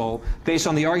possible based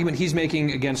on the argument he's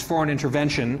making against foreign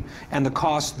intervention and the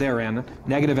costs therein,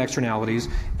 negative externalities,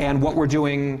 and what we're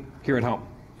doing here at home?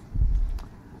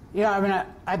 Yeah, I mean,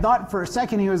 I thought for a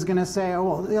second he was going to say, "Oh,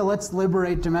 well, yeah, let's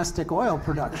liberate domestic oil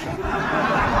production."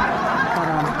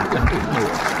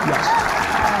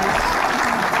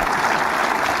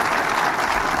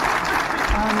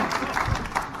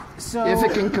 So, if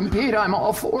it can compete, I'm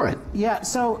all for it. Yeah.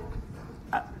 So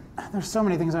there's so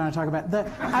many things I want to talk about.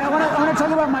 I want to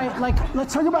talk about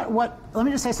let's talk about let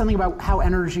me just say something about how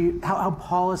how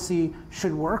policy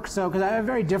should work. So, because I have a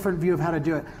very different view of how to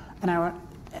do it, and I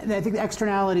think the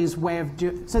externalities way of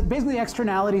so basically the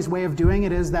externalities way of doing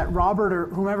it is that Robert, or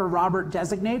whomever Robert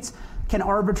designates, can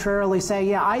arbitrarily say,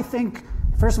 yeah, I think,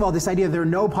 first of all, this idea there are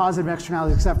no positive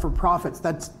externalities except for profits,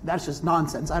 that's just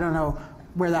nonsense. I don't know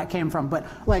where that came from, but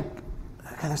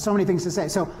there's so many things to say.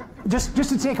 So just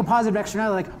to take a positive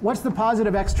externality, what's the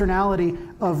positive externality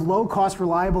of low-cost,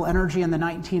 reliable energy in the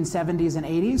 1970s and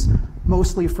 80s,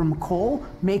 mostly from coal,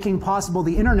 making possible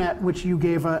the internet, which you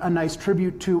gave a nice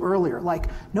tribute to earlier?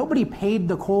 Nobody paid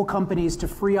the coal companies to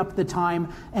free up the time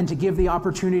and to give the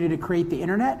opportunity to create the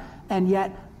internet, and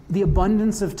yet the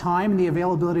abundance of time and the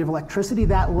availability of electricity,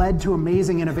 that led to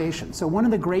amazing innovation. So one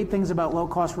of the great things about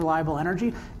low-cost, reliable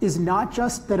energy is not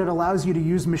just that it allows you to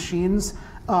use machines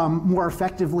more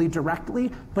effectively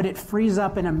directly, but it frees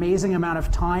up an amazing amount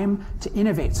of time to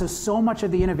innovate. So much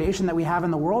of the innovation that we have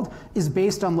in the world is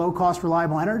based on low-cost,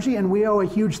 reliable energy, and we owe a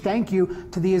huge thank you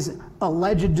to these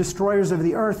alleged destroyers of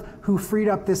the earth who freed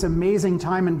up this amazing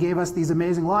time and gave us these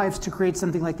amazing lives to create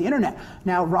something like the internet.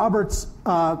 Now, Robert's,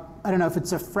 I don't know if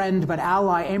it's a friend, but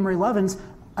ally, Amory Lovins,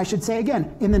 I should say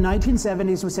again, in the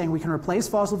 1970s was saying we can replace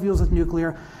fossil fuels with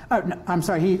nuclear. No, I'm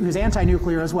sorry, he was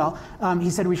anti-nuclear as well. He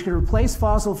said we should replace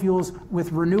fossil fuels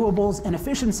with renewables and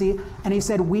efficiency. And he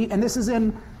said and this is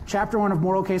in Chapter 1 of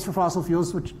Moral Case for Fossil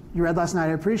Fuels, which you read last night,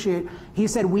 I appreciate. He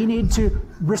said we need to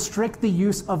restrict the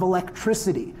use of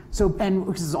electricity. And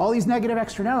because there's all these negative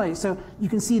externalities. So you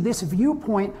can see this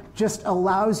viewpoint just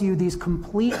allows you these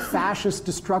complete fascist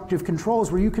destructive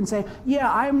controls where you can say,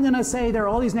 yeah, I'm going to say there are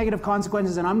all these negative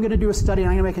consequences and I'm going to do a study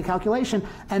and I'm going to make a calculation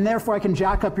and therefore I can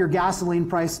jack up your gasoline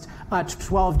price to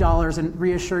 $12 and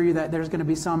reassure you that there's going to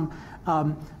be some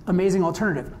amazing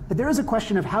alternative. But there is a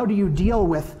question of how do you deal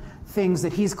with things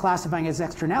that he's classifying as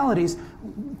externalities,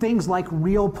 things like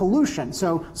real pollution.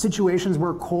 So situations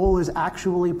where coal is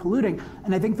actually polluting.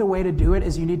 And I think the way to do it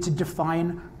is you need to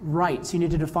define rights. You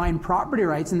need to define property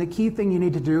rights. And the key thing you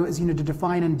need to do is you need to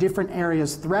define in different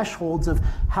areas thresholds of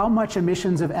how much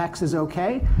emissions of X is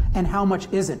okay and how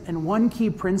much isn't. And one key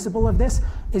principle of this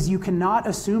is you cannot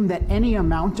assume that any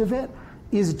amount of it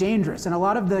is dangerous. And a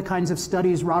lot of the kinds of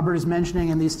studies Robert is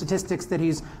mentioning and these statistics that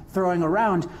he's throwing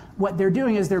around, what they're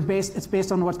doing is it's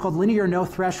based on what's called linear no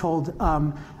threshold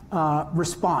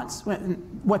response.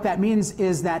 What that means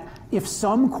is that if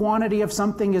some quantity of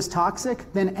something is toxic,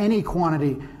 then any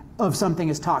quantity of something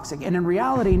is toxic. And in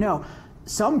reality, no.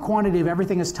 Some quantity of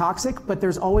everything is toxic, but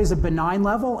there's always a benign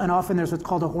level, and often there's what's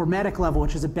called a hormetic level,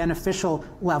 which is a beneficial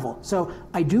level. So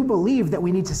I do believe that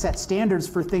we need to set standards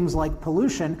for things like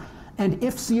pollution. And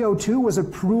if CO2 was a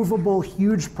provable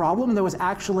huge problem that was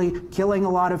actually killing a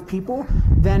lot of people,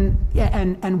 then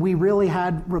and we really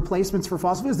had replacements for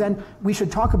fossil fuels, then we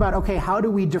should talk about, okay, how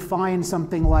do we define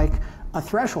something like a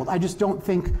threshold? I just don't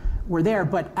think we're there,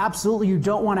 but absolutely you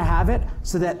don't want to have it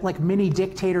so that like mini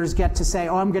dictators get to say,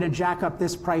 oh, I'm going to jack up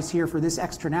this price here for this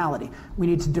externality. We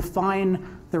need to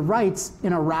define the rights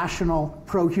in a rational,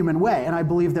 pro-human way. And I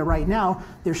believe that right now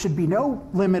there should be no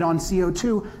limit on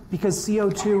CO2 because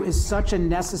CO2 is such a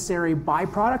necessary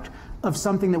byproduct of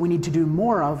something that we need to do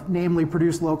more of, namely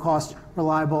produce low-cost,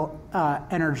 reliable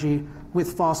energy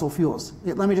with fossil fuels.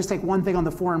 Let me just take one thing on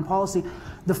the foreign policy.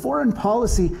 The foreign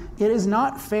policy, it is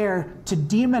not fair to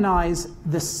demonize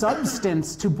the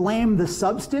substance, to blame the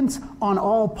substance on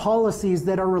all policies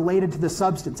that are related to the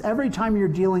substance. Every time you're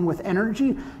dealing with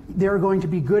energy, there are going to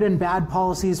be good and bad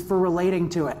policies for relating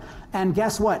to it. And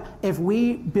guess what? If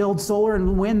we build solar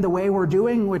and wind the way we're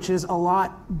doing, which is a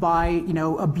lot by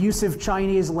abusive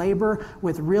Chinese labor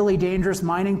with really dangerous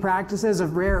mining practices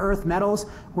of rare earth metals,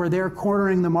 where they're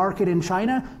cornering the market in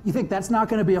China, you think that's not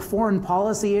going to be a foreign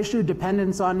policy issue?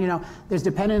 Dependence on there's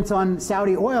dependence on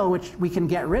Saudi oil, which we can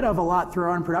get rid of a lot through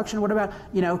our own production. What about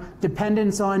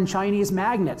dependence on Chinese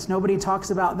magnets? Nobody talks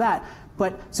about that.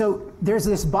 But so there's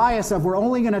this bias of we're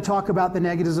only going to talk about the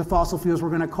negatives of fossil fuels. We're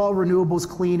going to call renewables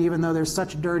clean, even though there's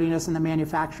such dirtiness in the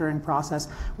manufacturing process.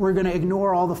 We're going to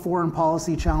ignore all the foreign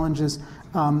policy challenges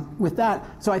with that.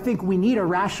 So I think we need a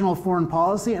rational foreign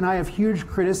policy, and I have huge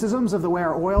criticisms of the way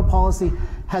our oil policy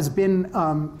has been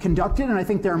conducted, and I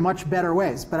think there are much better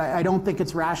ways. But I don't think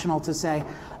it's rational to say,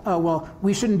 oh, well,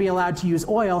 we shouldn't be allowed to use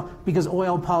oil because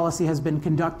oil policy has been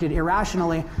conducted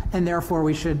irrationally, and therefore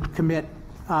we should commit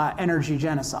energy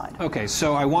genocide. Okay,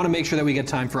 so I want to make sure that we get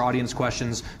time for audience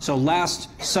questions. So last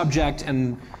subject,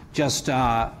 and just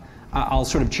I'll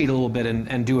sort of cheat a little bit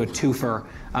and do a twofer,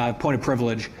 point of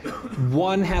privilege.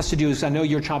 One has to do is, I know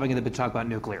you're chomping at the bit to talk about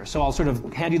nuclear, so I'll sort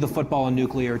of hand you the football on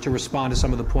nuclear to respond to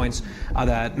some of the points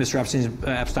that Mr.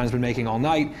 Epstein's been making all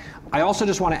night. I also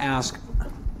just want to ask,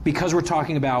 because we're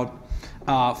talking about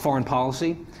foreign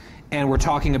policy, and we're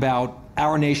talking about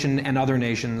our nation and other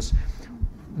nations,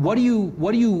 what do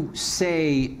you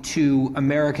say to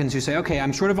Americans who say, okay,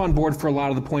 I'm sort of on board for a lot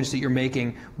of the points that you're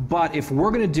making, but if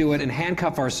we're going to do it and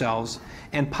handcuff ourselves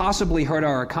and possibly hurt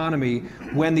our economy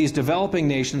when these developing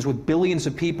nations with billions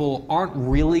of people aren't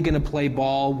really going to play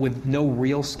ball with no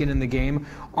real skin in the game,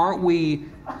 aren't we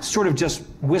sort of just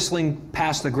whistling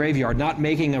past the graveyard, not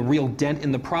making a real dent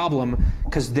in the problem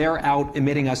because they're out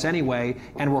emitting us anyway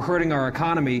and we're hurting our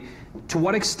economy? To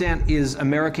what extent is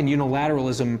American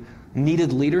unilateralism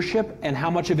needed leadership, and how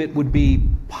much of it would be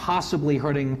possibly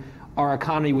hurting our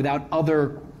economy without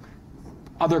other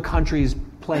countries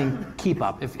playing keep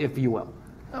up, if you will?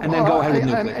 And then go ahead with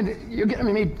nuclear. You're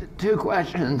giving me two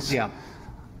questions. Yeah.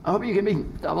 I hope you give me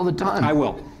double the time. I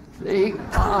will.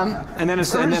 And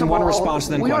then one response,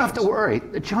 and then we don't questions. have to worry.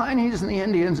 The Chinese and the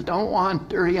Indians don't want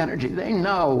dirty energy. They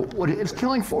know it's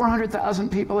killing 400,000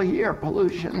 people a year,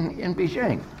 pollution in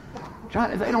Beijing.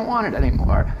 China, they don't want it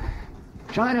anymore.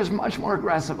 China is much more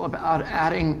aggressive about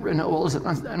adding renewals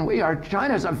than we are.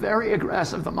 China's a very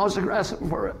aggressive, the most aggressive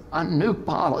for a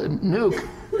nuke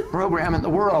program in the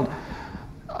world.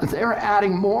 They're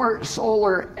adding more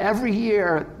solar every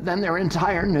year than their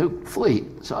entire nuke fleet.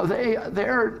 So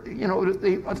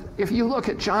if you look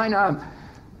at China,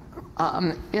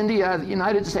 India, the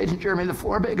United States, and Germany, the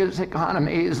four biggest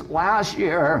economies, last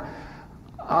year,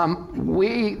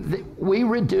 we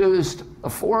reduced, the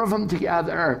four of them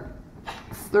together,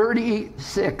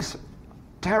 36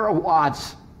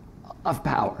 terawatts of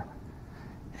power.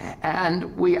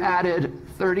 And we added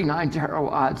 39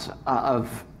 terawatts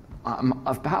of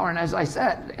power. And as I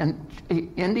said,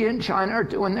 India and China are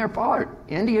doing their part.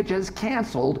 India just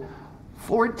canceled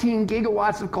 14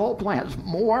 gigawatts of coal plants,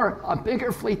 a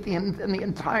bigger fleet than the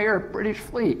entire British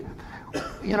fleet.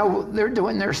 They're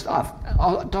doing their stuff.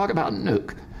 I'll talk about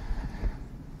nuke.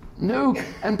 Nuke,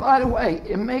 and by the way,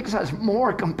 it makes us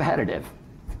more competitive.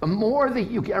 The more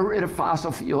that you get rid of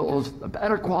fossil fuels, the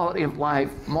better quality of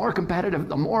life, more competitive,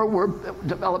 the more we're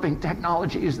developing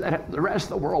technologies that the rest of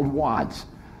the world wants.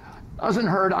 Doesn't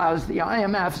hurt us. The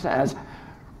IMF says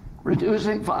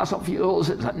reducing fossil fuels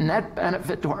is a net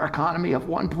benefit to our economy of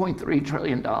 $1.3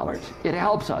 trillion. It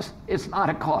helps us. It's not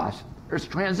a cost. There's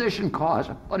transition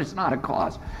costs, but it's not a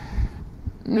cost.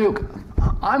 Nuke.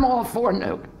 I'm all for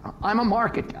nuke. I'm a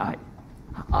market guy.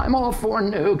 I'm all for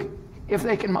nuke if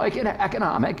they can make it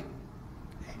economic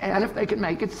and if they can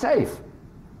make it safe.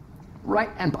 Right?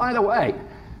 And by the way,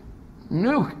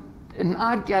 nuke did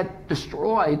not get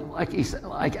destroyed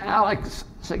like Alex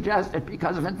suggested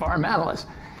because of environmentalists.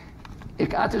 It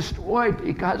got destroyed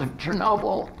because of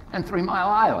Chernobyl and 3 Mile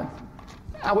Island.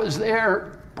 That was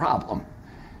their problem.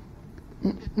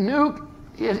 Nuke,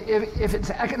 if it's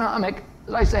economic,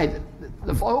 as I say,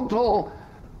 the Vogtle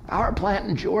power plant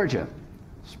in Georgia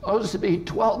is supposed to be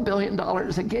 $12 billion a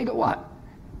gigawatt.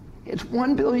 It's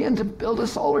 $1 billion to build a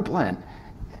solar plant.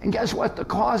 And guess what? The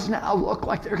costs now look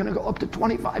like they're going to go up to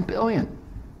 $25 billion.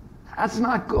 That's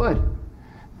not good.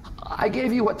 I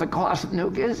gave you what the cost of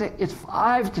nuke is. It's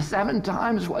 5 to 7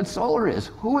 times what solar is.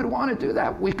 Who would want to do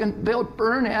that? We can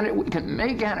burn energy. We can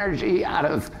make energy out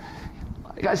of,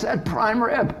 like I said, prime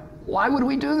rib. Why would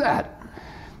we do that?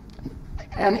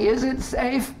 And is it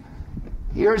safe?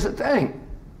 Here's the thing.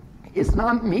 It's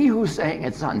not me who's saying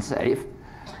it's unsafe.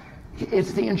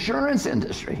 It's the insurance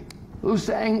industry who's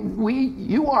saying,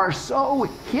 you are so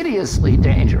hideously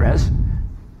dangerous,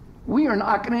 we are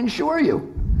not going to insure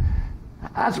you.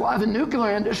 That's why the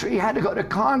nuclear industry had to go to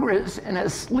Congress in a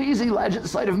sleazy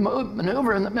legislative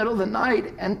maneuver in the middle of the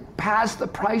night and pass the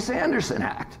Price-Anderson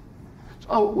Act,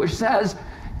 which says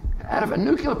that if a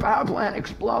nuclear power plant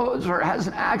explodes or has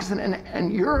an accident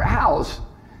and your house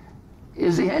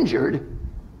is injured,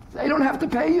 they don't have to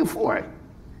pay you for it.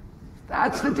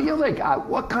 That's the deal they got.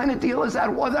 What kind of deal is that?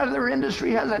 What other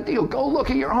industry has that deal? Go look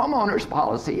at your homeowner's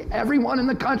policy. Everyone in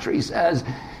the country says,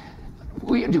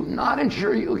 we do not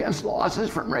insure you against losses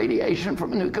from radiation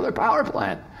from a nuclear power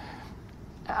plant.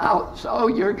 Now, so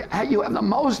you have the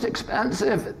most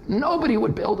expensive, nobody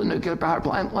would build a nuclear power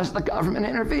plant unless the government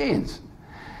intervenes.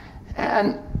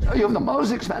 And so you have the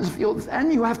most expensive fuel,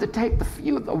 then you have to take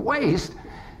the waste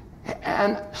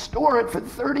and store it for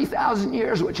 30,000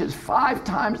 years, which is 5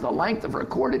 times the length of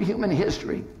recorded human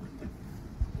history.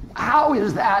 How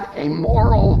is that a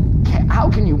moral, how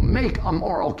can you make a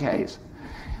moral case?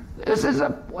 This is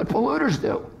what polluters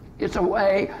do. It's a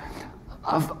way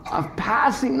of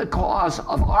passing the cost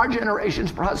of our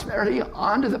generation's prosperity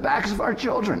onto the backs of our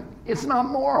children. It's not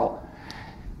moral.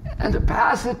 And to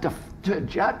pass it to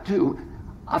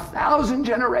 1,000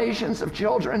 generations of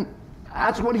children,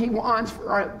 that's what he wants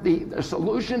for the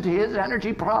solution to his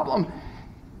energy problem,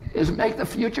 is make the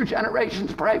future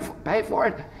generations pay for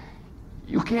it.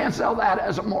 You can't sell that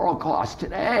as a moral cost.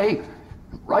 Today,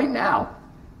 right now,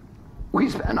 we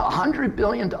spend $100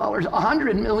 million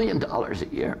a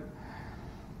year.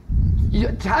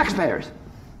 Taxpayers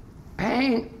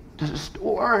paying to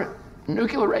store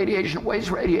nuclear radiation,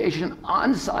 waste radiation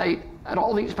on site at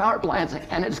all these power plants,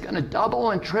 and it's going to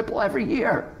double and triple every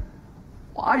year.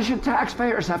 Why should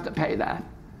taxpayers have to pay that?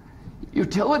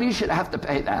 Utilities should have to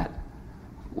pay that.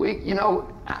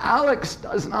 Alex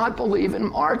does not believe in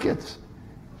markets.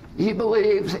 He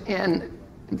believes in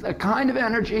the kind of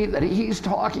energy that he's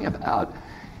talking about.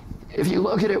 If you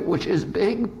look at it, which is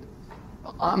big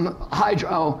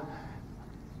hydro,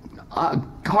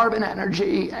 carbon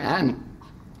energy, and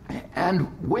and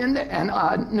wind and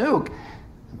nuke,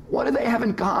 what do they have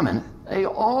in common? They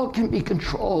all can be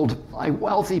controlled by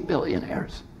wealthy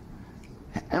billionaires.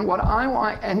 And what I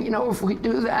want, and you know, if we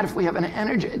do that, if we have an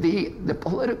energy, the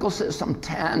political system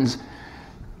tends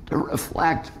to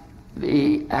reflect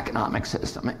the economic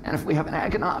system. And if we have an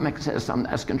economic system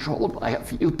that's controlled by a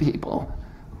few people,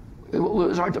 we will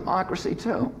lose our democracy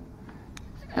too.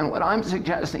 And what I'm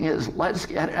suggesting is let's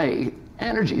get an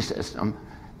energy system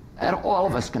that all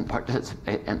of us can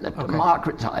participate in, that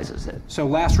democratizes it. So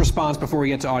last response before we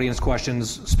get to audience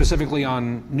questions, specifically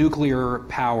on nuclear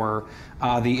power,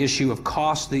 the issue of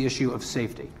cost, the issue of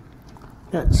safety.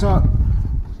 Yeah, so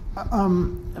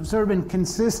I've sort of been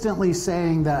consistently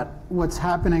saying that what's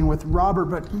happening with Robert,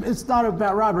 but it's not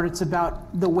about Robert, it's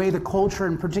about the way the culture,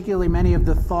 and particularly many of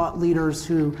the thought leaders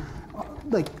who,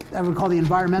 like I would call the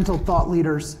environmental thought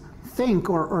leaders, think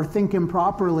or think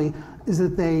improperly, is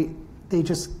that they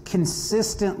just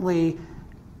consistently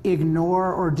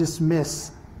ignore or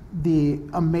dismiss the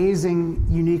amazing,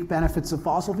 unique benefits of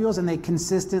fossil fuels, and they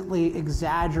consistently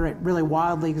exaggerate, really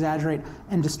wildly exaggerate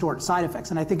and distort side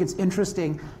effects. And I think it's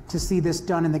interesting to see this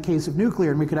done in the case of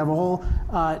nuclear, and we could have a whole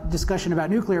discussion about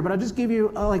nuclear, but I'll just give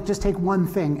you, just take one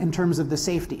thing in terms of the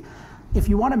safety. If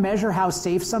you want to measure how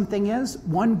safe something is,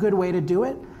 one good way to do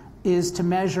it is to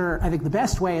measure, I think the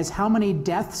best way is how many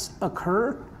deaths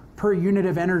occur per unit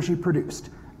of energy produced.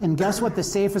 And guess what the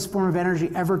safest form of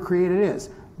energy ever created is?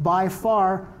 By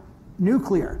far,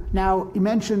 nuclear. Now, you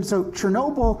mentioned, so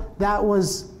Chernobyl, that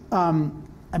was,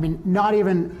 not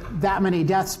even that many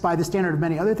deaths by the standard of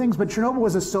many other things, but Chernobyl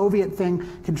was a Soviet thing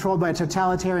controlled by a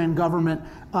totalitarian government.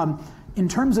 In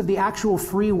terms of the actual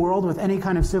free world with any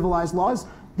kind of civilized laws,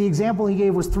 the example he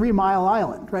gave was 3 Mile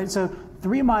Island, right? So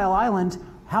 3 Mile Island,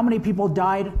 how many people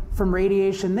died from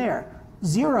radiation there?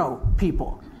 0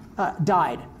 people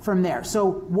died from there. So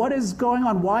what is going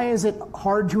on? Why is it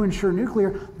hard to insure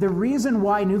nuclear? The reason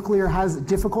why nuclear has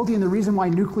difficulty and the reason why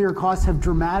nuclear costs have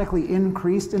dramatically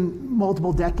increased in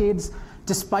multiple decades,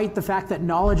 despite the fact that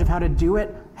knowledge of how to do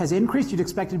it has increased, you'd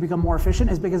expect it to become more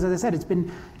efficient, is because, as I said,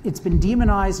 it's been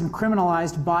demonized and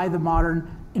criminalized by the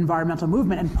modern environmental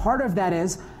movement. And part of that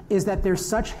is that there's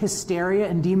such hysteria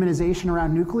and demonization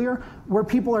around nuclear, where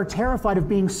people are terrified of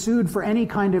being sued for any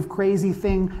kind of crazy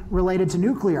thing related to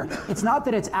nuclear. It's not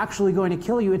that it's actually going to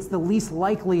kill you, it's the least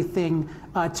likely thing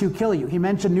to kill you. He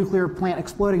mentioned nuclear plant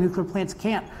exploding. Nuclear plants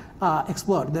can't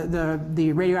explode.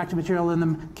 The radioactive material in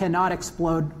them cannot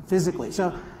explode physically.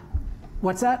 So,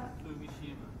 what's that?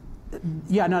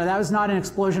 Yeah, no, that was not an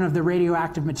explosion of the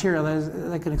radioactive material. That was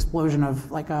like an explosion of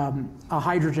like a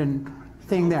hydrogen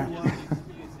thing there.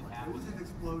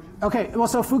 Okay, well,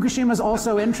 so Fukushima is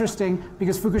also interesting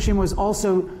because Fukushima was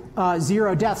also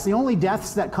 0 deaths. The only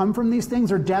deaths that come from these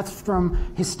things are deaths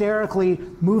from hysterically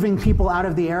moving people out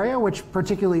of the area, which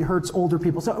particularly hurts older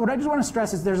people. So what I just want to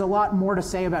stress is there's a lot more to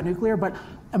say about nuclear, but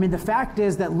I mean, the fact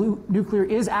is that nuclear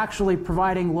is actually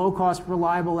providing low-cost,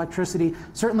 reliable electricity,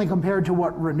 certainly compared to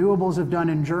what renewables have done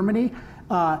in Germany,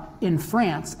 in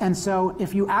France. And so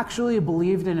if you actually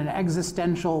believed in an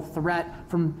existential threat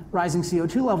from rising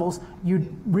CO2 levels,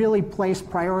 you'd really place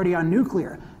priority on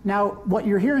nuclear. Now, what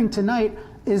you're hearing tonight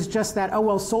is just that, oh,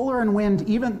 well, solar and wind,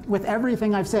 even with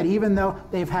everything I've said, even though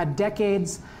they've had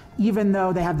decades, even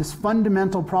though they have this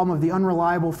fundamental problem of the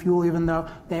unreliable fuel, even though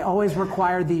they always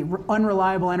require the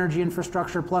unreliable energy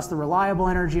infrastructure plus the reliable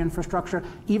energy infrastructure,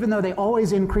 even though they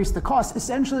always increase the cost,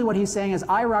 essentially what he's saying is,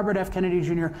 I, Robert F. Kennedy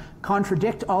Jr.,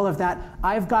 contradict all of that.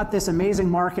 I've got this amazing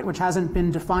market, which hasn't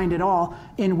been defined at all,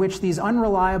 in which these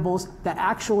unreliables that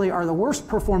actually are the worst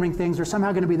performing things are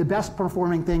somehow going to be the best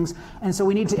performing things. And so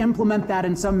we need to implement that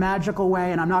in some magical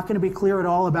way. And I'm not going to be clear at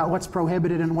all about what's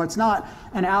prohibited and what's not.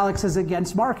 And Alex is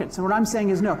against markets. So what I'm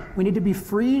saying is, no, we need to be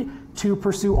free to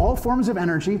pursue all forms of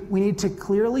energy. We need to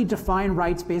clearly define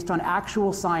rights based on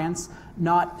actual science,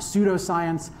 not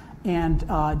pseudoscience and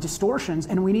distortions.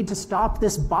 And we need to stop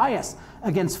this bias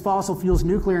against fossil fuels,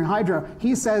 nuclear and hydro.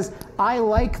 He says, I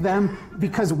like them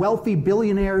because wealthy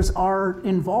billionaires are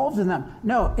involved in them.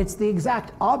 No, it's the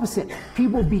exact opposite.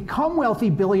 People become wealthy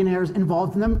billionaires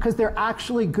involved in them because they're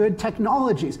actually good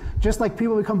technologies. Just like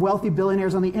people become wealthy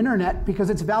billionaires on the internet because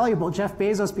it's valuable. Jeff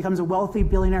Bezos becomes a wealthy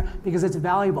billionaire because it's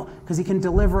valuable, because he can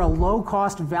deliver a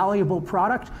low-cost, valuable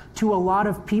product to a lot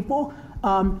of people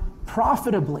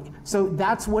profitably. So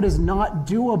that's what is not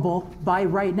doable by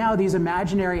right now these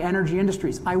imaginary energy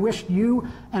industries. I wish you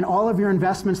and all of your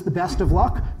investments the best of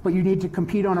luck, but you need to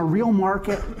compete on a real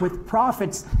market with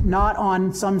profits, not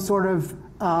on some sort of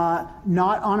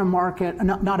not on a market,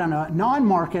 not on a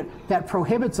non-market that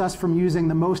prohibits us from using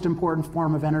the most important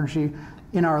form of energy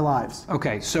in our lives.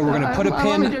 Okay, so we're going to put a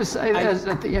pin. Let me just say this,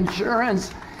 that the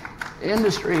insurance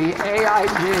industry, AIG,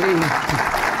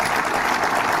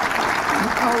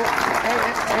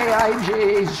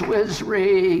 Swiss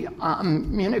Re,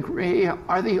 Munich Re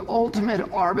are the ultimate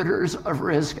arbiters of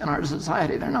risk in our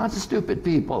society. They're not stupid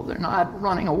people. They're not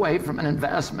running away from an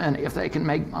investment if they can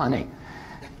make money.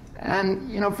 And,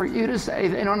 you know, for you to say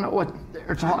they don't know what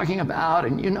they're talking about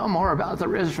and you know more about the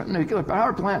risk from nuclear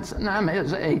power plants than them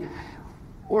is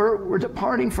we're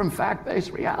departing from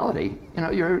fact-based reality. You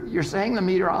know, you're saying the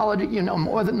meteorology, you know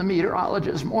more than the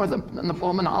meteorologist, more than the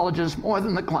pulmonologist, more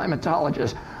than the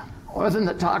climatologist, more than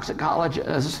the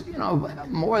toxicologists, you know,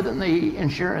 more than the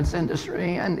insurance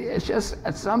industry. And it's just,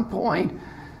 at some point,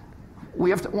 we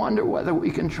have to wonder whether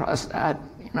we can trust that,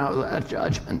 you know, that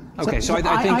judgment. Okay, so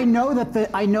I think I know that the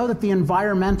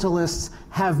environmentalists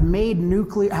have made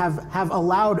nuclear, have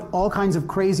allowed all kinds of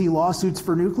crazy lawsuits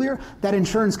for nuclear that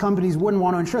insurance companies wouldn't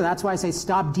want to insure. That's why I say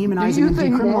stop demonizing and decriminalizing. Do you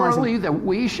think morally that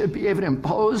we should be able to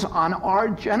impose on our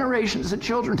generations of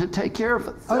children to take care of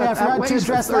Oh yeah, I forgot to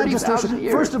address that.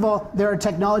 First of all, there are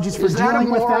technologies for dealing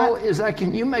with that.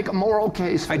 Can you make a moral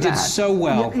case for that? I did so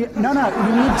well. No, you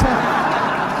need to.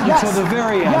 Yes, until the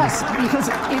very end. Yes, because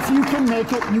if you can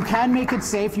make it, you can make it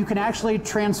safe. You can actually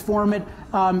transform it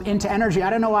into energy.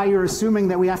 I don't know why you're assuming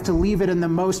that we have to leave it in the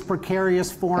most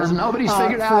precarious form. Because nobody's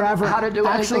figured out how to do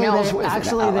anything else with it.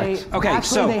 Actually,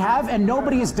 they have, and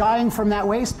nobody is dying from that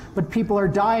waste, but people are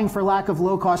dying for lack of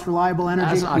low-cost, reliable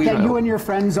energy that you and your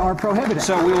friends are prohibiting.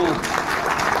 So we will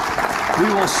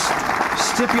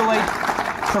stipulate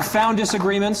profound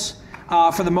disagreements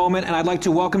for the moment, and I'd like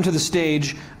to welcome to the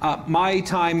stage. My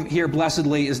time here,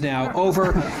 blessedly, is now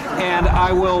over, and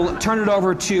I will turn it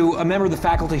over to a member of the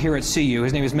faculty here at CU.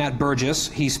 His name is Matt Burgess.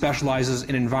 He specializes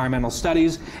in environmental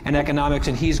studies and economics,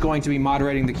 and he's going to be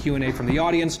moderating the Q&A from the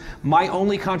audience. My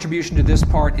only contribution to this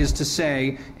part is to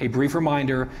say a brief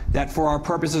reminder that for our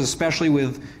purposes, especially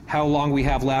with how long we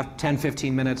have left, 10,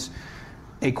 15 minutes,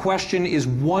 a question is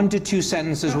 1 to 2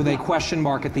 sentences with a question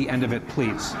mark at the end of it,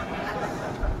 please.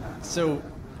 So,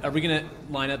 are we going to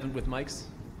line up with mics?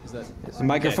 Is that the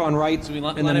microphone right so we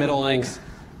in the middle? Mics.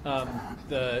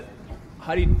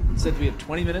 Heidi said we have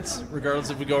 20 minutes,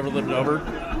 regardless if we go over a little bit over.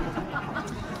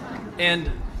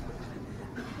 And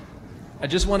I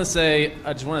just want to say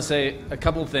a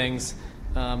couple things.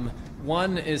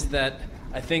 One is that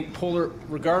I think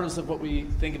regardless of what we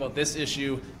think about this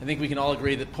issue, I think we can all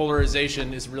agree that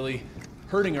polarization is really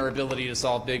hurting our ability to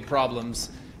solve big problems.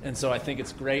 And so I think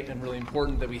it's great and really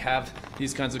important that we have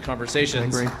these kinds of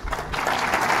conversations. I agree.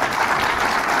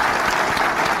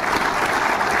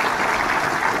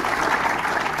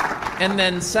 And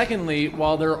then secondly,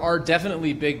 while there are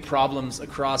definitely big problems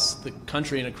across the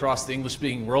country and across the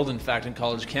English-speaking world, in fact, in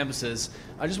college campuses,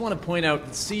 I just want to point out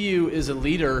that CU is a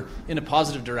leader in a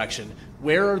positive direction.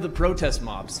 Where are the protest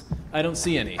mobs? I don't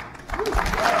see any.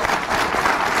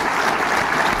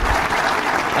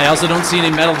 I also don't see any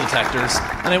metal detectors,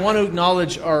 and I want to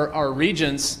acknowledge our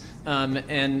regents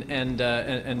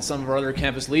and some of our other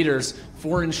campus leaders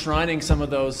for enshrining some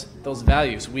of those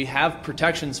values. We have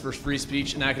protections for free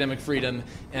speech and academic freedom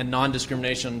and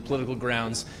non-discrimination on political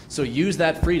grounds. So use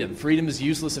that freedom. Freedom is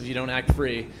useless if you don't act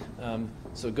free.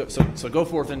 So go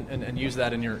forth and use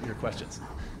that in your questions.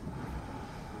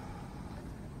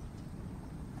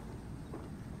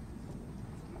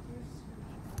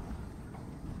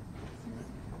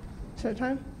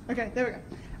 Showtime? Okay, there we go.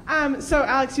 So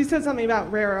Alex, you said something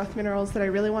about rare earth minerals that I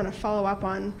really want to follow up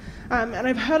on. And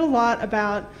I've heard a lot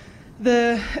about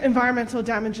the environmental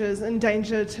damages and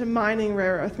danger to mining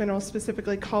rare earth minerals,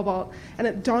 specifically cobalt. And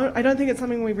I don't think it's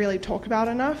something we really talk about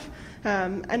enough,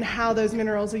 and how those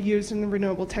minerals are used in the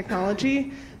renewable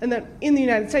technology. And that in the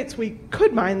United States, we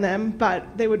could mine them, but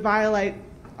they would violate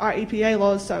our EPA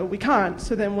laws, so we can't.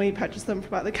 So then we purchase them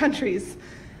from other countries.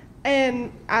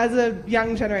 And as a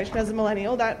young generation, as a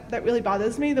millennial, that really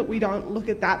bothers me that we don't look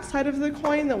at that side of the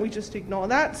coin, that we just ignore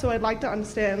that. So I'd like to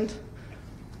understand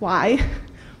why.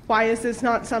 Why is this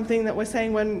not something that we're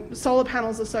saying when solar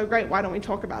panels are so great, why don't we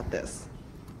talk about this?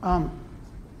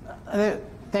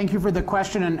 Thank you for the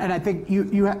question, and I think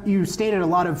you stated a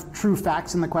lot of true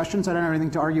facts in the question, so I don't have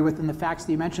anything to argue with in the facts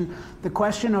that you mentioned. The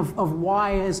question of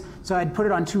why is, so I'd put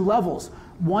it on 2 levels.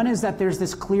 One is that there's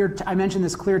this I mentioned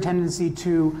this clear tendency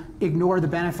to ignore the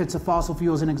benefits of fossil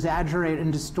fuels and exaggerate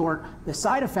and distort the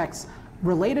side effects.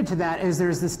 Related to that is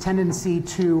there's this tendency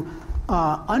to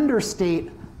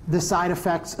understate the side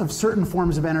effects of certain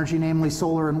forms of energy, namely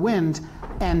solar and wind,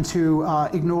 and to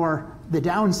ignore the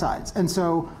downsides. And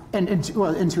so and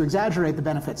to exaggerate the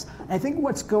benefits. I think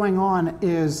what's going on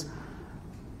is,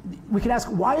 we could ask,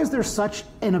 why is there such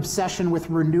an obsession with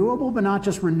renewable, but not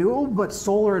just renewable, but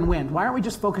solar and wind? Why aren't we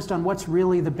just focused on what's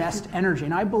really the best energy?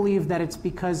 And I believe that it's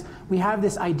because we have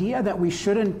this idea that we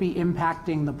shouldn't be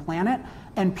impacting the planet.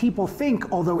 And people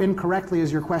think, although incorrectly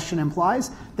as your question implies,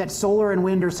 that solar and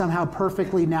wind are somehow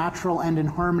perfectly natural and in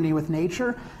harmony with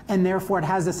nature. And therefore it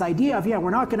has this idea of, yeah, we're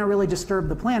not gonna really disturb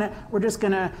the planet, we're just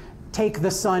gonna take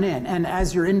the sun in. And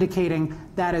as you're indicating,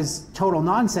 that is total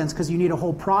nonsense, because you need a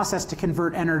whole process to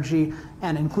convert energy,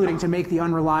 and including to make the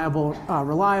unreliable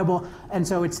reliable. And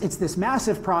so it's this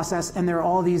massive process, and there are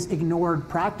all these ignored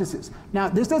practices. Now,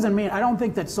 this doesn't mean, I don't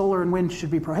think that solar and wind should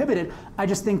be prohibited. I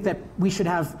just think that we should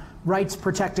have rights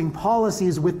protecting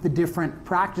policies with the different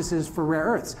practices for rare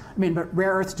earths. I mean, but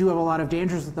rare earths do have a lot of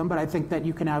dangers with them, but I think that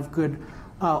you can have good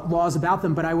laws about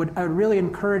them. But I would really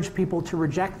encourage people to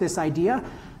reject this idea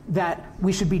that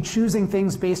we should be choosing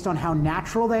things based on how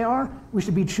natural they are. We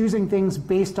should be choosing things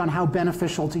based on how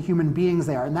beneficial to human beings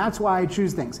they are. And that's why I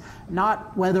choose things.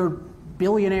 Not whether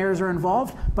billionaires are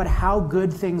involved, but how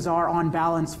good things are on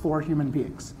balance for human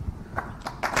beings.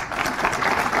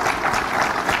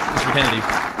 Mr. Kennedy.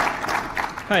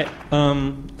 Hi.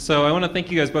 So I want to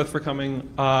thank you guys both for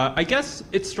coming. I guess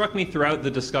it struck me throughout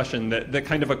the discussion that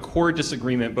kind of a core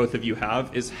disagreement both of you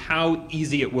have is how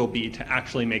easy it will be to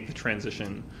actually make the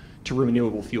transition to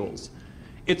renewable fuels.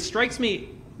 It strikes me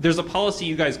there's a policy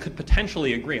you guys could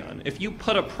potentially agree on. If you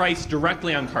put a price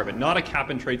directly on carbon, not a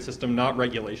cap and trade system, not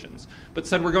regulations, but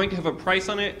said we're going to have a price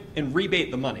on it and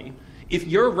rebate the money. If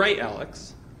you're right,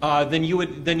 Alex, then you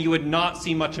would not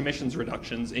see much emissions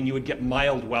reductions, and you would get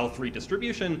mild wealth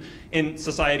redistribution, and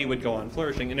society would go on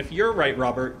flourishing. And if you're right,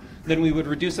 Robert, then we would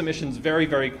reduce emissions very,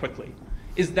 very quickly.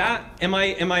 Is that, am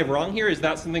I wrong here? Is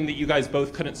that something that you guys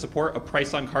both couldn't support? A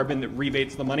price on carbon that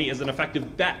rebates the money is an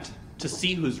effective bet to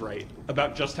see who's right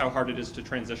about just how hard it is to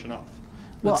transition off.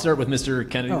 Let's start with Mr.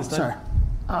 Kennedy this time. Sorry.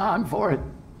 I'm for it.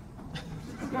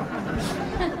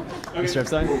 Mr.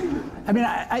 Epstein? I mean,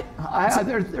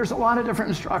 there's a lot of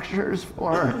different structures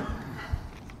for,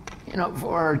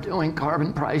 for doing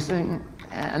carbon pricing,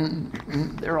 and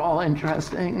they're all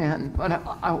interesting. But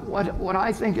what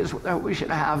I think is that we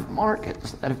should have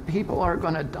markets, that if people are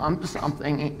going to dump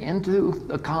something into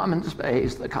the common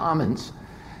space, the commons,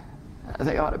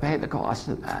 they ought to pay the cost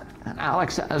of that. And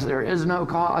Alex says there is no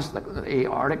cost. The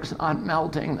Arctic's not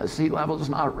melting, the sea level's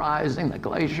not rising, the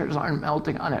glaciers aren't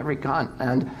melting on every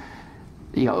continent,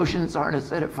 the oceans aren't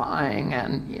acidifying,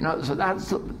 and so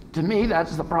that's, to me,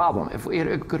 that's the problem. If we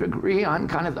could agree on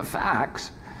kind of the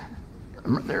facts,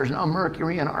 there's no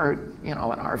mercury in our, in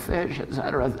our fish, et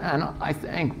cetera, then I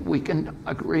think we can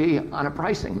agree on a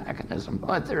pricing mechanism.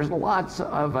 But there's lots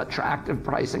of attractive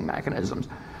pricing mechanisms,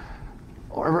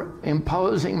 or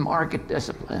imposing market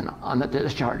discipline on the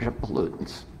discharge of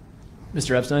pollutants.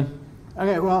 Mr. Epstein?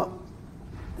 Okay, well,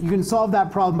 you can solve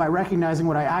that problem by recognizing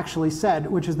what I actually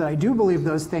said, which is that I do believe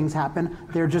those things happen.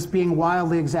 They're just being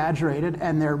wildly exaggerated,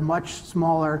 and they're much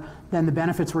smaller than the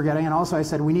benefits we're getting. And also I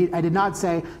said I did not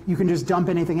say you can just dump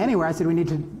anything anywhere. I said we need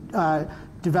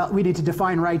to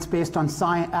define rights based on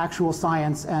actual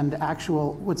science and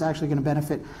what's actually going to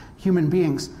benefit human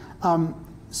beings.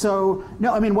 So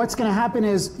no, I mean, what's going to happen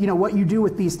is, what you do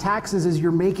with these taxes is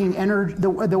you're making energy. The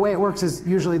way it works is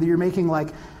usually that you're making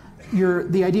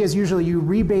the idea is usually you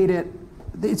rebate it.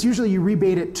 It's usually you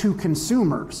rebate it to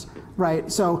consumers, right?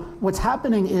 So what's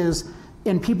happening is,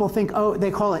 and people think, oh,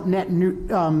 they call it revenue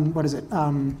neutral.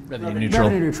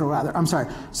 Revenue neutral, rather. I'm sorry.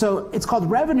 So it's called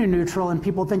revenue neutral, and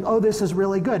people think, oh, this is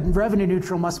really good. And revenue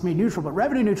neutral must be neutral, but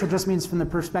revenue neutral just means from the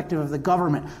perspective of the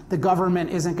government. The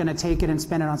government isn't going to take it and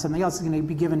spend it on something else. It's going to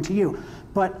be given to you.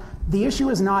 But the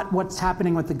issue is not what's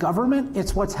happening with the government.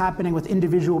 It's what's happening with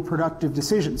individual productive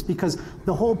decisions, because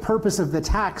the whole purpose of the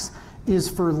tax is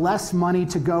for less money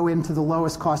to go into the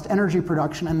lowest cost energy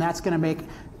production, and that's going to make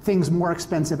things more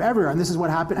expensive everywhere. And this is what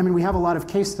happened. I mean, we have a lot of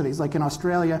case studies. Like in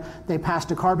Australia, they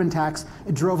passed a carbon tax.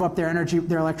 It drove up their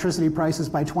electricity prices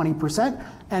by 20%,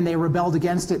 and they rebelled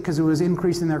against it because it was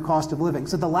increasing their cost of living.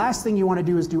 So the last thing you want to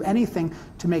do is do anything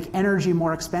to make energy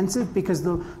more expensive, because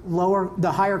the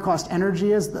higher cost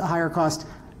energy is, the higher cost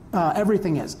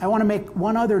everything is. I want to make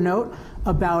one other note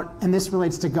about, and this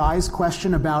relates to Guy's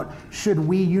question about should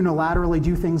we unilaterally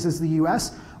do things as the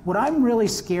US? What I'm really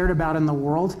scared about in the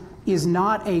world is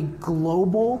not a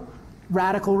global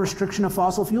radical restriction of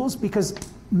fossil fuels, because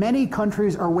many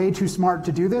countries are way too smart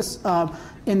to do this.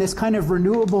 In this kind of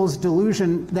renewables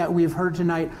delusion that we've heard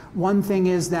tonight, one thing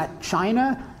is that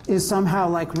China is somehow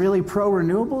like really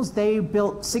pro-renewables. They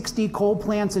built 60 coal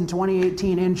plants in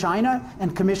 2018 in China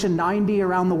and commissioned 90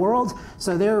 around the world.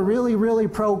 So they're really, really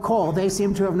pro-coal. They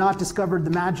seem to have not discovered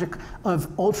the magic of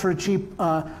ultra-cheap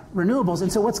renewables.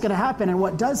 And so what's going to happen, and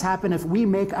what does happen if we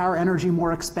make our energy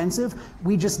more expensive,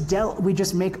 we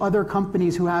just make other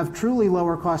companies who have truly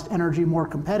lower cost energy more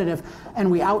competitive,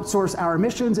 and we outsource our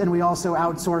emissions, and we also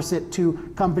outsource it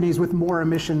to companies with more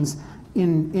emissions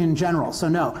in general. So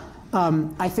no.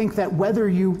 I think that whether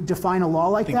you define a law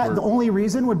like that, the only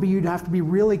reason would be you'd have to be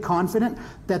really confident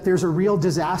that there's a real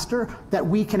disaster that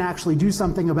we can actually do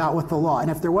something about with the law. And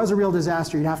if there was a real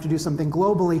disaster, you'd have to do something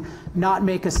globally, not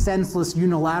make a senseless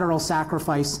unilateral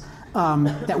sacrifice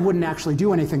that wouldn't actually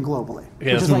do anything globally.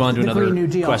 Okay, let's move on to another New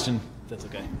Deal. question. That's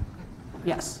okay.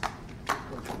 Yes.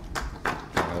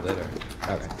 Okay.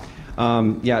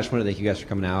 Yeah, I just want to thank you guys for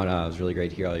coming out. It was really great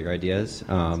to hear all your ideas.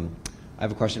 I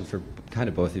have a question for kind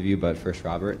of both of you, but first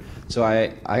Robert. So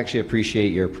I actually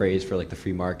appreciate your praise for like the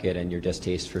free market and your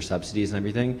distaste for subsidies and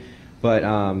everything. But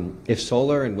if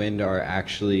solar and wind are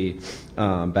actually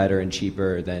better and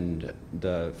cheaper than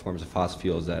the forms of fossil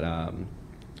fuels that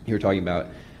you were talking about,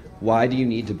 why do you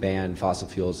need to ban fossil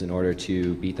fuels in order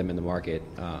to beat them in the market,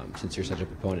 since you're such a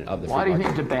proponent of the free market? Why do you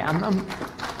need to ban them?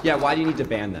 Yeah, why do you need to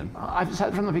ban them? I've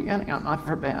said from the beginning, I'm not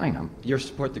for banning them. You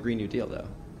support the Green New Deal, though.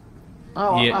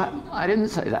 Oh, Yeah. I didn't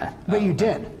say that. But you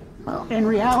did. In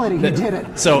reality, you did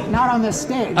it. So not on this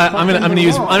stage. I'm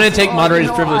gonna take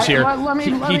moderator's privilege here. Let me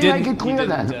make it clear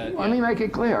then. Let me make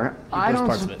it clear. I don't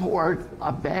parts of it. support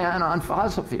a ban on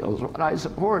fossil fuels. What I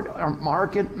support are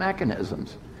market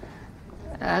mechanisms.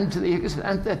 And to the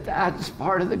extent that that's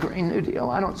part of the Green New Deal,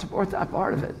 I don't support that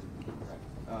part of it.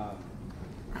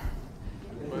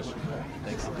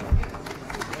 Thanks.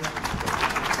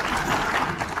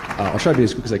 I'll try to be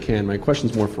as quick as I can. My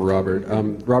question's more for Robert.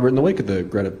 Robert, in the wake of the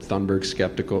Greta Thunberg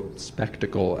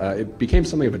spectacle, it became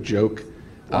something of a joke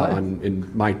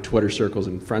in my Twitter circles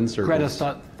and friend circles.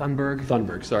 Greta Thunberg.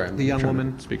 Thunberg, sorry, I'm the young trying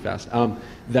woman. to speak fast.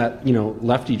 That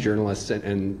lefty journalists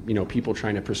and people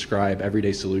trying to prescribe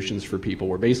everyday solutions for people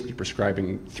were basically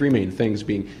prescribing three main things: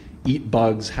 being eat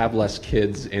bugs, have less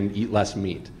kids, and eat less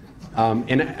meat.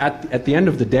 And at the end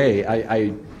of the day,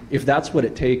 if that's what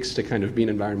it takes to kind of be an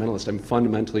environmentalist, I'm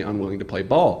fundamentally unwilling to play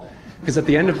ball. Because at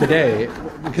the end of the day,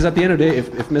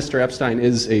 if Mr. Epstein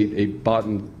is a bought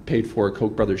and paid for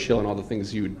Koch brothers shill and all the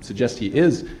things you would suggest he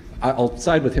is, I'll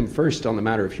side with him first on the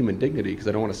matter of human dignity, because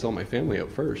I don't want to sell my family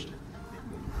out first.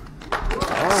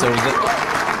 So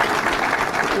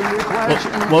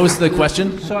what was the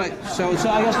question? So I guess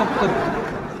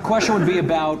the question would be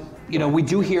about, we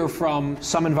do hear from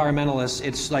some environmentalists,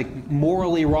 it's like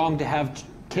morally wrong to have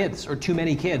kids or too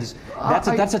many kids. That's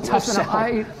a tough sell.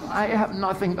 I have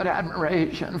nothing but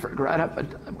admiration for Greta, but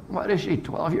what is she,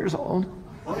 12 years old?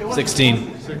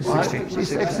 16. She's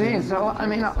 16. So, I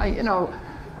mean,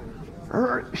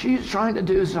 she's trying to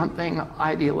do something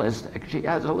idealistic. She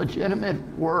has a legitimate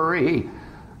worry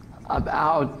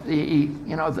about the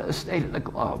state of the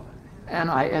globe. And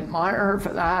I admire her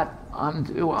for that.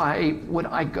 Would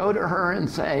I go to her and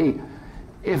say,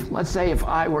 let's say if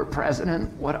I were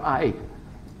president, would I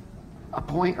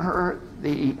appoint her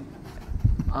the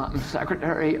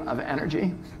Secretary of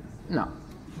Energy? No.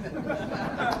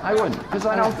 I wouldn't, because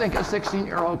I don't think a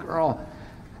 16-year-old girl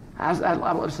has that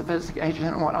level of sophistication.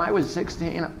 And when I was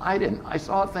 16, I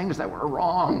saw things that were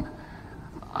wrong.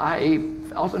 I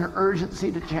felt an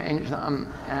urgency to change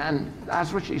them, and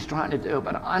that's what she's trying to do.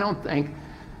 But I don't think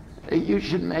that you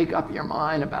should make up your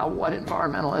mind about what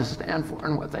environmentalists stand for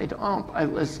and what they don't by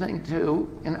listening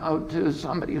to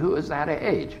somebody who is that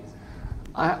age.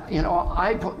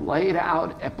 I laid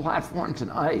out a platform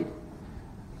tonight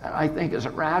that I think is a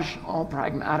rational,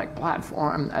 pragmatic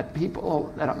platform that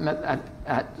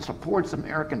that supports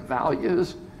American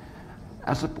values,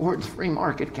 that supports free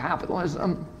market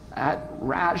capitalism, that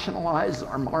rationalizes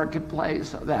our marketplace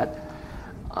so that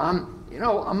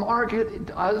a market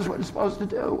does what it's supposed to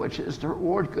do, which is to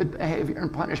reward good behavior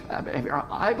and punish bad behavior.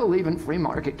 I believe in free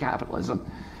market capitalism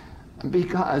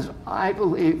because I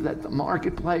believe that the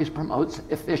marketplace promotes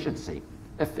efficiency.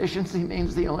 Efficiency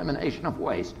means the elimination of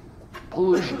waste.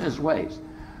 Pollution is waste.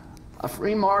 A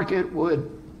free market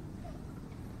would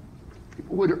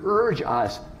urge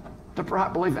us to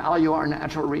properly value our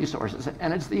natural resources,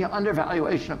 and it's the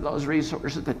undervaluation of those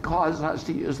resources that causes us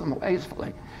to use them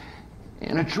wastefully.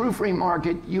 In a true free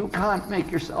market, you can't make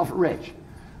yourself rich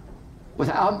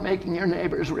without making your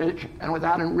neighbors rich and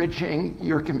without enriching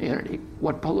your community.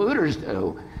 What polluters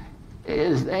do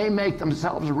is they make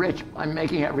themselves rich by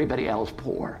making everybody else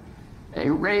poor. They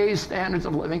raise standards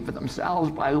of living for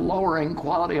themselves by lowering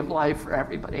quality of life for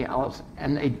everybody else.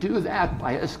 And they do that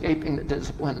by escaping the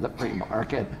discipline of the free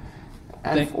market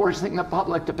and forcing the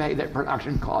public to pay their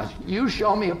production costs. You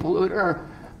show me a polluter,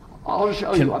 I'll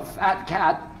show you a fat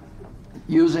cat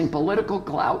using political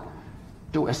clout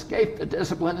to escape the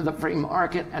discipline of the free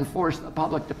market and force the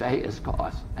public to pay his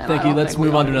costs. Thank you. Let's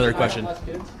move on to another question. Let's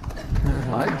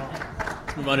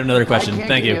move on to another question.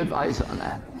 Thank you. I can't give you advice on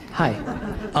that.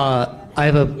 Hi. I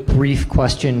have a brief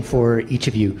question for each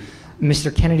of you.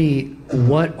 Mr. Kennedy,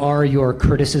 what are your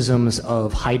criticisms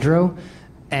of hydro?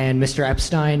 And Mr.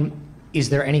 Epstein, is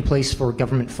there any place for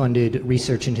government-funded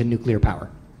research into nuclear power?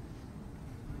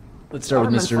 Let's start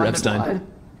with Mr. Epstein.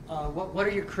 What are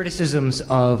your criticisms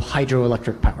of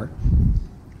hydroelectric power?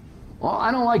 Well,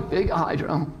 I don't like big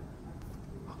hydro.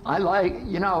 I like,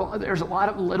 there's a lot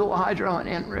of little hydro and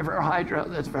in-river hydro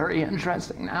that's very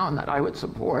interesting now and that I would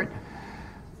support.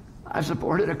 I've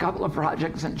supported a couple of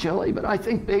projects in Chile, but I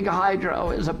think big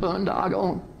hydro is a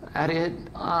boondoggle, that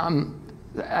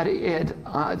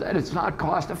it's not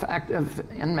cost effective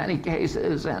in many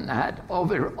cases, and that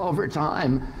over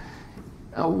time,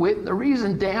 the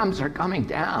reason dams are coming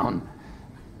down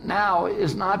now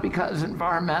is not because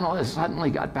environmentalists suddenly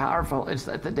got powerful, it's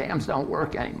that the dams don't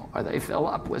work anymore. They fill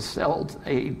up with silt,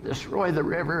 they destroy the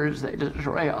rivers, they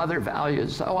destroy other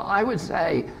values. So I would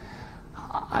say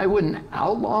I wouldn't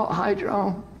outlaw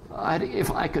hydro.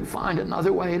 If I could find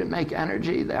another way to make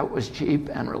energy that was cheap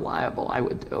and reliable, I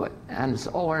would do it. And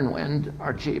solar and wind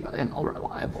are cheap and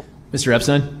reliable. Mr.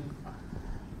 Epstein?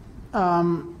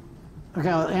 Okay,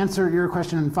 I'll answer your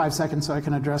question in 5 seconds so I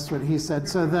can address what he said.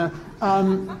 So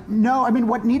no, I mean,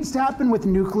 what needs to happen with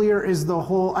nuclear is the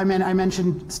whole, I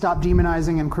mentioned stop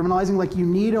demonizing and criminalizing. Like, you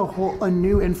need a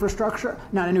new infrastructure,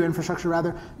 not a new infrastructure,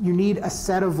 rather, you need a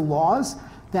set of laws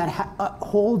that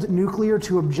hold nuclear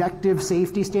to objective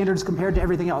safety standards compared to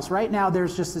everything else. Right now,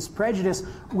 there's just this prejudice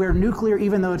where nuclear,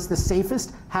 even though it's the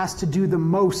safest, has to do the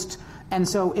most. And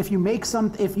so if you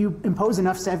impose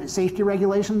enough safety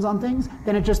regulations on things,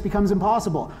 then it just becomes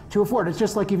impossible to afford. It's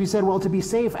just like if you said, well, to be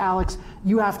safe, Alex,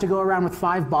 you have to go around with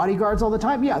 5 bodyguards all the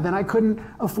time. Yeah, then I couldn't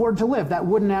afford to live. That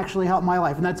wouldn't actually help my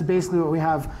life. And that's basically what we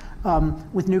have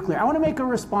with nuclear. I want to make a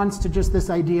response to just this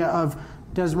idea of,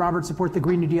 does Robert support the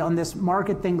Green New Deal and this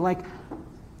market thing? Like,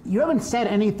 you haven't said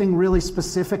anything really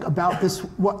specific about this,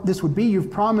 what this would be. You've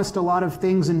promised a lot of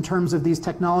things in terms of these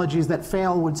technologies that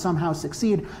fail would somehow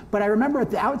succeed. But I remember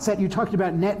at the outset you talked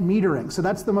about net metering. So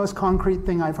that's the most concrete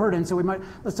thing I've heard. And so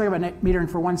let's talk about net metering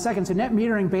for 1 second. So net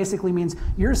metering basically means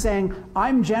you're saying,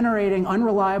 I'm generating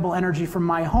unreliable energy from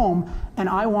my home and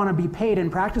I want to be paid.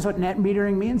 In practice, what net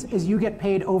metering means is you get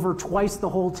paid over twice the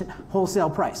wholesale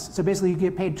price. So basically you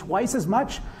get paid twice as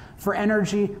much for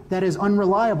energy that is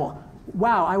unreliable.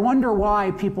 Wow, I wonder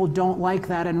why people don't like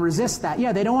that and resist that.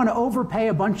 Yeah, they don't want to overpay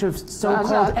a bunch of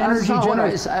so-called energy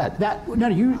generators. That's not what I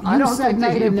said. You I don't said think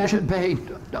negative that you should pay.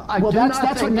 Well,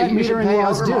 that's what net metering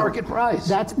laws do. Market price.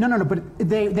 No, but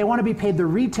they want to be paid the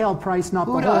retail price, not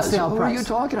the wholesale price. Who are you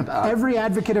talking about? Every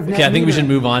advocate of net Okay, I think we should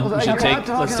move on. Well,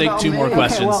 Let's take 2 more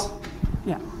questions. Okay, well,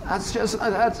 yeah.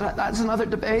 That's another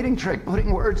debating trick,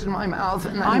 putting words in my mouth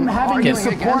and then I'm having to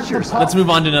support the Let's move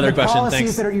on to another question. Policies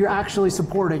Thanks. that you're actually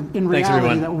supporting in Thanks, reality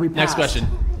everyone. that will be passed. Next question.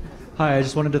 Hi, I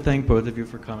just wanted to thank both of you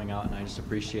for coming out, and I just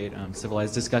appreciate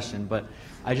civilized discussion. But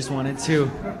I just wanted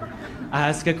to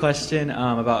ask a question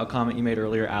about a comment you made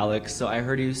earlier, Alex. So I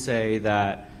heard you say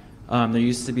that there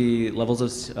used to be levels of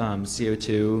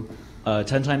CO2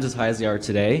 10 times as high as they are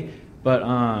today, but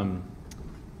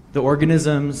the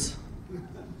organisms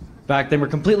back then were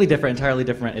completely different, entirely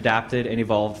different, adapted and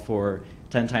evolved for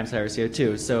 10 times higher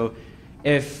CO2. So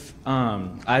if,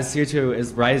 as CO2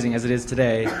 is rising as it is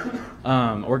today,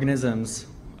 organisms,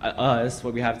 us,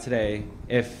 what we have today,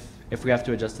 if we have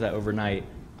to adjust to that overnight,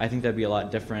 I think that'd be a lot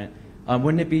different.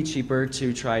 Wouldn't it be cheaper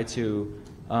to try to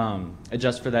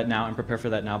adjust for that now and prepare for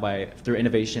that now through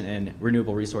innovation and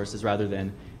renewable resources rather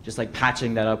than just like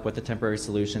patching that up with a temporary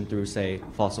solution through, say,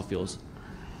 fossil fuels?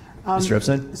 Mr.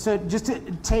 Epstein? So just to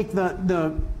take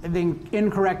the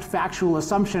incorrect factual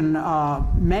assumption,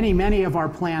 many of our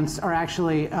plants are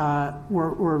actually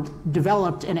were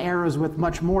developed in eras with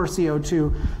much more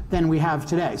CO2 than we have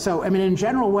today. So I mean, in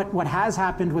general, what has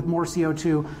happened with more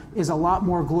CO2 is a lot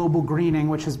more global greening,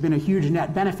 which has been a huge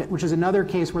net benefit, which is another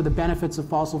case where the benefits of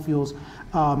fossil fuels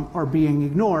are being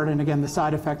ignored, and again, the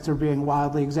side effects are being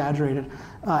wildly exaggerated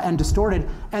and distorted.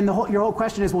 And your whole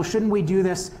question is, well, shouldn't we do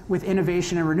this with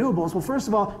innovation and renewables? renewables. Well, first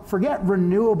of all, forget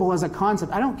renewable as a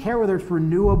concept. I don't care whether it's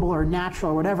renewable or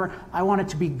natural or whatever. I want it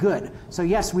to be good. So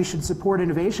yes, we should support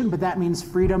innovation, but that means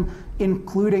freedom,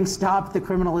 including stop the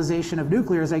criminalization of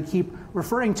nuclear, as I keep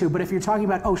referring to. But if you're talking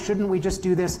about, oh, shouldn't we just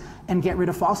do this and get rid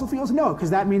of fossil fuels? No, because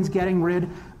that means getting rid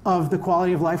of the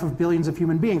quality of life of billions of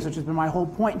human beings, which has been my whole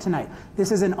point tonight.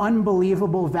 This is an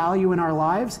unbelievable value in our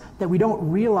lives that we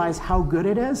don't realize how good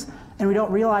it is, and we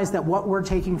don't realize that what we're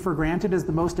taking for granted is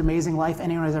the most amazing life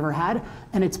anyone has ever had,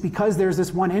 and it's because there's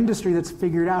this one industry that's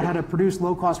figured out how to produce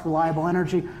low-cost, reliable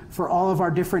energy for all of our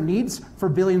different needs for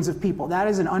billions of people. That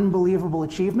is an unbelievable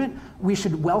achievement. We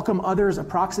should welcome others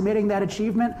approximating that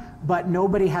achievement, but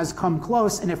nobody has come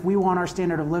close, and if we want our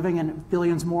standard of living and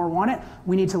billions more want it,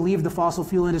 we need to leave the fossil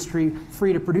fuel industry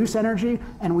free to produce energy,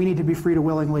 and we need to be free to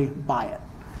willingly buy it.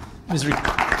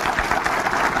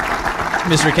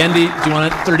 Mr. Kennedy, do you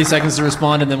want 30 seconds to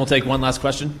respond, and then we'll take one last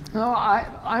question? No,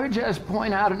 I would just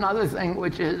point out another thing,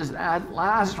 which is that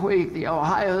last week the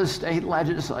Ohio State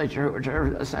Legislature, which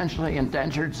are essentially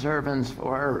indentured servants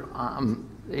for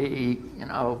the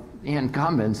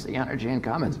incumbents, the energy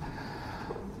incumbents,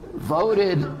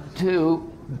 voted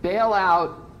to bail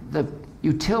out the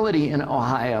utility in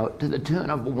Ohio to the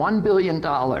tune of $1 billion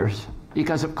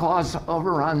because of cost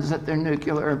overruns at their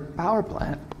nuclear power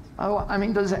plant. Oh, I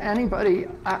mean, does anybody,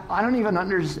 I don't even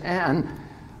understand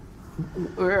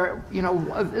where,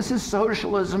 this is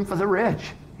socialism for the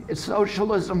rich. It's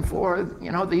socialism for,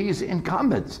 these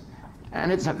incumbents.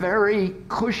 And it's a very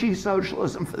cushy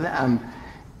socialism for them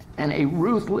and a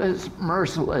ruthless,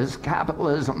 merciless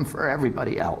capitalism for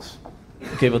everybody else.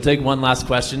 Okay, we'll take one last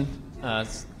question.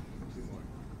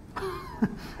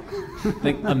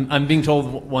 I'm being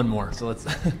told one more, so let's.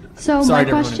 So my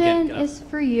question is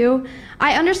for you.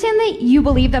 I understand that you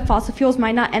believe that fossil fuels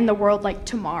might not end the world like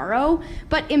tomorrow,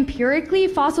 but empirically,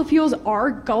 fossil fuels are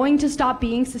going to stop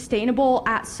being sustainable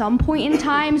at some point in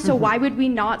time. So why would we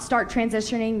not start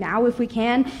transitioning now if we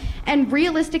can? And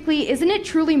realistically, isn't it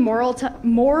truly moral to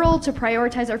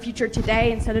prioritize our future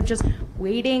today instead of just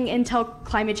waiting until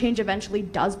climate change eventually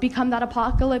does become that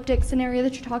apocalyptic scenario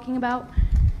that you're talking about?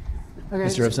 Okay,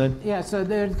 Mr. Epstein? Yeah, so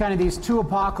there's kind of these two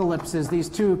apocalypses, these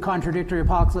two contradictory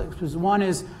apocalypses. One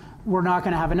is we're not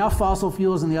going to have enough fossil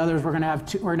fuels, and the other is we're going to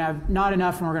have not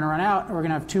enough, and we're going to run out, or we're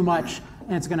going to have too much,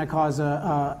 and it's going to cause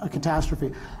a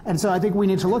catastrophe. And so I think we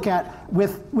need to look at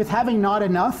with having not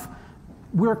enough.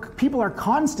 People are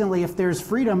constantly, if there's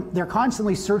freedom, they're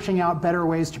constantly searching out better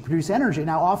ways to produce energy.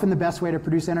 Now, often the best way to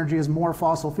produce energy is more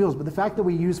fossil fuels, but the fact that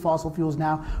we use fossil fuels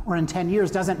now or in 10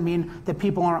 years doesn't mean that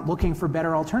people aren't looking for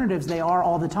better alternatives. They are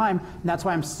all the time, and that's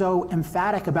why I'm so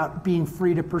emphatic about being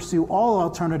free to pursue all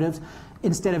alternatives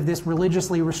instead of this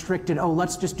religiously restricted, oh,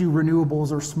 let's just do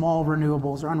renewables or small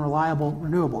renewables or unreliable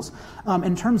renewables.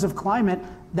 In terms of climate,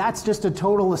 that's just a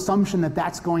total assumption that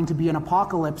that's going to be an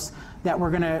apocalypse, that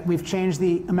we've changed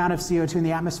the amount of CO2 in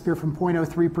the atmosphere from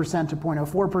 0.03% to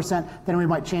 0.04%, then we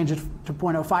might change it to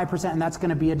 0.05%, and that's going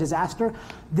to be a disaster.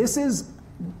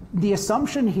 The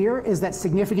assumption here is that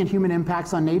significant human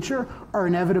impacts on nature are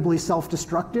inevitably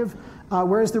self-destructive,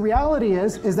 whereas the reality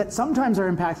is that sometimes our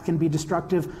impacts can be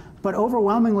destructive, but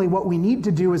overwhelmingly what we need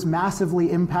to do is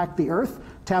massively impact the Earth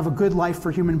to have a good life for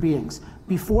human beings.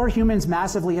 Before humans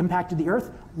massively impacted the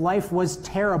Earth, life was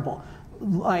terrible.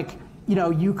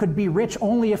 You could be rich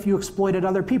only if you exploited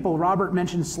other people. Robert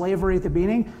mentioned slavery at the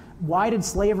beginning. Why did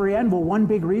slavery end? Well, one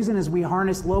big reason is we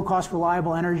harnessed low-cost,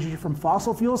 reliable energy from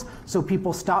fossil fuels, so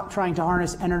people stopped trying to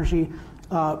harness energy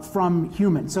from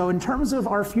humans. So in terms of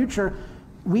our future,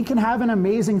 we can have an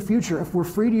amazing future. If we're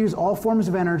free to use all forms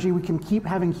of energy, we can keep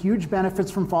having huge benefits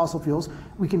from fossil fuels.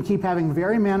 We can keep having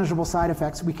very manageable side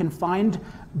effects. We can find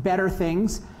better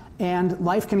things. And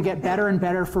life can get better and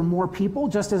better for more people,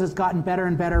 just as it's gotten better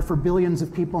and better for billions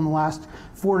of people in the last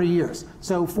 40 years.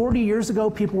 So 40 years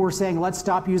ago, people were saying, let's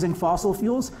stop using fossil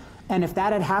fuels. And if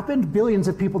that had happened, billions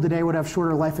of people today would have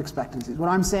shorter life expectancies. What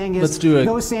I'm saying is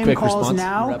those same calls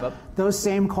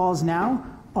now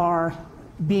are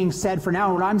being said for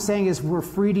now. What I'm saying is we're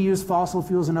free to use fossil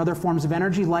fuels and other forms of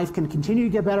energy. Life can continue to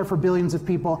get better for billions of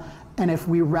people. And if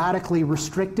we radically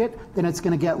restrict it, then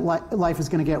life is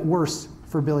going to get worse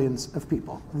for billions of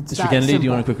people. Mr. Kennedy, do you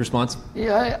want a quick response?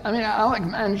 Yeah, I mean, Alec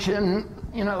mentioned,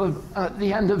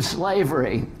 the end of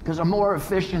slavery because a more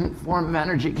efficient form of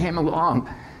energy came along.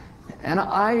 And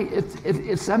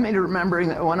it set me to remembering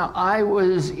that when I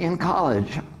was in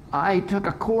college, I took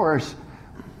a course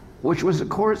which was a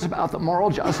course about the moral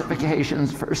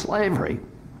justifications for slavery.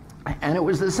 And it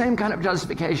was the same kind of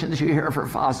justifications you hear for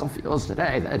fossil fuels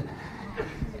today, that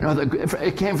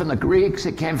it came from the Greeks,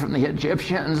 it came from the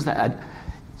Egyptians, that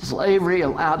Slavery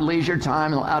allowed leisure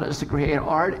time, allowed us to create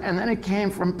art, and then it came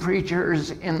from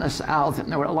preachers in the South,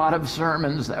 and there were a lot of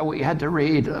sermons that we had to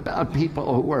read about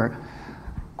people who were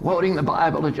quoting the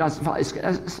Bible to justify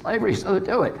slavery, so to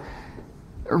do it.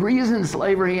 The reason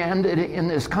slavery ended in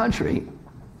this country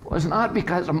was not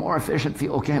because a more efficient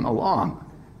fuel came along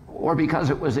or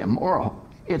because it was immoral.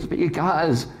 It's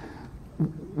because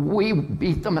we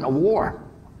beat them in a war.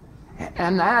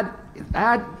 And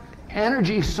that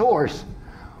energy source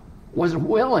was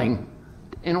willing,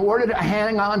 in order to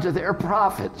hang on to their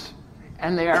profits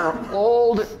and their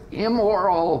old,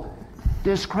 immoral,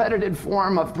 discredited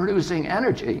form of producing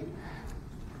energy,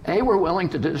 they were willing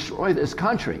to destroy this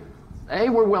country. They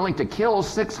were willing to kill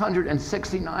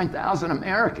 669,000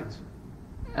 Americans.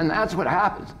 And that's what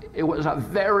happened. It was a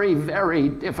very, very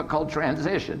difficult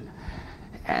transition.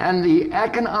 And the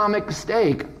economic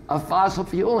stake of fossil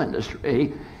fuel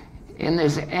industry in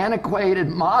this antiquated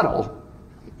model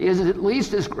is at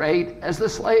least as great as the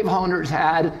slave owners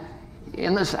had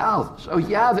in the South. So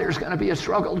yeah, there's going to be a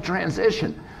struggle to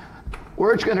transition.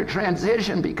 We're going to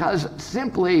transition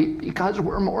simply because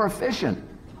we're more efficient.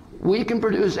 We can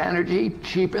produce energy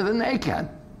cheaper than they can.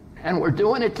 And we're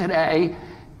doing it today.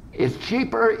 It's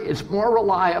cheaper, it's more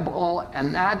reliable,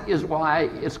 and that is why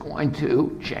it's going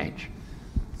to change.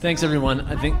 Thanks, everyone.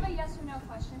 I think have a yes or no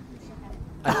question.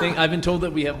 I think I've been told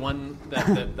that we have one,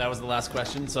 that was the last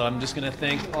question, so I'm just going to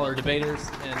thank all our debaters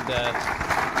and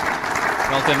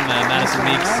welcome Madison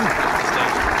Meeks to the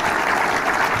stage.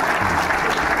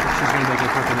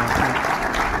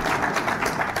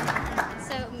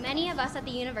 So many of us at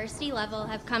the university level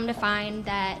have come to find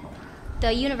that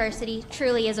the university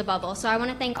truly is a bubble. So I want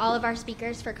to thank all of our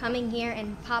speakers for coming here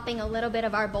and popping a little bit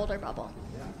of our Boulder bubble.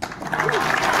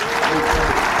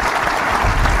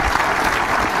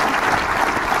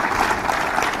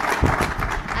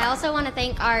 I also want to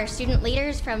thank our student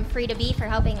leaders from Free to Be for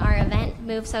helping our event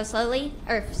move so slowly,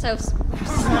 or so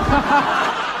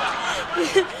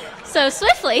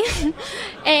swiftly.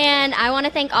 And I want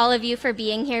to thank all of you for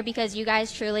being here because you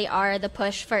guys truly are the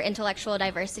push for intellectual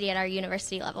diversity at our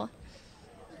university level.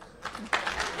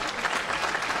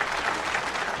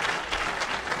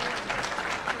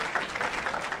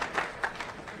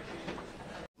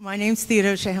 My name's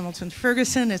Theodosia Hamilton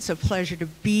Ferguson. It's a pleasure to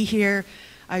be here.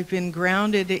 I've been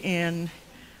grounded in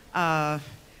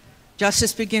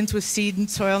Justice Begins with Seed and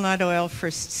Soil, Not Oil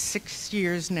for 6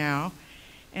 years now.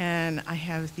 And I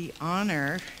have the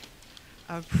honor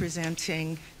of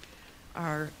presenting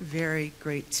our very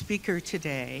great speaker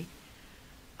today,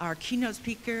 our keynote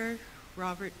speaker,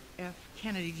 Robert F.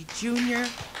 Kennedy Jr.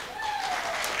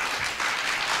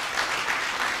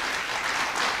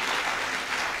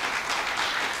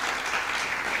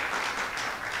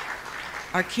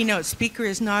 Our keynote speaker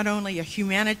is not only a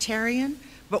humanitarian,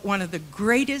 but one of the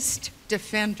greatest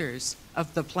defenders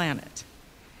of the planet.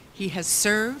 He has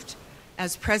served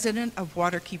as president of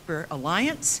Waterkeeper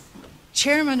Alliance,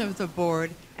 chairman of the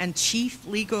board, and chief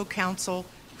legal counsel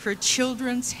for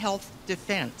Children's Health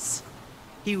Defense.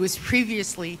 He was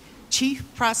previously chief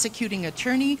prosecuting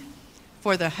attorney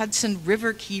for the Hudson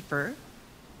River Keeper,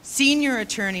 senior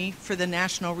attorney for the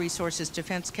National Resources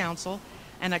Defense Council,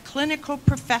 and a clinical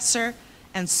professor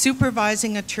and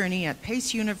supervising attorney at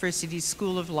Pace University's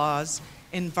School of Law's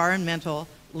Environmental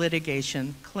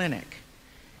Litigation Clinic.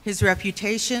 His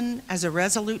reputation as a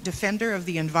resolute defender of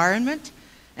the environment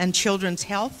and children's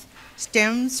health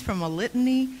stems from a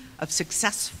litany of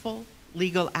successful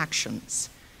legal actions.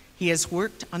 He has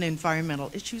worked on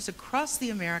environmental issues across the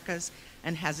Americas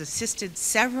and has assisted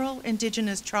several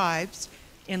indigenous tribes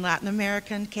in Latin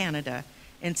America and Canada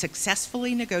in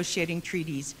successfully negotiating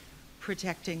treaties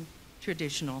protecting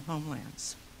traditional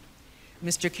homelands.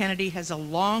 Mr. Kennedy has a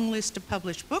long list of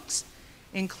published books,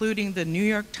 including the New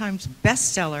York Times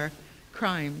bestseller,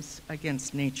 Crimes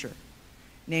Against Nature,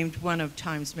 named one of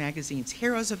Times Magazine's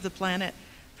Heroes of the Planet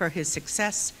for his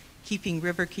success keeping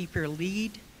Riverkeeper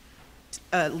lead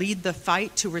the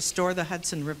fight to restore the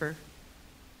Hudson River.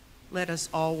 Let us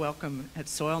all welcome at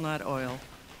Soil Not Oil,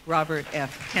 Robert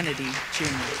F. Kennedy Jr.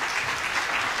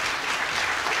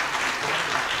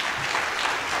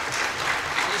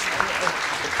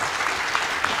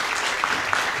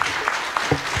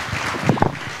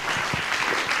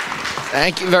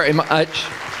 Thank you very much.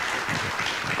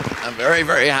 I'm very,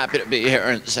 very happy to be here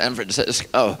in San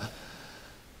Francisco.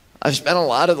 I've spent a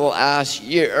lot of the last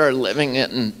year living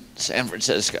in San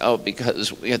Francisco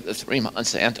because we had the 3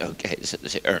 Monsanto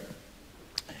cases here.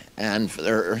 And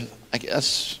for, I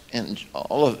guess, in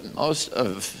most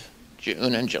of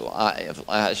June and July of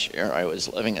last year, I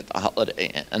was living at the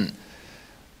Holiday Inn.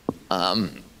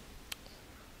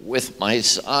 with my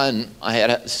son. I had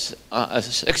a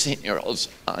 16-year-old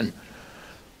son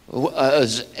who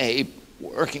was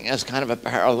working as kind of a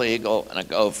paralegal and a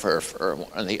gopher for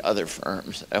one of the other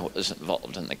firms that was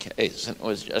involved in the case. And it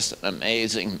was just an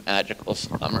amazing, magical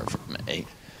summer for me.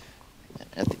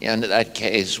 At the end of that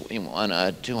case, we won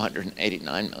a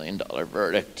 $289 million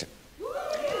verdict,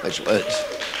 which was,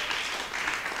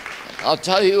 I'll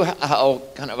tell you how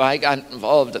kind of I got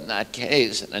involved in that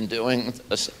case and in doing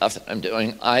the stuff that I'm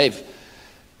doing. I've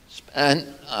spent,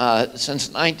 since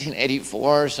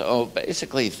 1984, so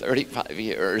basically 35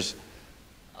 years,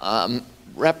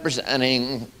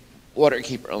 representing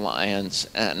Waterkeeper Alliance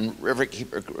and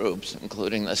Riverkeeper groups,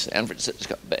 including the San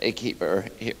Francisco Baykeeper.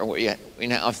 Here we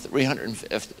now have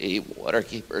 350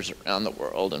 waterkeepers around the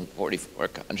world in 44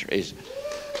 countries.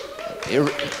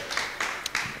 The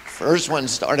first one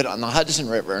started on the Hudson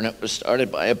River, and it was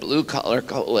started by a blue-collar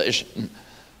coalition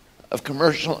of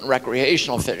commercial and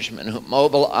recreational fishermen who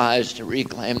mobilized to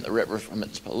reclaim the river from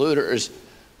its polluters.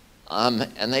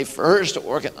 And they first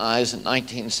organized in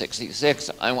 1966.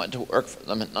 I went to work for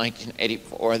them in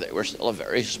 1984. They were still a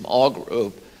very small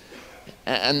group.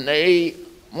 And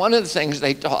one of the things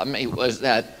they taught me was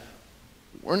that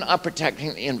we're not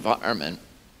protecting the environment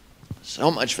so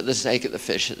much for the sake of the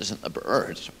fishes and the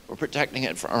birds. We're protecting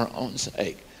it for our own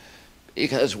sake,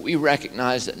 because we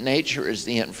recognize that nature is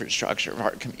the infrastructure of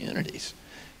our communities.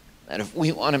 And if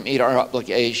we want to meet our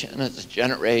obligation as a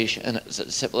generation, as a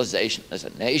civilization, as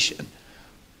a nation,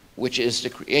 which is to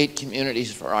create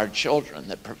communities for our children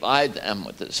that provide them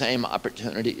with the same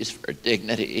opportunities for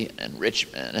dignity and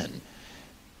enrichment and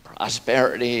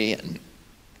prosperity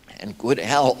and good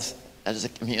health as the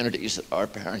communities that our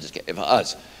parents gave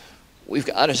us, we've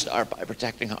got to start by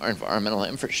protecting our environmental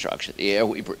infrastructure, the air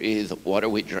we breathe, the water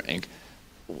we drink,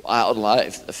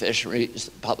 wildlife, the fisheries,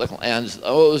 the public lands,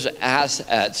 those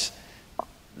assets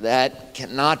that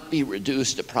cannot be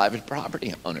reduced to private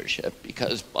property ownership,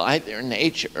 because by their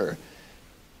nature,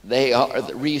 they are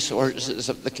the resources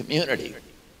of the community.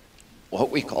 What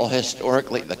we call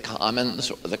historically the commons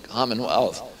or the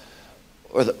commonwealth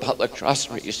or the public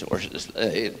trust resources,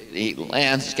 the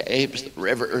landscapes, the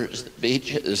rivers, the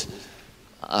beaches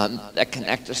that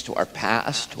connect us to our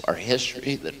past, to our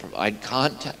history, that provide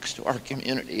context to our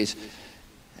communities,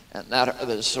 and that are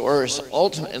the source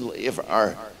ultimately of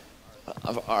our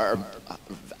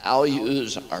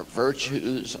values, our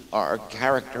virtues, our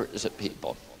character as a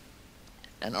people,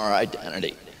 and our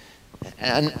identity.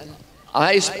 And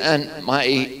I spent my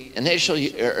initial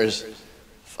years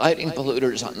fighting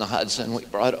polluters on the Hudson. We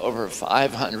brought over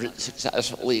 500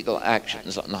 successful legal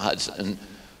actions on the Hudson.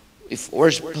 We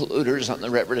forced polluters on the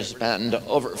river to spend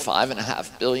over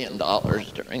 $5.5 billion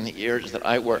during the years that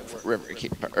I worked for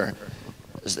Riverkeeper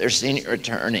as their senior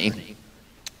attorney.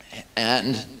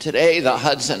 And today, the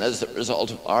Hudson, as a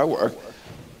result of our work,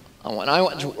 when I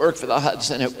went to work for the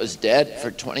Hudson, it was dead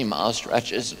for 20-mile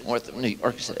stretches north of New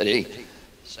York City.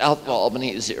 South of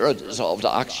Albany, zero dissolved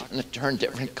oxygen. It turned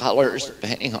different colors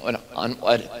depending on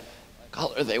what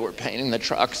color they were painting the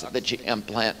trucks at the GM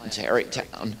plant in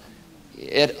Tarrytown.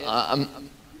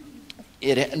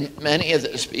 Many of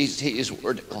the species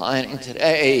were declining.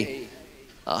 Today,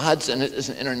 the Hudson is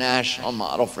an international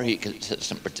model for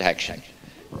ecosystem protection.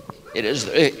 It's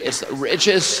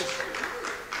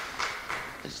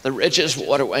the richest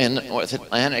waterway in the North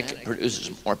Atlantic. It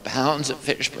produces more pounds of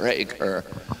fish per acre,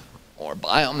 more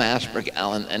biomass per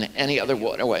gallon than any other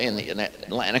waterway in the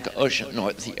Atlantic Ocean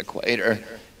north of the equator.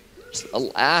 It's the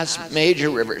last major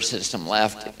river system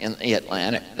left in the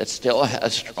Atlantic that still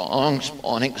has strong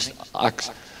spawning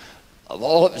stocks of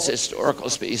all of its historical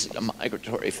species of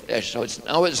migratory fish. So it's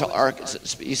Noah's Ark, it's a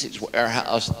species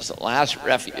warehouse, it's the last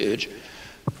refuge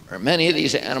for many of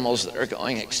these animals that are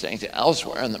going extinct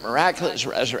elsewhere. And the miraculous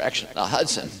resurrection of the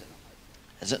Hudson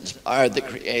has inspired the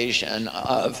creation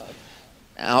of,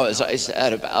 now, as I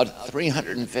said, about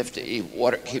 350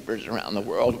 waterkeepers around the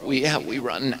world. We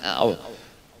run now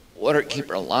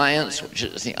Waterkeeper Alliance, which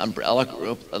is the umbrella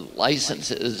group that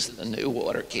licenses the new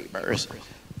waterkeepers.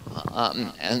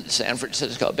 And San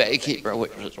Francisco Baykeeper,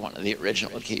 which was one of the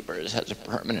original keepers, has a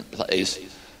permanent place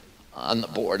on the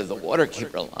board of the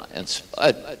Waterkeeper Alliance.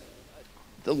 But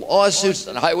the lawsuits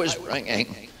that I was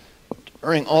bringing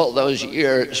during all those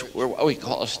years were what we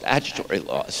call statutory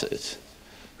lawsuits.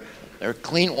 They're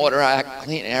Clean Water Act,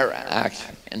 Clean Air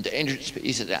Act, Endangered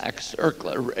Species Act,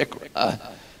 CERCLA, RCRA,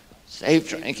 Safe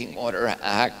Drinking Water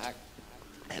Act,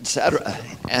 etc.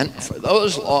 And for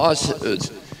those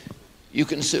lawsuits, you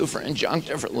can sue for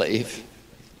injunctive relief.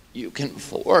 You can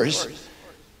force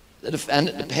the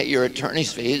defendant to pay your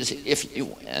attorney's fees if you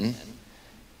win.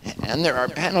 And there are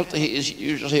penalties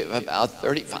usually of about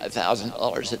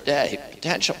 $35,000 a day,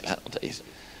 potential penalties.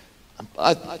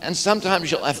 And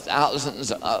sometimes you'll have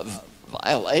thousands of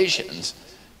violations.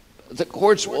 The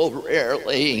courts will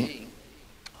rarely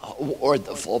award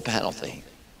the full penalty.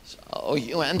 So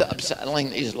you end up settling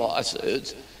these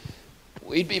lawsuits.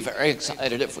 We'd be very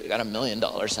excited if we got $1 million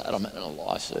settlement in a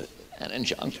lawsuit and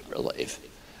injunctive relief.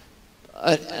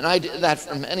 And I did that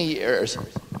for many years,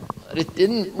 but it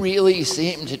didn't really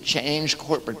seem to change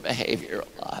corporate behavior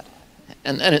a lot.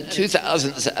 And then in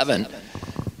 2007,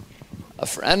 a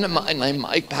friend of mine named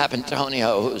Mike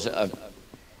Papantonio, who's a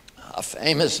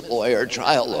famous lawyer,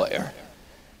 trial lawyer,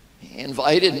 he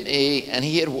invited me, and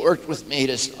he had worked with me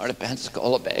to start a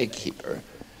Pensacola Bay keeper.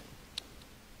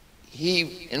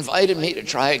 He invited me to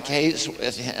try a case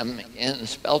with him in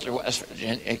Spelter, West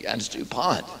Virginia against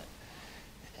DuPont.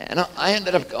 And I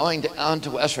ended up going down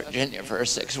to West Virginia for a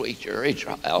 6-week jury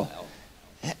trial.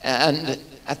 And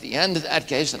at the end of that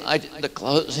case, and I did the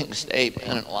closing statement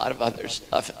and a lot of other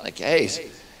stuff in the case,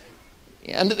 at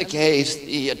the end of the case,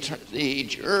 the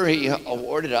jury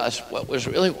awarded us what was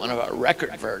really one of our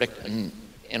record verdicts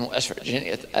in West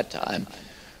Virginia at that time,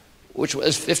 which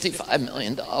was $55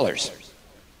 million.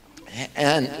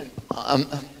 And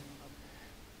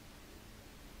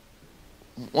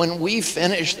when we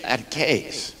finished that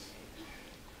case,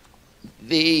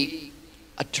 the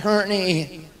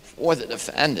attorney for the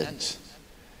defendants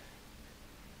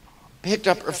picked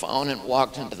up her phone and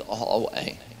walked into the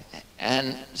hallway,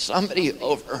 and somebody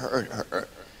overheard her.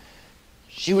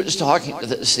 She was talking to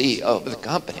the CEO of the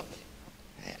company,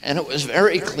 and it was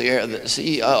very clear that the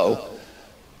CEO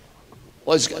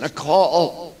was going to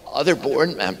call other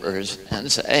board members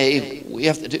and say, we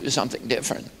have to do something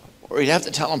different, or we'd have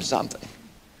to tell them something.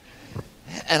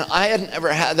 And I had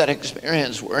never had that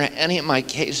experience where any of my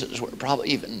cases were probably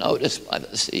even noticed by the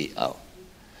CEO.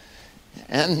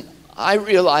 And I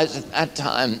realized at that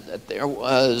time that there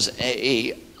was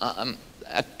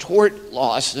tort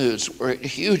lawsuits were a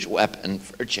huge weapon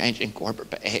for changing corporate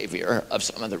behavior of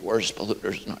some of the worst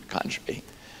polluters in our country.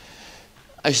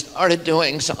 I started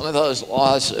doing some of those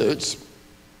lawsuits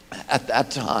at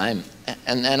that time,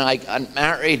 and then I got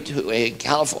married to a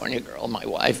California girl. My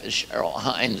wife is Cheryl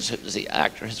Hines, who's the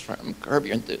actress from Curb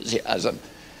Your Enthusiasm.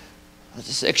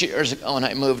 6 years ago, when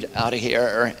I moved out of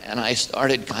here, and I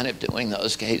started kind of doing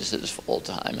those cases full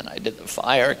time, and I did the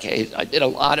fire case. I did a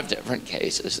lot of different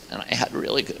cases, and I had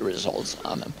really good results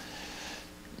on them.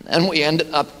 And we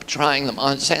ended up trying the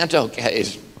Monsanto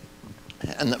case,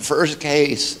 and the first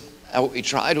case that we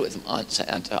tried with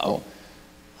Monsanto,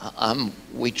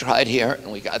 we tried here,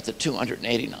 and we got the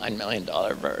 $289 million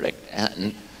verdict.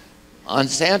 And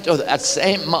Monsanto that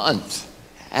same month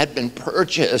had been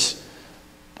purchased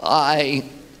by,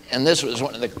 and this was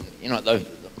one of the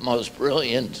most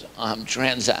brilliant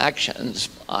transactions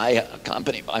by a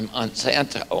company by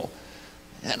Monsanto,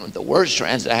 and the worst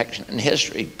transaction in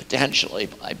history, potentially,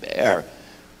 by Bayer.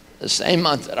 The same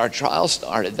month that our trial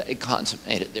started, they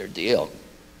consummated their deal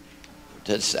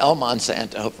to sell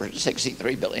Monsanto for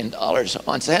 $63 billion. So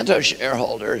Monsanto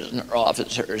shareholders and their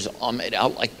officers all made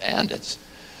out like bandits.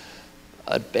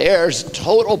 Bayer's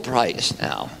total price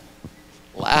now,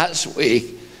 last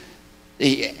week,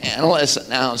 the analysts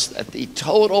announced that the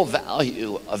total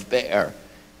value of Bayer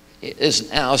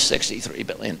is now $63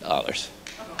 billion.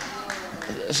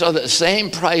 So the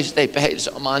same price they paid,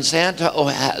 so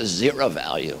Monsanto has zero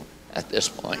value at this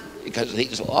point because of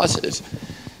these lawsuits.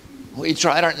 We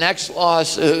tried our next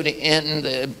lawsuit in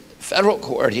the federal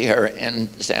court here in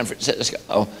San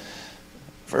Francisco.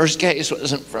 First case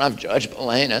was in front of Judge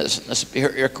Belenas, and the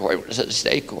Superior Court was a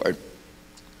state court.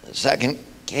 The second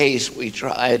case we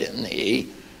tried in the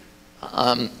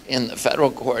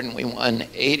federal court, and we won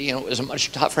 80, and it was a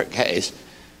much tougher case.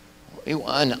 We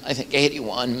won, I think,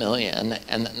 81 million,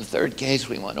 and then the third case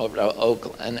we went over to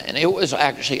Oakland, and it was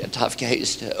actually a tough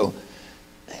case too.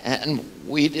 And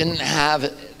we didn't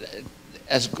have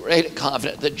as great a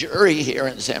confidence. The jury here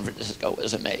in San Francisco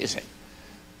was amazing.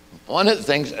 One of the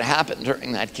things that happened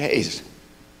during that case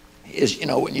is,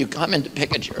 when you come in to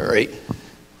pick a jury,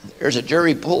 there's a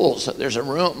jury pool, so there's a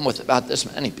room with about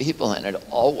this many people in it,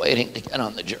 all waiting to get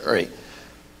on the jury.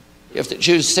 You have to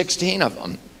choose 16 of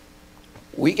them.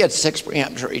 We get 6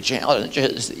 preemptory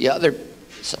challenges. The other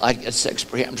side gets 6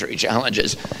 preemptory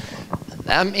challenges.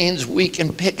 That means we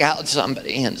can pick out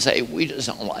somebody and say, we just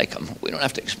don't like them. We don't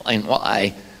have to explain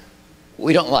why.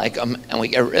 We don't like them, and we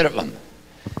get rid of them.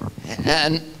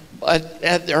 But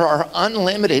there are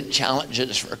unlimited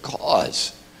challenges for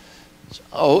cause.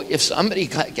 So if somebody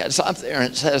gets up there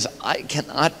and says, I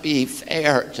cannot be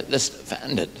fair to this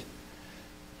defendant,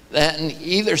 then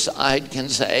either side can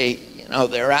say, you know,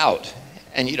 they're out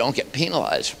and you don't get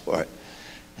penalized for it.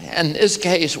 And this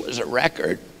case was a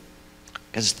record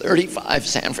because 35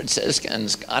 San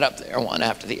Franciscans got up there one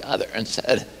after the other and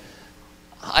said,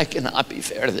 I cannot be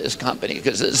fair to this company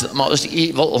because this is the most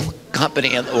evil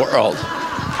company in the world.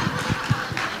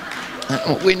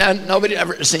 Nobody had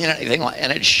ever seen anything like it,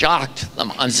 and it shocked the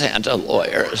Monsanto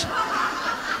lawyers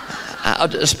how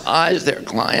despised their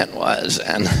client was.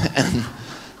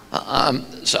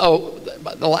 So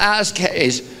the last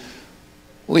case,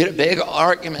 we had a big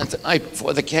argument the night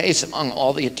before the case among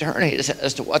all the attorneys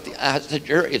as to what to ask the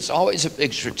jury. It's always a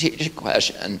big strategic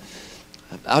question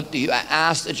about, do you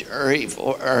ask the jury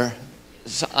for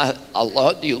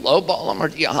do you lowball them or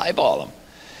do you highball them?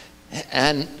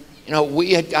 And you know,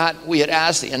 we had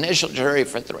asked the initial jury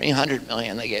for $300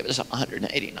 million. They gave us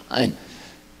 $189,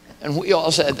 and we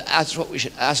all said that's what we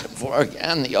should ask them for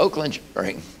again. The Oakland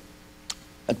jury.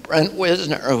 But Brent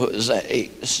Wisner, who is a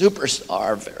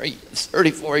superstar,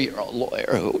 34-year-old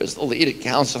lawyer who was the lead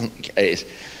counsel in the case,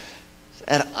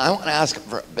 said, I want to ask him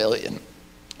for $1 billion.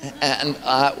 And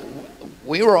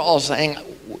we were all saying,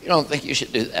 we don't think you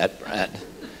should do that, Brent,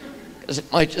 because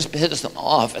it might just piss them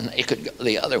off and they could go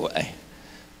the other way.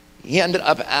 He ended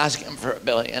up asking for $1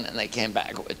 billion, and they came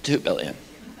back with $2 billion.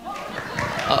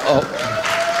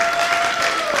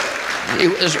 He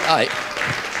was right.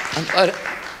 But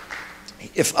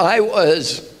if my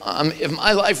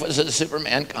life was a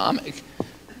Superman comic,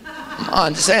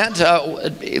 Monsanto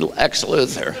would be Lex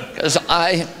Luthor, because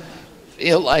I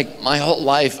feel like my whole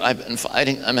life I've been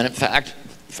fighting them. And in fact,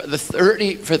 for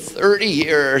 30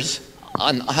 years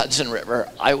on the Hudson River,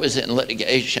 I was in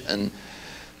litigation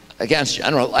against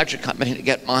General Electric Company to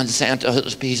get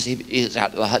Monsanto's PCBs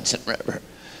out of the Hudson River.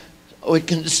 So it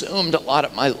consumed a lot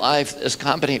of my life, this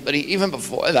company. But even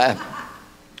before that,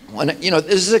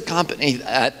 this is a company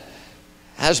that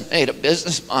has made a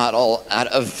business model out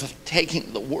of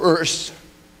taking the worst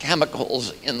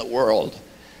chemicals in the world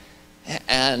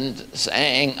and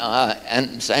saying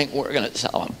we're going to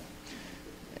sell them.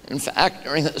 In fact,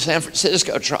 during the San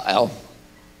Francisco trial,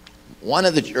 one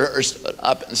of the jurors stood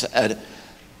up and said,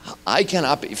 I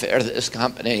cannot be fair to this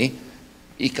company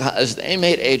because they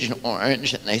made Agent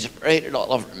Orange and they sprayed it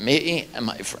all over me and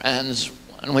my friends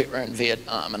when we were in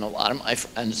Vietnam, and a lot of my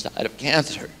friends died of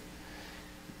cancer.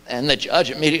 And the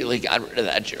judge immediately got rid of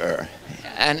that juror.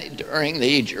 And during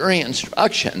the jury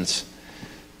instructions,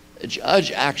 the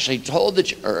judge actually told the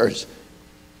jurors,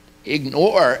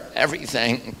 ignore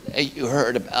everything that you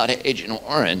heard about Agent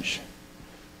Orange.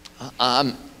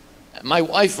 My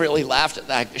wife really laughed at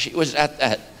that because she was at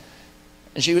that.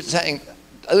 And she was saying,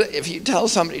 if you tell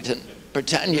somebody to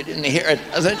pretend you didn't hear it,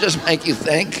 doesn't it just make you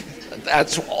think that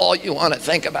that's all you want to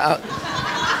think about?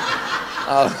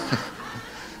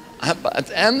 But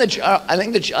then I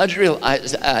think the judge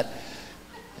realized that.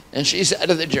 And she said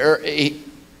to the jury,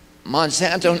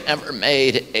 Monsanto never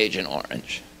made Agent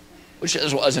Orange, which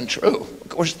just wasn't true. Of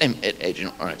course they made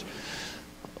Agent Orange.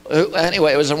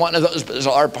 Anyway, it was one of those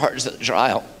bizarre parts of the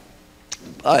trial.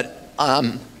 But,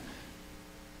 and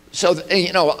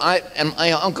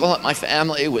my uncle and my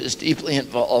family was deeply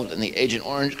involved in the Agent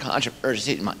Orange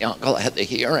controversy. My uncle had the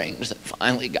hearings that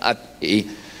finally got the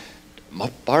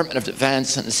Department of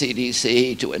Defense and the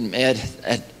CDC to admit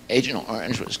that Agent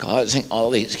Orange was causing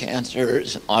all these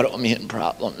cancers, and autoimmune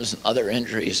problems, and other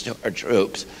injuries to our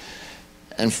troops,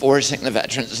 and forcing the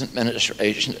Veterans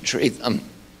Administration to treat them.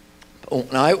 But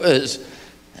when I was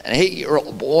an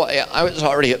 8-year-old boy, I was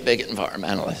already a big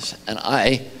environmentalist, and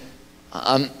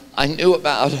I knew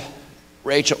about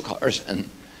Rachel Carson,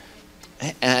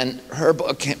 and her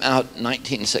book came out in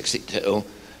 1962.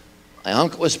 My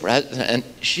uncle was president.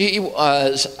 She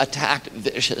was attacked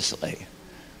viciously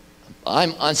by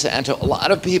Monsanto. A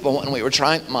lot of people, when we were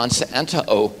trying the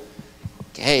Monsanto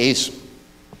case,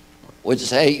 would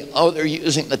say, oh, they're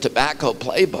using the tobacco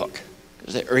playbook,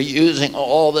 because they were using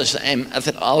all the same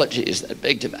methodologies that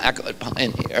Big Tobacco had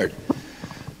pioneered.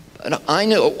 But I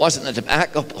knew it wasn't the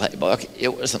tobacco playbook,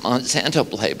 it was the Monsanto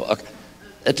playbook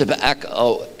that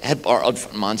tobacco had borrowed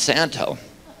from Monsanto.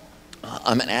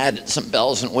 And added some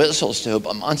bells and whistles to it,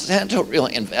 but Monsanto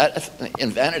really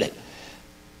invented it.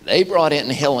 They brought in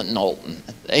Hill and Knowlton.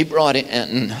 They brought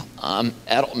in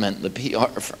Edelman, the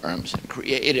PR firms, and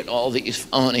created all these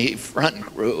phony front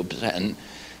groups and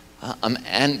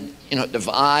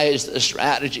devised the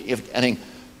strategy of getting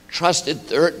trusted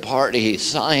third-party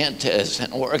scientists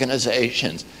and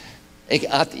organizations. They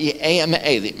got the AMA,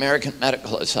 the American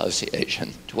Medical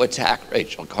Association, to attack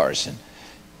Rachel Carson.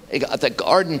 They got the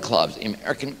Garden Club, the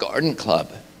American Garden Club,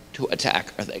 to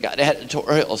attack her. They got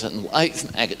editorials in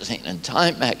Life magazine and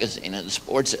Time magazine and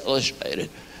Sports Illustrated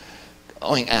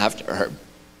going after her.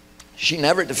 She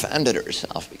never defended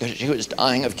herself because she was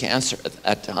dying of cancer at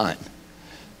that time.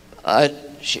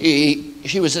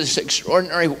 She was this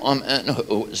extraordinary woman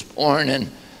who was born in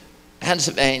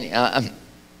Pennsylvania,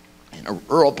 in a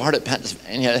rural part of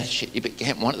Pennsylvania. She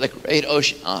became one of the great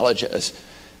oceanologists,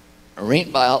 marine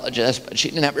biologist, but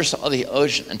she never saw the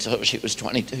ocean until she was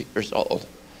 22 years old.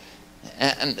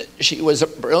 And she was a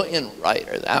brilliant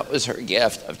writer. That was her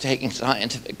gift, of taking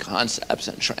scientific concepts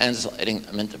and translating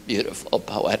them into beautiful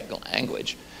poetic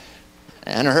language.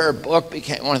 And her book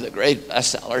became one of the great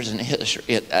bestsellers in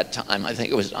history at that time. I think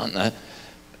it was on the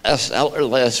bestseller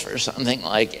list for something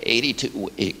like 82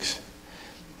 weeks.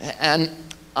 And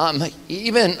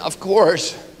even, of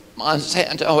course,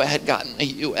 Monsanto had gotten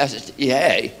the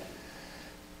USDA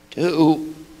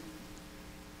to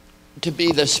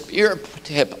be the spear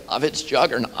tip of its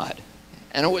juggernaut.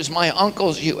 And it was my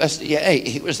uncle's USDA.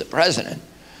 He was the president.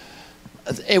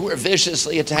 They were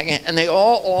viciously attacking it. And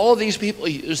all of these people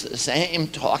use the same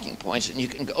talking points. And you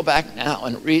can go back now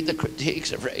and read the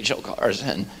critiques of Rachel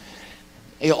Carson.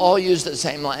 They all use the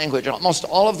same language. Almost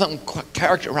all of them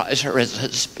characterize her as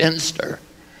a spinster,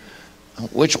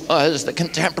 which was the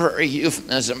contemporary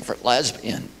euphemism for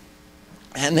lesbian.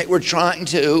 And they were trying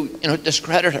to,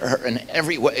 discredit her in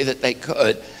every way that they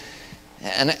could.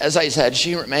 And as I said,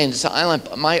 she remained silent.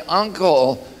 But my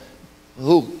uncle,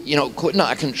 who, could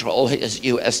not control his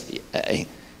USDA,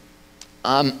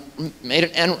 made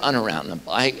an end run around them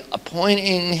by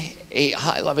appointing a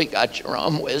high-level, he got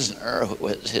Jerome Wisner, who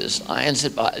was his science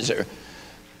advisor,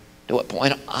 to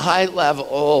appoint a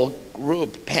high-level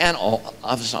group panel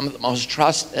of some of the most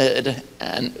trusted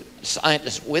and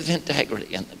scientists with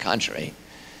integrity in the country.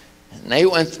 And they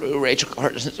went through Rachel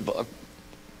Carson's book,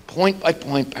 point by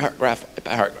point, paragraph by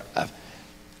paragraph,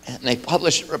 and they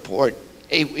published a report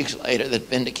 8 weeks later that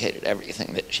vindicated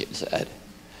everything that she had said.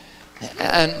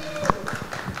 And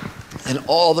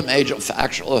all the major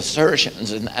factual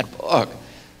assertions in that book.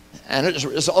 And as a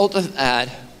result of that,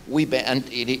 we banned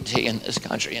DDT in this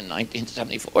country in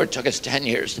 1974. It took us 10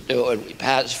 years to do it. We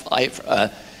passed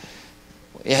FIFRA.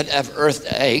 We had to have Earth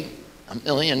Day.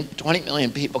 20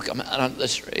 million people come out on the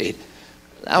street.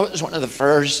 That was one of the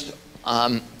first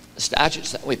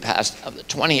statutes that we passed. Of the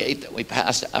 28 that we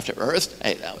passed after Earth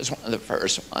Day, that was one of the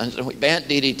first ones. And we banned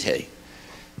DDT.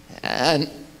 And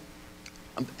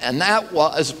that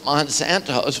was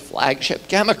Monsanto's flagship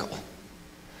chemical.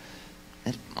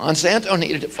 And Monsanto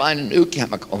needed to find a new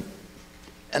chemical.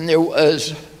 And there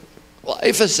was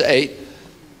glyphosate.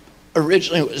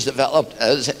 Originally was developed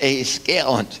as a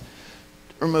scalant to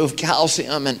remove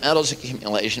calcium and metals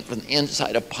accumulation from the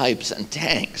inside of pipes and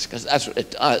tanks, because that's what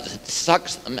it does. It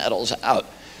sucks the metals out.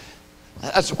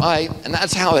 That's why, and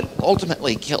that's how it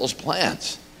ultimately kills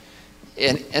plants.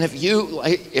 And if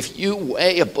you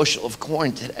weigh a bushel of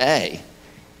corn today,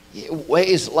 it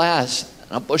weighs less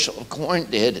than a bushel of corn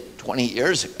did 20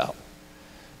 years ago,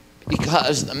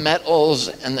 because the metals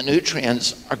and the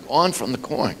nutrients are gone from the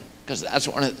corn, because that's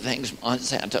one of the things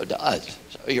Monsanto does.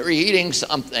 So you're eating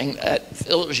something that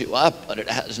fills you up, but it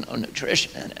has no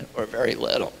nutrition in it, or very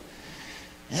little.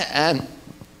 And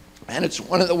it's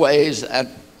one of the ways that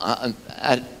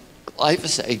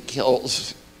glyphosate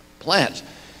kills plants.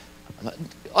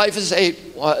 Glyphosate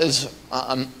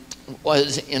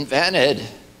was invented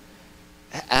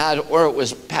or it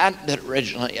was patented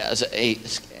originally as a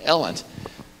scalant.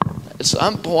 At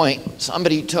some point,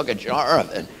 somebody took a jar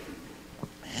of it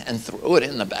and threw it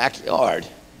in the backyard,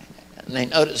 and they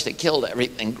noticed it killed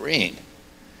everything green.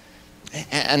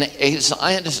 And a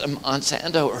scientist at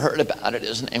Monsanto heard about it.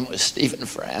 His name was Stephen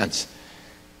France.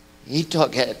 He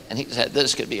took it and he said,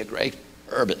 this could be a great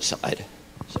herbicide.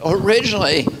 So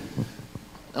originally,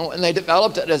 when they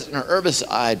developed it as an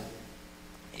herbicide,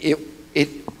 the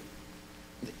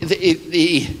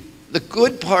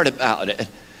good part about it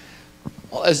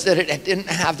was that it didn't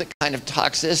have the kind of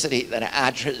toxicity that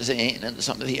atrazine and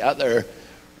some of the other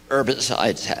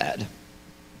herbicides had.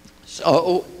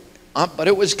 So, but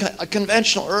it was a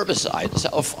conventional herbicide.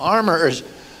 So farmers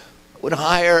would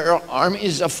hire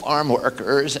armies of farm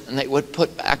workers, and they would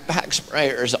put backpack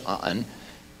sprayers on.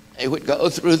 They would go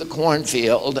through the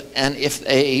cornfield, and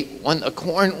when the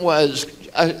corn was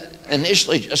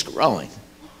initially just growing,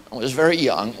 it was very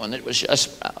young when it was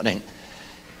just sprouting,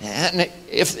 and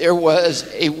if there was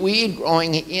a weed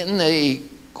growing in the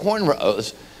corn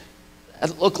rows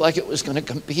that looked like it was going to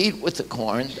compete with the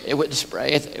corn, they would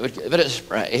spray it, they would give it a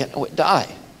spray, and it would die.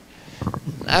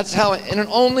 That's how,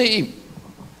 it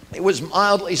was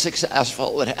mildly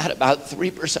successful. It had about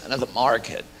 3% of the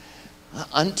market.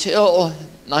 until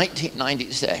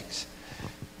 1996.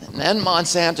 And then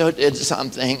Monsanto did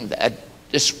something that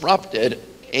disrupted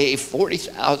a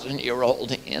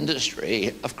 40,000-year-old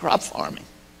industry of crop farming.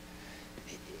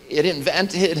 It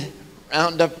invented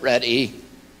Roundup Ready.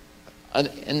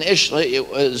 Initially, it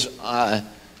was Roundup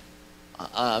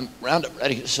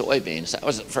Ready soybeans. That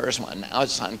was the first one. Now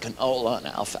it's on canola and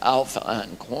alfalfa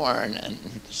and corn and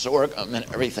sorghum and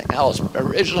everything else. But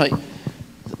originally,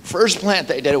 the first plant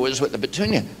they did was with the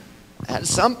petunia. At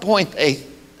some point, they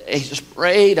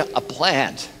sprayed a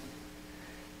plant,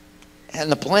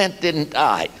 and the plant didn't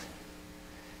die.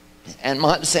 And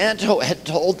Monsanto had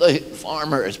told the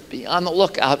farmers, be on the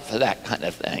lookout for that kind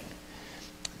of thing.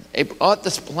 They brought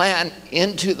this plant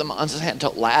into the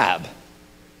Monsanto lab,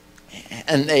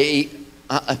 and they,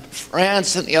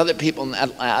 France and the other people in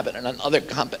that lab and in another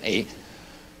company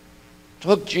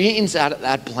took genes out of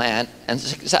that plant and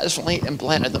successfully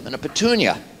implanted them in a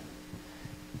petunia.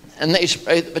 And they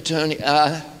sprayed the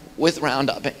petunia with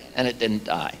Roundup, and it didn't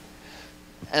die.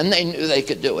 And they knew they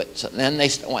could do it. So then they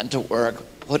went to work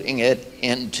putting it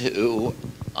into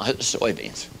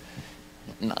soybeans.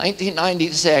 In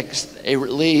 1996, they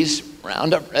released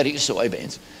Roundup Ready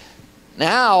soybeans.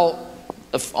 Now,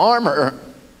 the farmer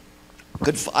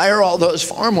could fire all those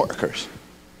farm workers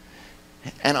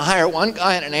and hire one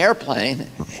guy in an airplane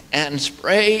and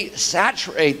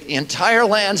saturate the entire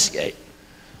landscape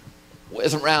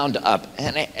with Roundup,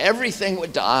 and everything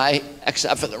would die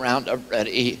except for the Roundup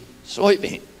Ready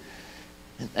soybean.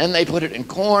 And then they put it in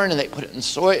corn, and they put it in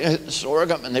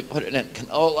sorghum, and they put it in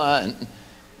canola and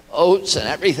oats and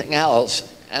everything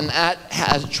else, and that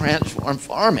has transformed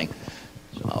farming.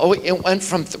 So it went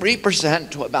from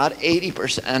 3% to about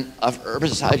 80% of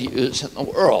herbicide use in the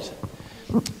world.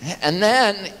 And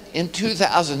then in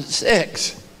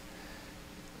 2006,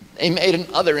 they made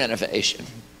another innovation.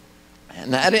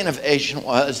 And that innovation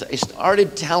was they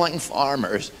started telling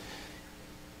farmers,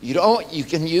 you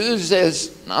can use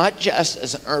this not just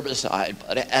as an herbicide,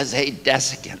 but as a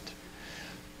desiccant,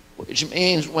 which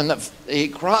means when the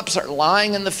crops are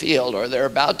lying in the field or they're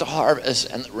about to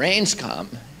harvest and the rains come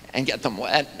and get them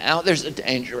wet, now there's a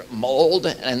danger of mold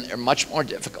and they're much more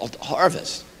difficult to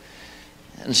harvest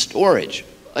and storage.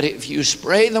 But if you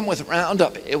spray them with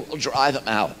Roundup, it will dry them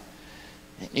out,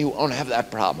 and you won't have that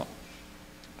problem.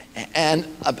 And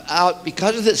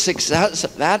because of the success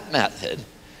of that method,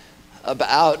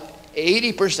 about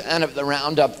 80% of the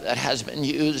Roundup that has been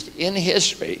used in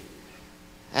history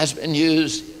has been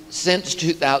used since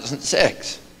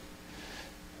 2006.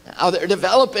 Now they're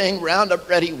developing Roundup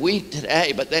Ready wheat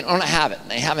today, but they don't have it, and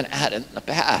they haven't had it in the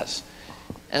past.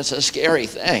 And it's a scary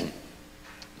thing.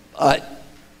 But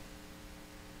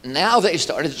now they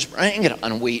started spraying it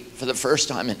on wheat for the first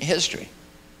time in history.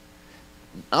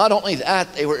 Not only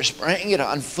that, they were spraying it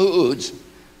on foods,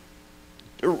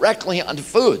 directly onto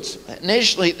foods.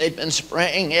 Initially, they'd been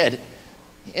spraying it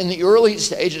in the early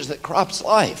stages of the crop's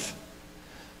life.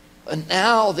 But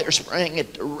now they're spraying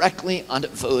it directly onto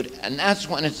food, and that's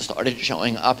when it started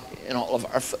showing up in all of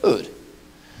our food.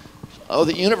 So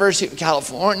the University of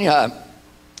California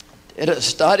did a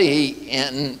study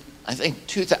in, I think,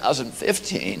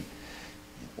 2015,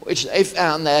 which they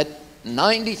found that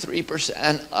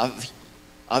 93%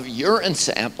 of urine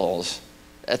samples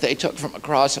that they took from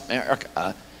across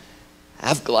America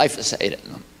have glyphosate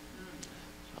in them.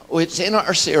 It's in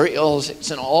our cereals,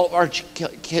 it's in all of our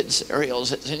kids'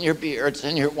 cereals, it's in your beer, it's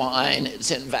in your wine,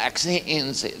 it's in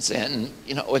vaccines, it's in,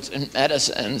 it's in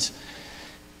medicines.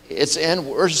 It's in,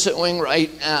 we're suing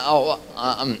right now,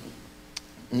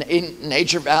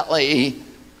 Nature Valley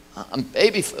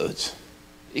baby foods,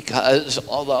 because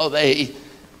although they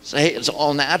say it's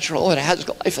all natural, it has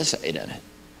glyphosate in it.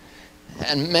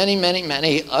 And many, many,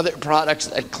 many other products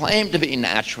that claim to be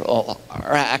natural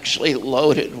are actually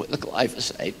loaded with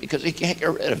glyphosate because you can't get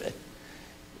rid of it.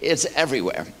 It's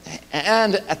everywhere.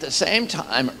 And at the same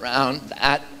time, around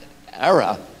that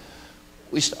era,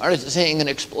 we started seeing an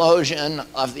explosion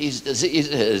of these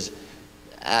diseases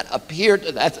that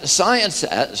that the science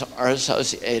says are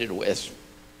associated with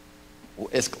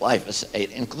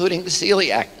glyphosate, including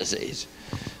celiac disease.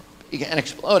 Began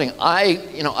exploding. I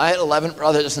had 11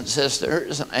 brothers and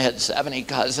sisters, and I had 70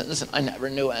 cousins, and I never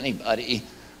knew anybody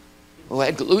who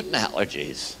had gluten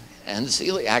allergies and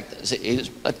celiac disease,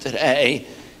 but today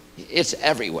it's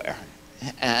everywhere.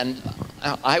 And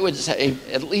I would say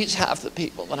at least half the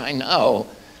people that I know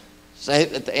say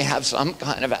that they have some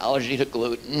kind of allergy to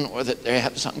gluten or that they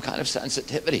have some kind of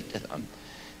sensitivity to them.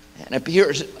 And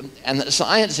the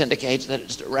science indicates that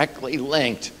it's directly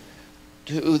linked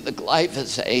to the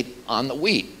glyphosate on the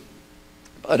wheat.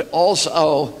 But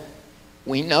also,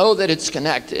 We know that it's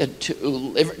connected to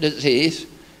liver disease,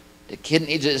 to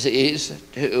kidney disease,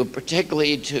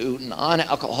 particularly to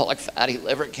non-alcoholic fatty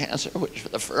liver cancer, which for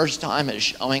the first time is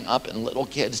showing up in little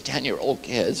kids, 10-year-old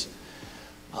kids,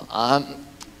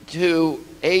 to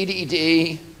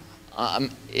ADD.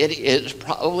 It is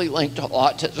probably linked to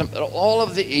autism, but all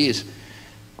of these,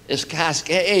 this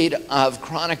cascade of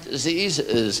chronic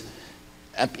diseases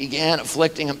that began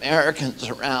afflicting Americans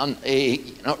around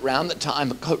the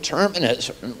time of coterminous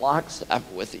or in lockstep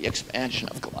with the expansion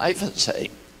of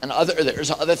glyphosate. And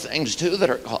there's other things too that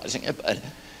are causing it, but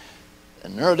the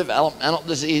neurodevelopmental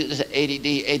diseases, ADD,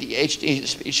 ADHD,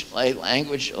 speech delay,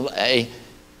 language delay,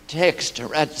 tics,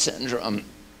 Tourette syndrome,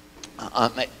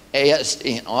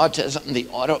 ASD and autism, the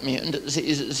autoimmune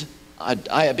diseases,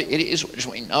 diabetes, which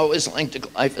we know is linked to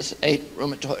glyphosate,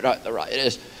 rheumatoid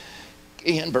arthritis,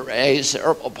 Guillain-Barré,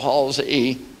 cerebral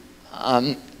palsy,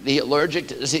 the allergic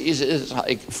diseases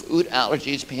like food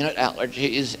allergies, peanut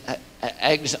allergies,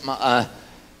 eczema,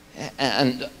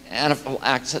 and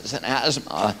anaphylaxis and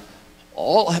asthma,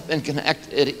 all have been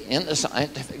connected in the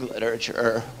scientific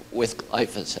literature with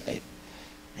glyphosate.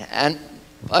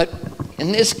 But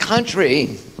in this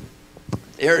country,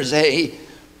 there's a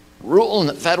rule in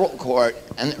the federal court,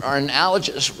 and there are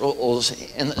analogous rules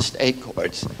in the state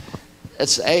courts that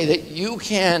say that you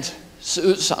can't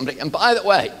sue somebody. And by the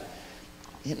way,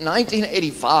 in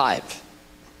 1985,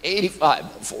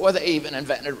 before they even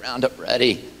invented Roundup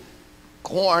Ready,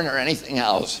 corn or anything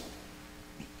else,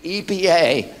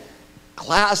 EPA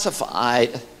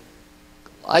classified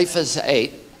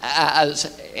glyphosate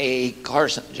as a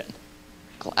carcinogen,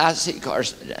 Class C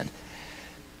carcinogen.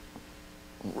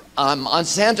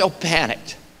 Monsanto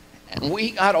panicked, and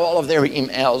we got all of their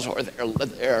emails or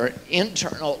their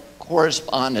internal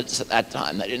correspondence at that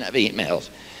time. They didn't have emails.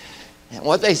 And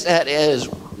what they said is,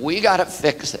 we got to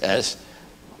fix this.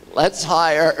 Let's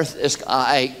hire this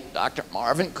guy, Dr.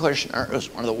 Marvin Kushner, who's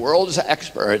one of the world's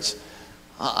experts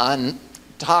on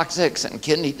toxics and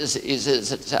kidney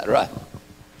diseases, etc.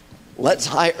 Let's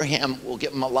hire him. We'll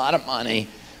give him a lot of money.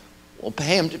 We'll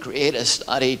pay him to create a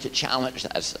study to challenge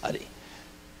that study.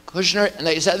 Kushner, and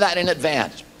they said that in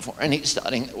advance before any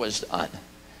studying that was done.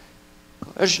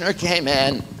 Kushner came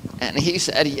in and he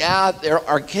said, yeah, there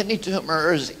are kidney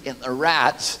tumors in the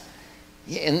rats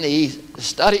in the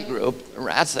study group, the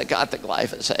rats that got the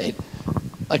glyphosate.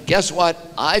 But guess what?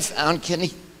 I found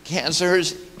kidney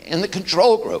cancers in the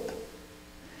control group.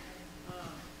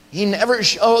 He never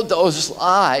showed those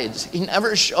slides. He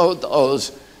never showed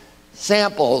those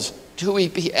samples to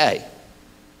EPA.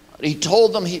 But he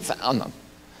told them he found them.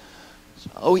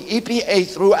 So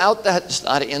EPA threw out that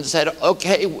study and said,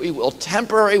 okay, we will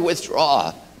temporarily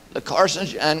withdraw the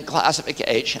carcinogen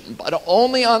classification, but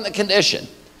only on the condition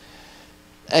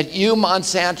that you,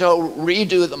 Monsanto,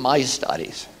 redo the mice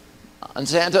studies.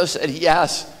 Monsanto said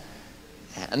yes,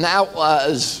 and that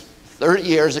was 30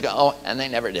 years ago, and they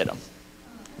never did them.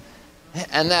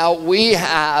 And now we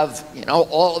have,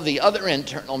 all of the other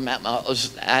internal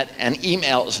memos and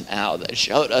emails now that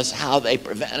showed us how they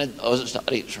prevented those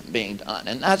studies from being done.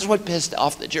 And that's what pissed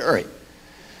off the jury,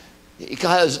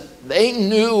 because they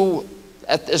knew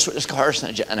that this was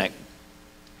carcinogenic,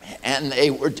 and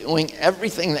they were doing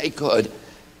everything they could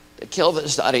to kill the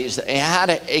studies. They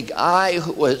had a guy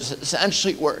who was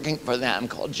essentially working for them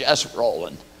called Jess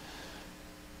Rowland,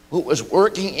 who was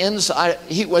working inside.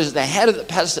 He was the head of the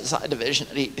pesticide division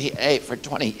at EPA for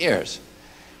 20 years.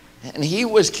 And he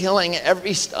was killing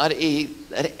every study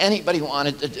that anybody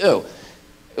wanted to do.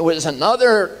 It was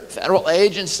another federal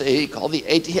agency called the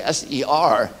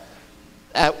ATSER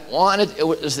that wanted, it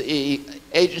was the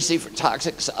Agency for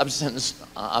Toxic Substance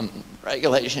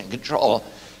Regulation and Control,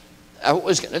 that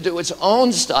was going to do its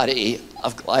own study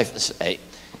of glyphosate.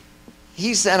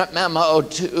 He sent a memo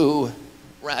to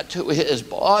his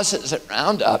bosses at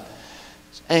Roundup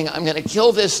saying, I'm going to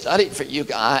kill this study for you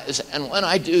guys, and when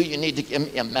I do, you need to give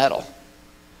me a medal.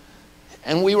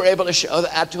 And we were able to show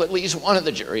that to at least one of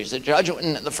the juries. The judge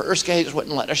in the first case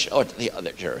wouldn't let us show it to the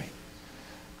other jury.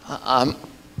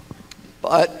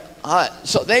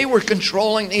 So they were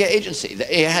controlling the agency.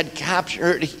 They had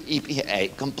captured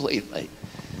EPA completely.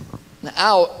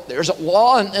 Now, there's a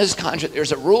law in this country,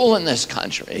 there's a rule in this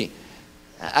country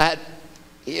that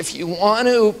if you want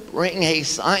to bring a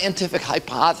scientific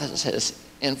hypothesis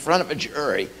in front of a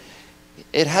jury,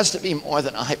 it has to be more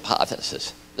than a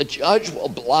hypothesis. The judge will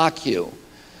block you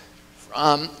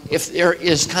from, if there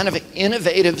is kind of an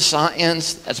innovative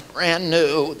science that's brand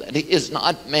new, that is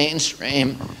not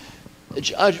mainstream, the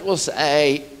judge will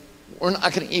say, we're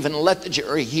not going to even let the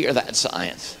jury hear that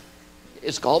science.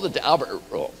 It's called the Daubert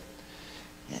rule.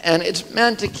 And it's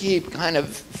meant to keep kind of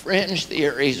fringe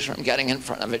theories from getting in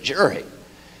front of a jury.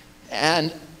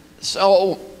 And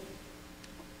so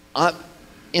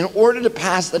in order to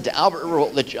pass the Daubert rule,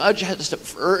 the judge has to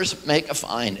first make a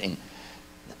finding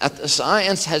that the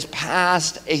science has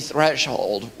passed a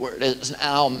threshold where it is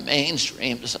now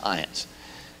mainstream science.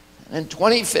 And in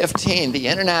 2015, the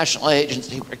International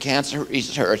Agency for Cancer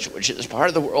Research, which is part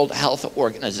of the World Health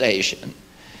Organization,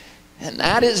 and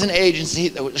that is an agency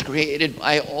that was created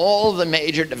by all the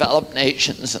major developed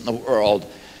nations in the world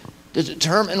to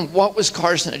determine what was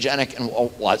carcinogenic and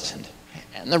what wasn't.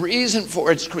 And the reason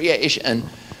for its creation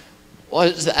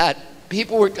was that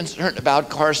people were concerned about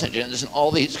carcinogens in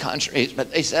all these countries,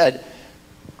 but they said,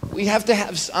 we have to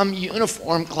have some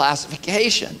uniform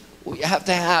classification. We have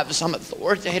to have some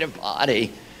authoritative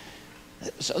body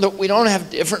so that we don't have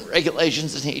different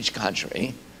regulations in each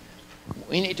country.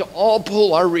 We need to all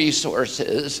pool our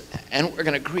resources, and we're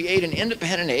going to create an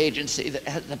independent agency that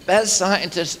has the best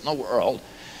scientists in the world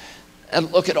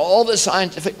and look at all the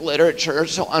scientific literature.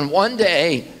 So on one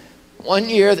day, one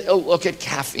year they'll look at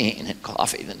caffeine in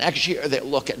coffee. The next year they'll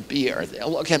look at beer.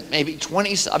 They'll look at maybe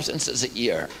 20 substances a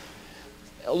year.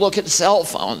 They'll look at cell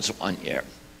phones one year.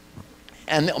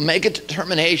 And they'll make a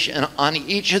determination on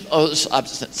each of those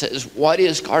substances, what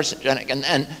is carcinogenic, and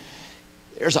then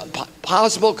there's a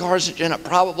possible carcinogen, a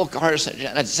probable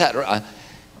carcinogen, etc.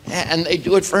 And they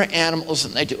do it for animals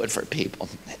and they do it for people.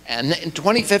 And in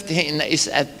 2015, they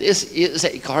said this is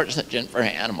a carcinogen for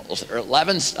animals. There are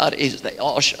 11 studies. They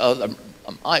all show the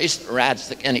mice, the rats,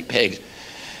 the guinea pigs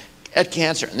get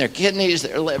cancer in their kidneys,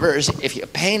 their livers. If you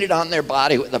paint it on their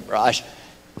body with a brush,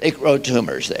 they grow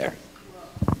tumors there.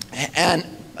 And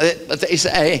but they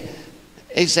said,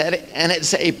 and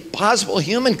it's a possible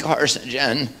human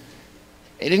carcinogen.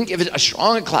 They didn't give it a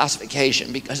strong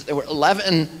classification because there were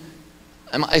 11,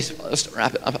 am I supposed to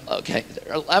wrap it up? Okay,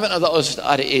 there are 11 of those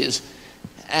studies,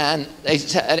 and they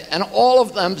said, and all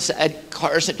of them said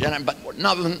carcinogen, but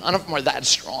none of them were that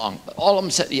strong, but all of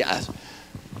them said yes.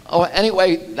 Oh,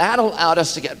 anyway, that allowed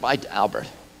us to get by Daubert.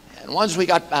 And once we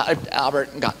got by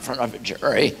Daubert and got in front of a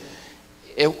jury,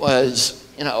 it was,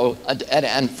 you know, a dead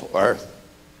end for,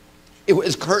 it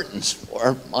was curtains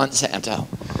for Monsanto.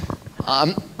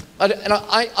 But and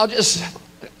I'll just,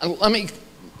 let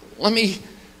me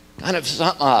kind of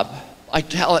sum up. I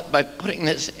tell it by putting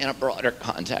this in a broader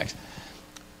context.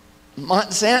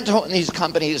 Monsanto and these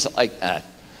companies like that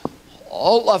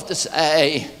all love to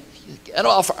say, get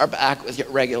off our back with your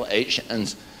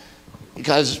regulations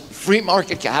because free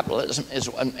market capitalism is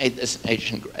what made this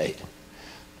nation great.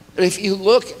 But if you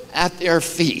look at their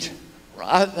feet,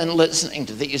 rather than listening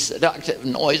to these seductive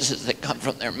noises that come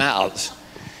from their mouths,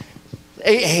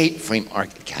 they hate free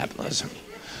market capitalism.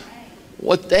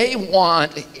 What they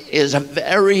want is a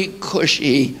very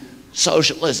cushy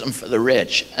socialism for the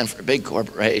rich and for big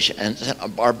corporations and a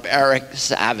barbaric,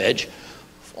 savage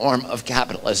form of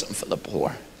capitalism for the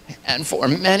poor. And for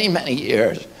many, many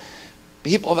years,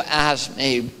 people have asked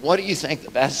me, what do you think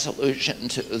the best solution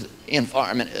to the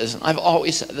environment is? And I've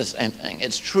always said the same thing.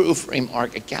 It's true free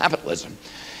market capitalism.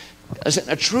 Because in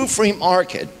a true free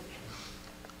market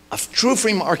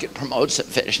promotes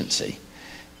efficiency.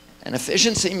 And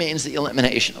efficiency means the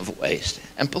elimination of waste.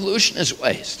 And pollution is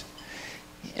waste.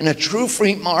 In a true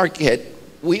free market,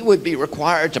 we would be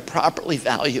required to properly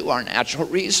value our natural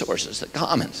resources, the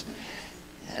commons.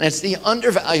 And it's the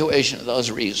undervaluation of those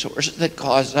resources that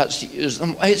causes us to use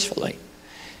them wastefully.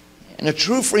 In a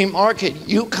true free market,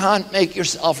 you can't make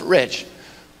yourself rich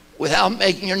without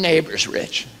making your neighbors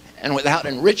rich and without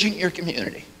enriching your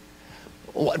community.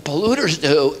 What polluters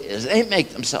do is they make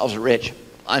themselves rich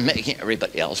by making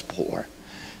everybody else poor.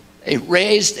 They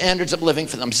raise standards of living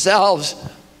for themselves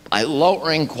by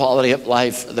lowering quality of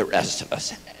life for the rest of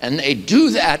us. And they do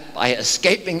that by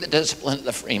escaping the discipline of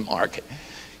the free market.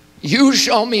 You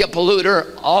show me a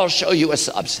polluter, I'll show you a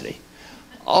subsidy.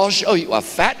 I'll show you a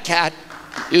fat cat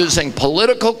using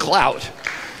political clout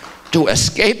to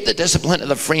escape the discipline of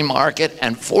the free market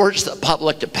and force the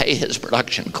public to pay his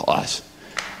production costs.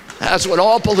 That's what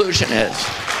all pollution is.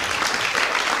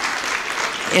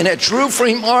 In a true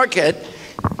free market,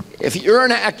 if you're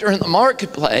an actor in the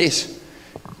marketplace,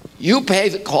 you pay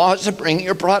the cost of bringing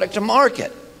your product to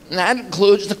market. And that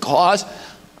includes the cost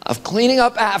of cleaning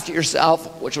up after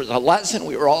yourself, which was a lesson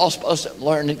we were all supposed to have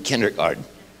learned in kindergarten.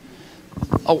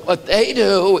 What they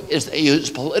do is they use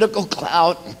political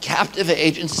clout and captive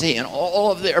agency and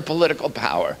all of their political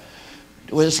power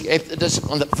to escape the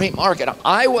discipline of the free market.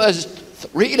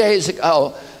 3 days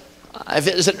ago, I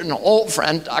visited an old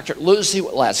friend, Dr. Lucy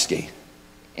Walesky,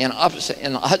 in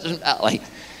the Hudson Valley.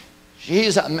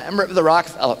 She's a member of the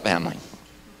Rockefeller family.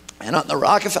 And on the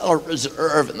Rockefeller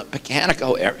Reserve in the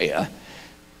Pecanico area,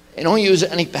 they don't use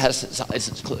any pesticides,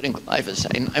 including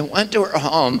glyphosate. I went to her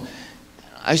home.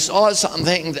 I saw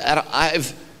something that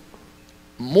I've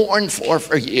mourned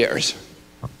for years.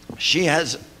 She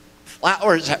has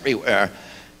flowers everywhere.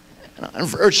 And on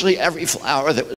virtually every flower that was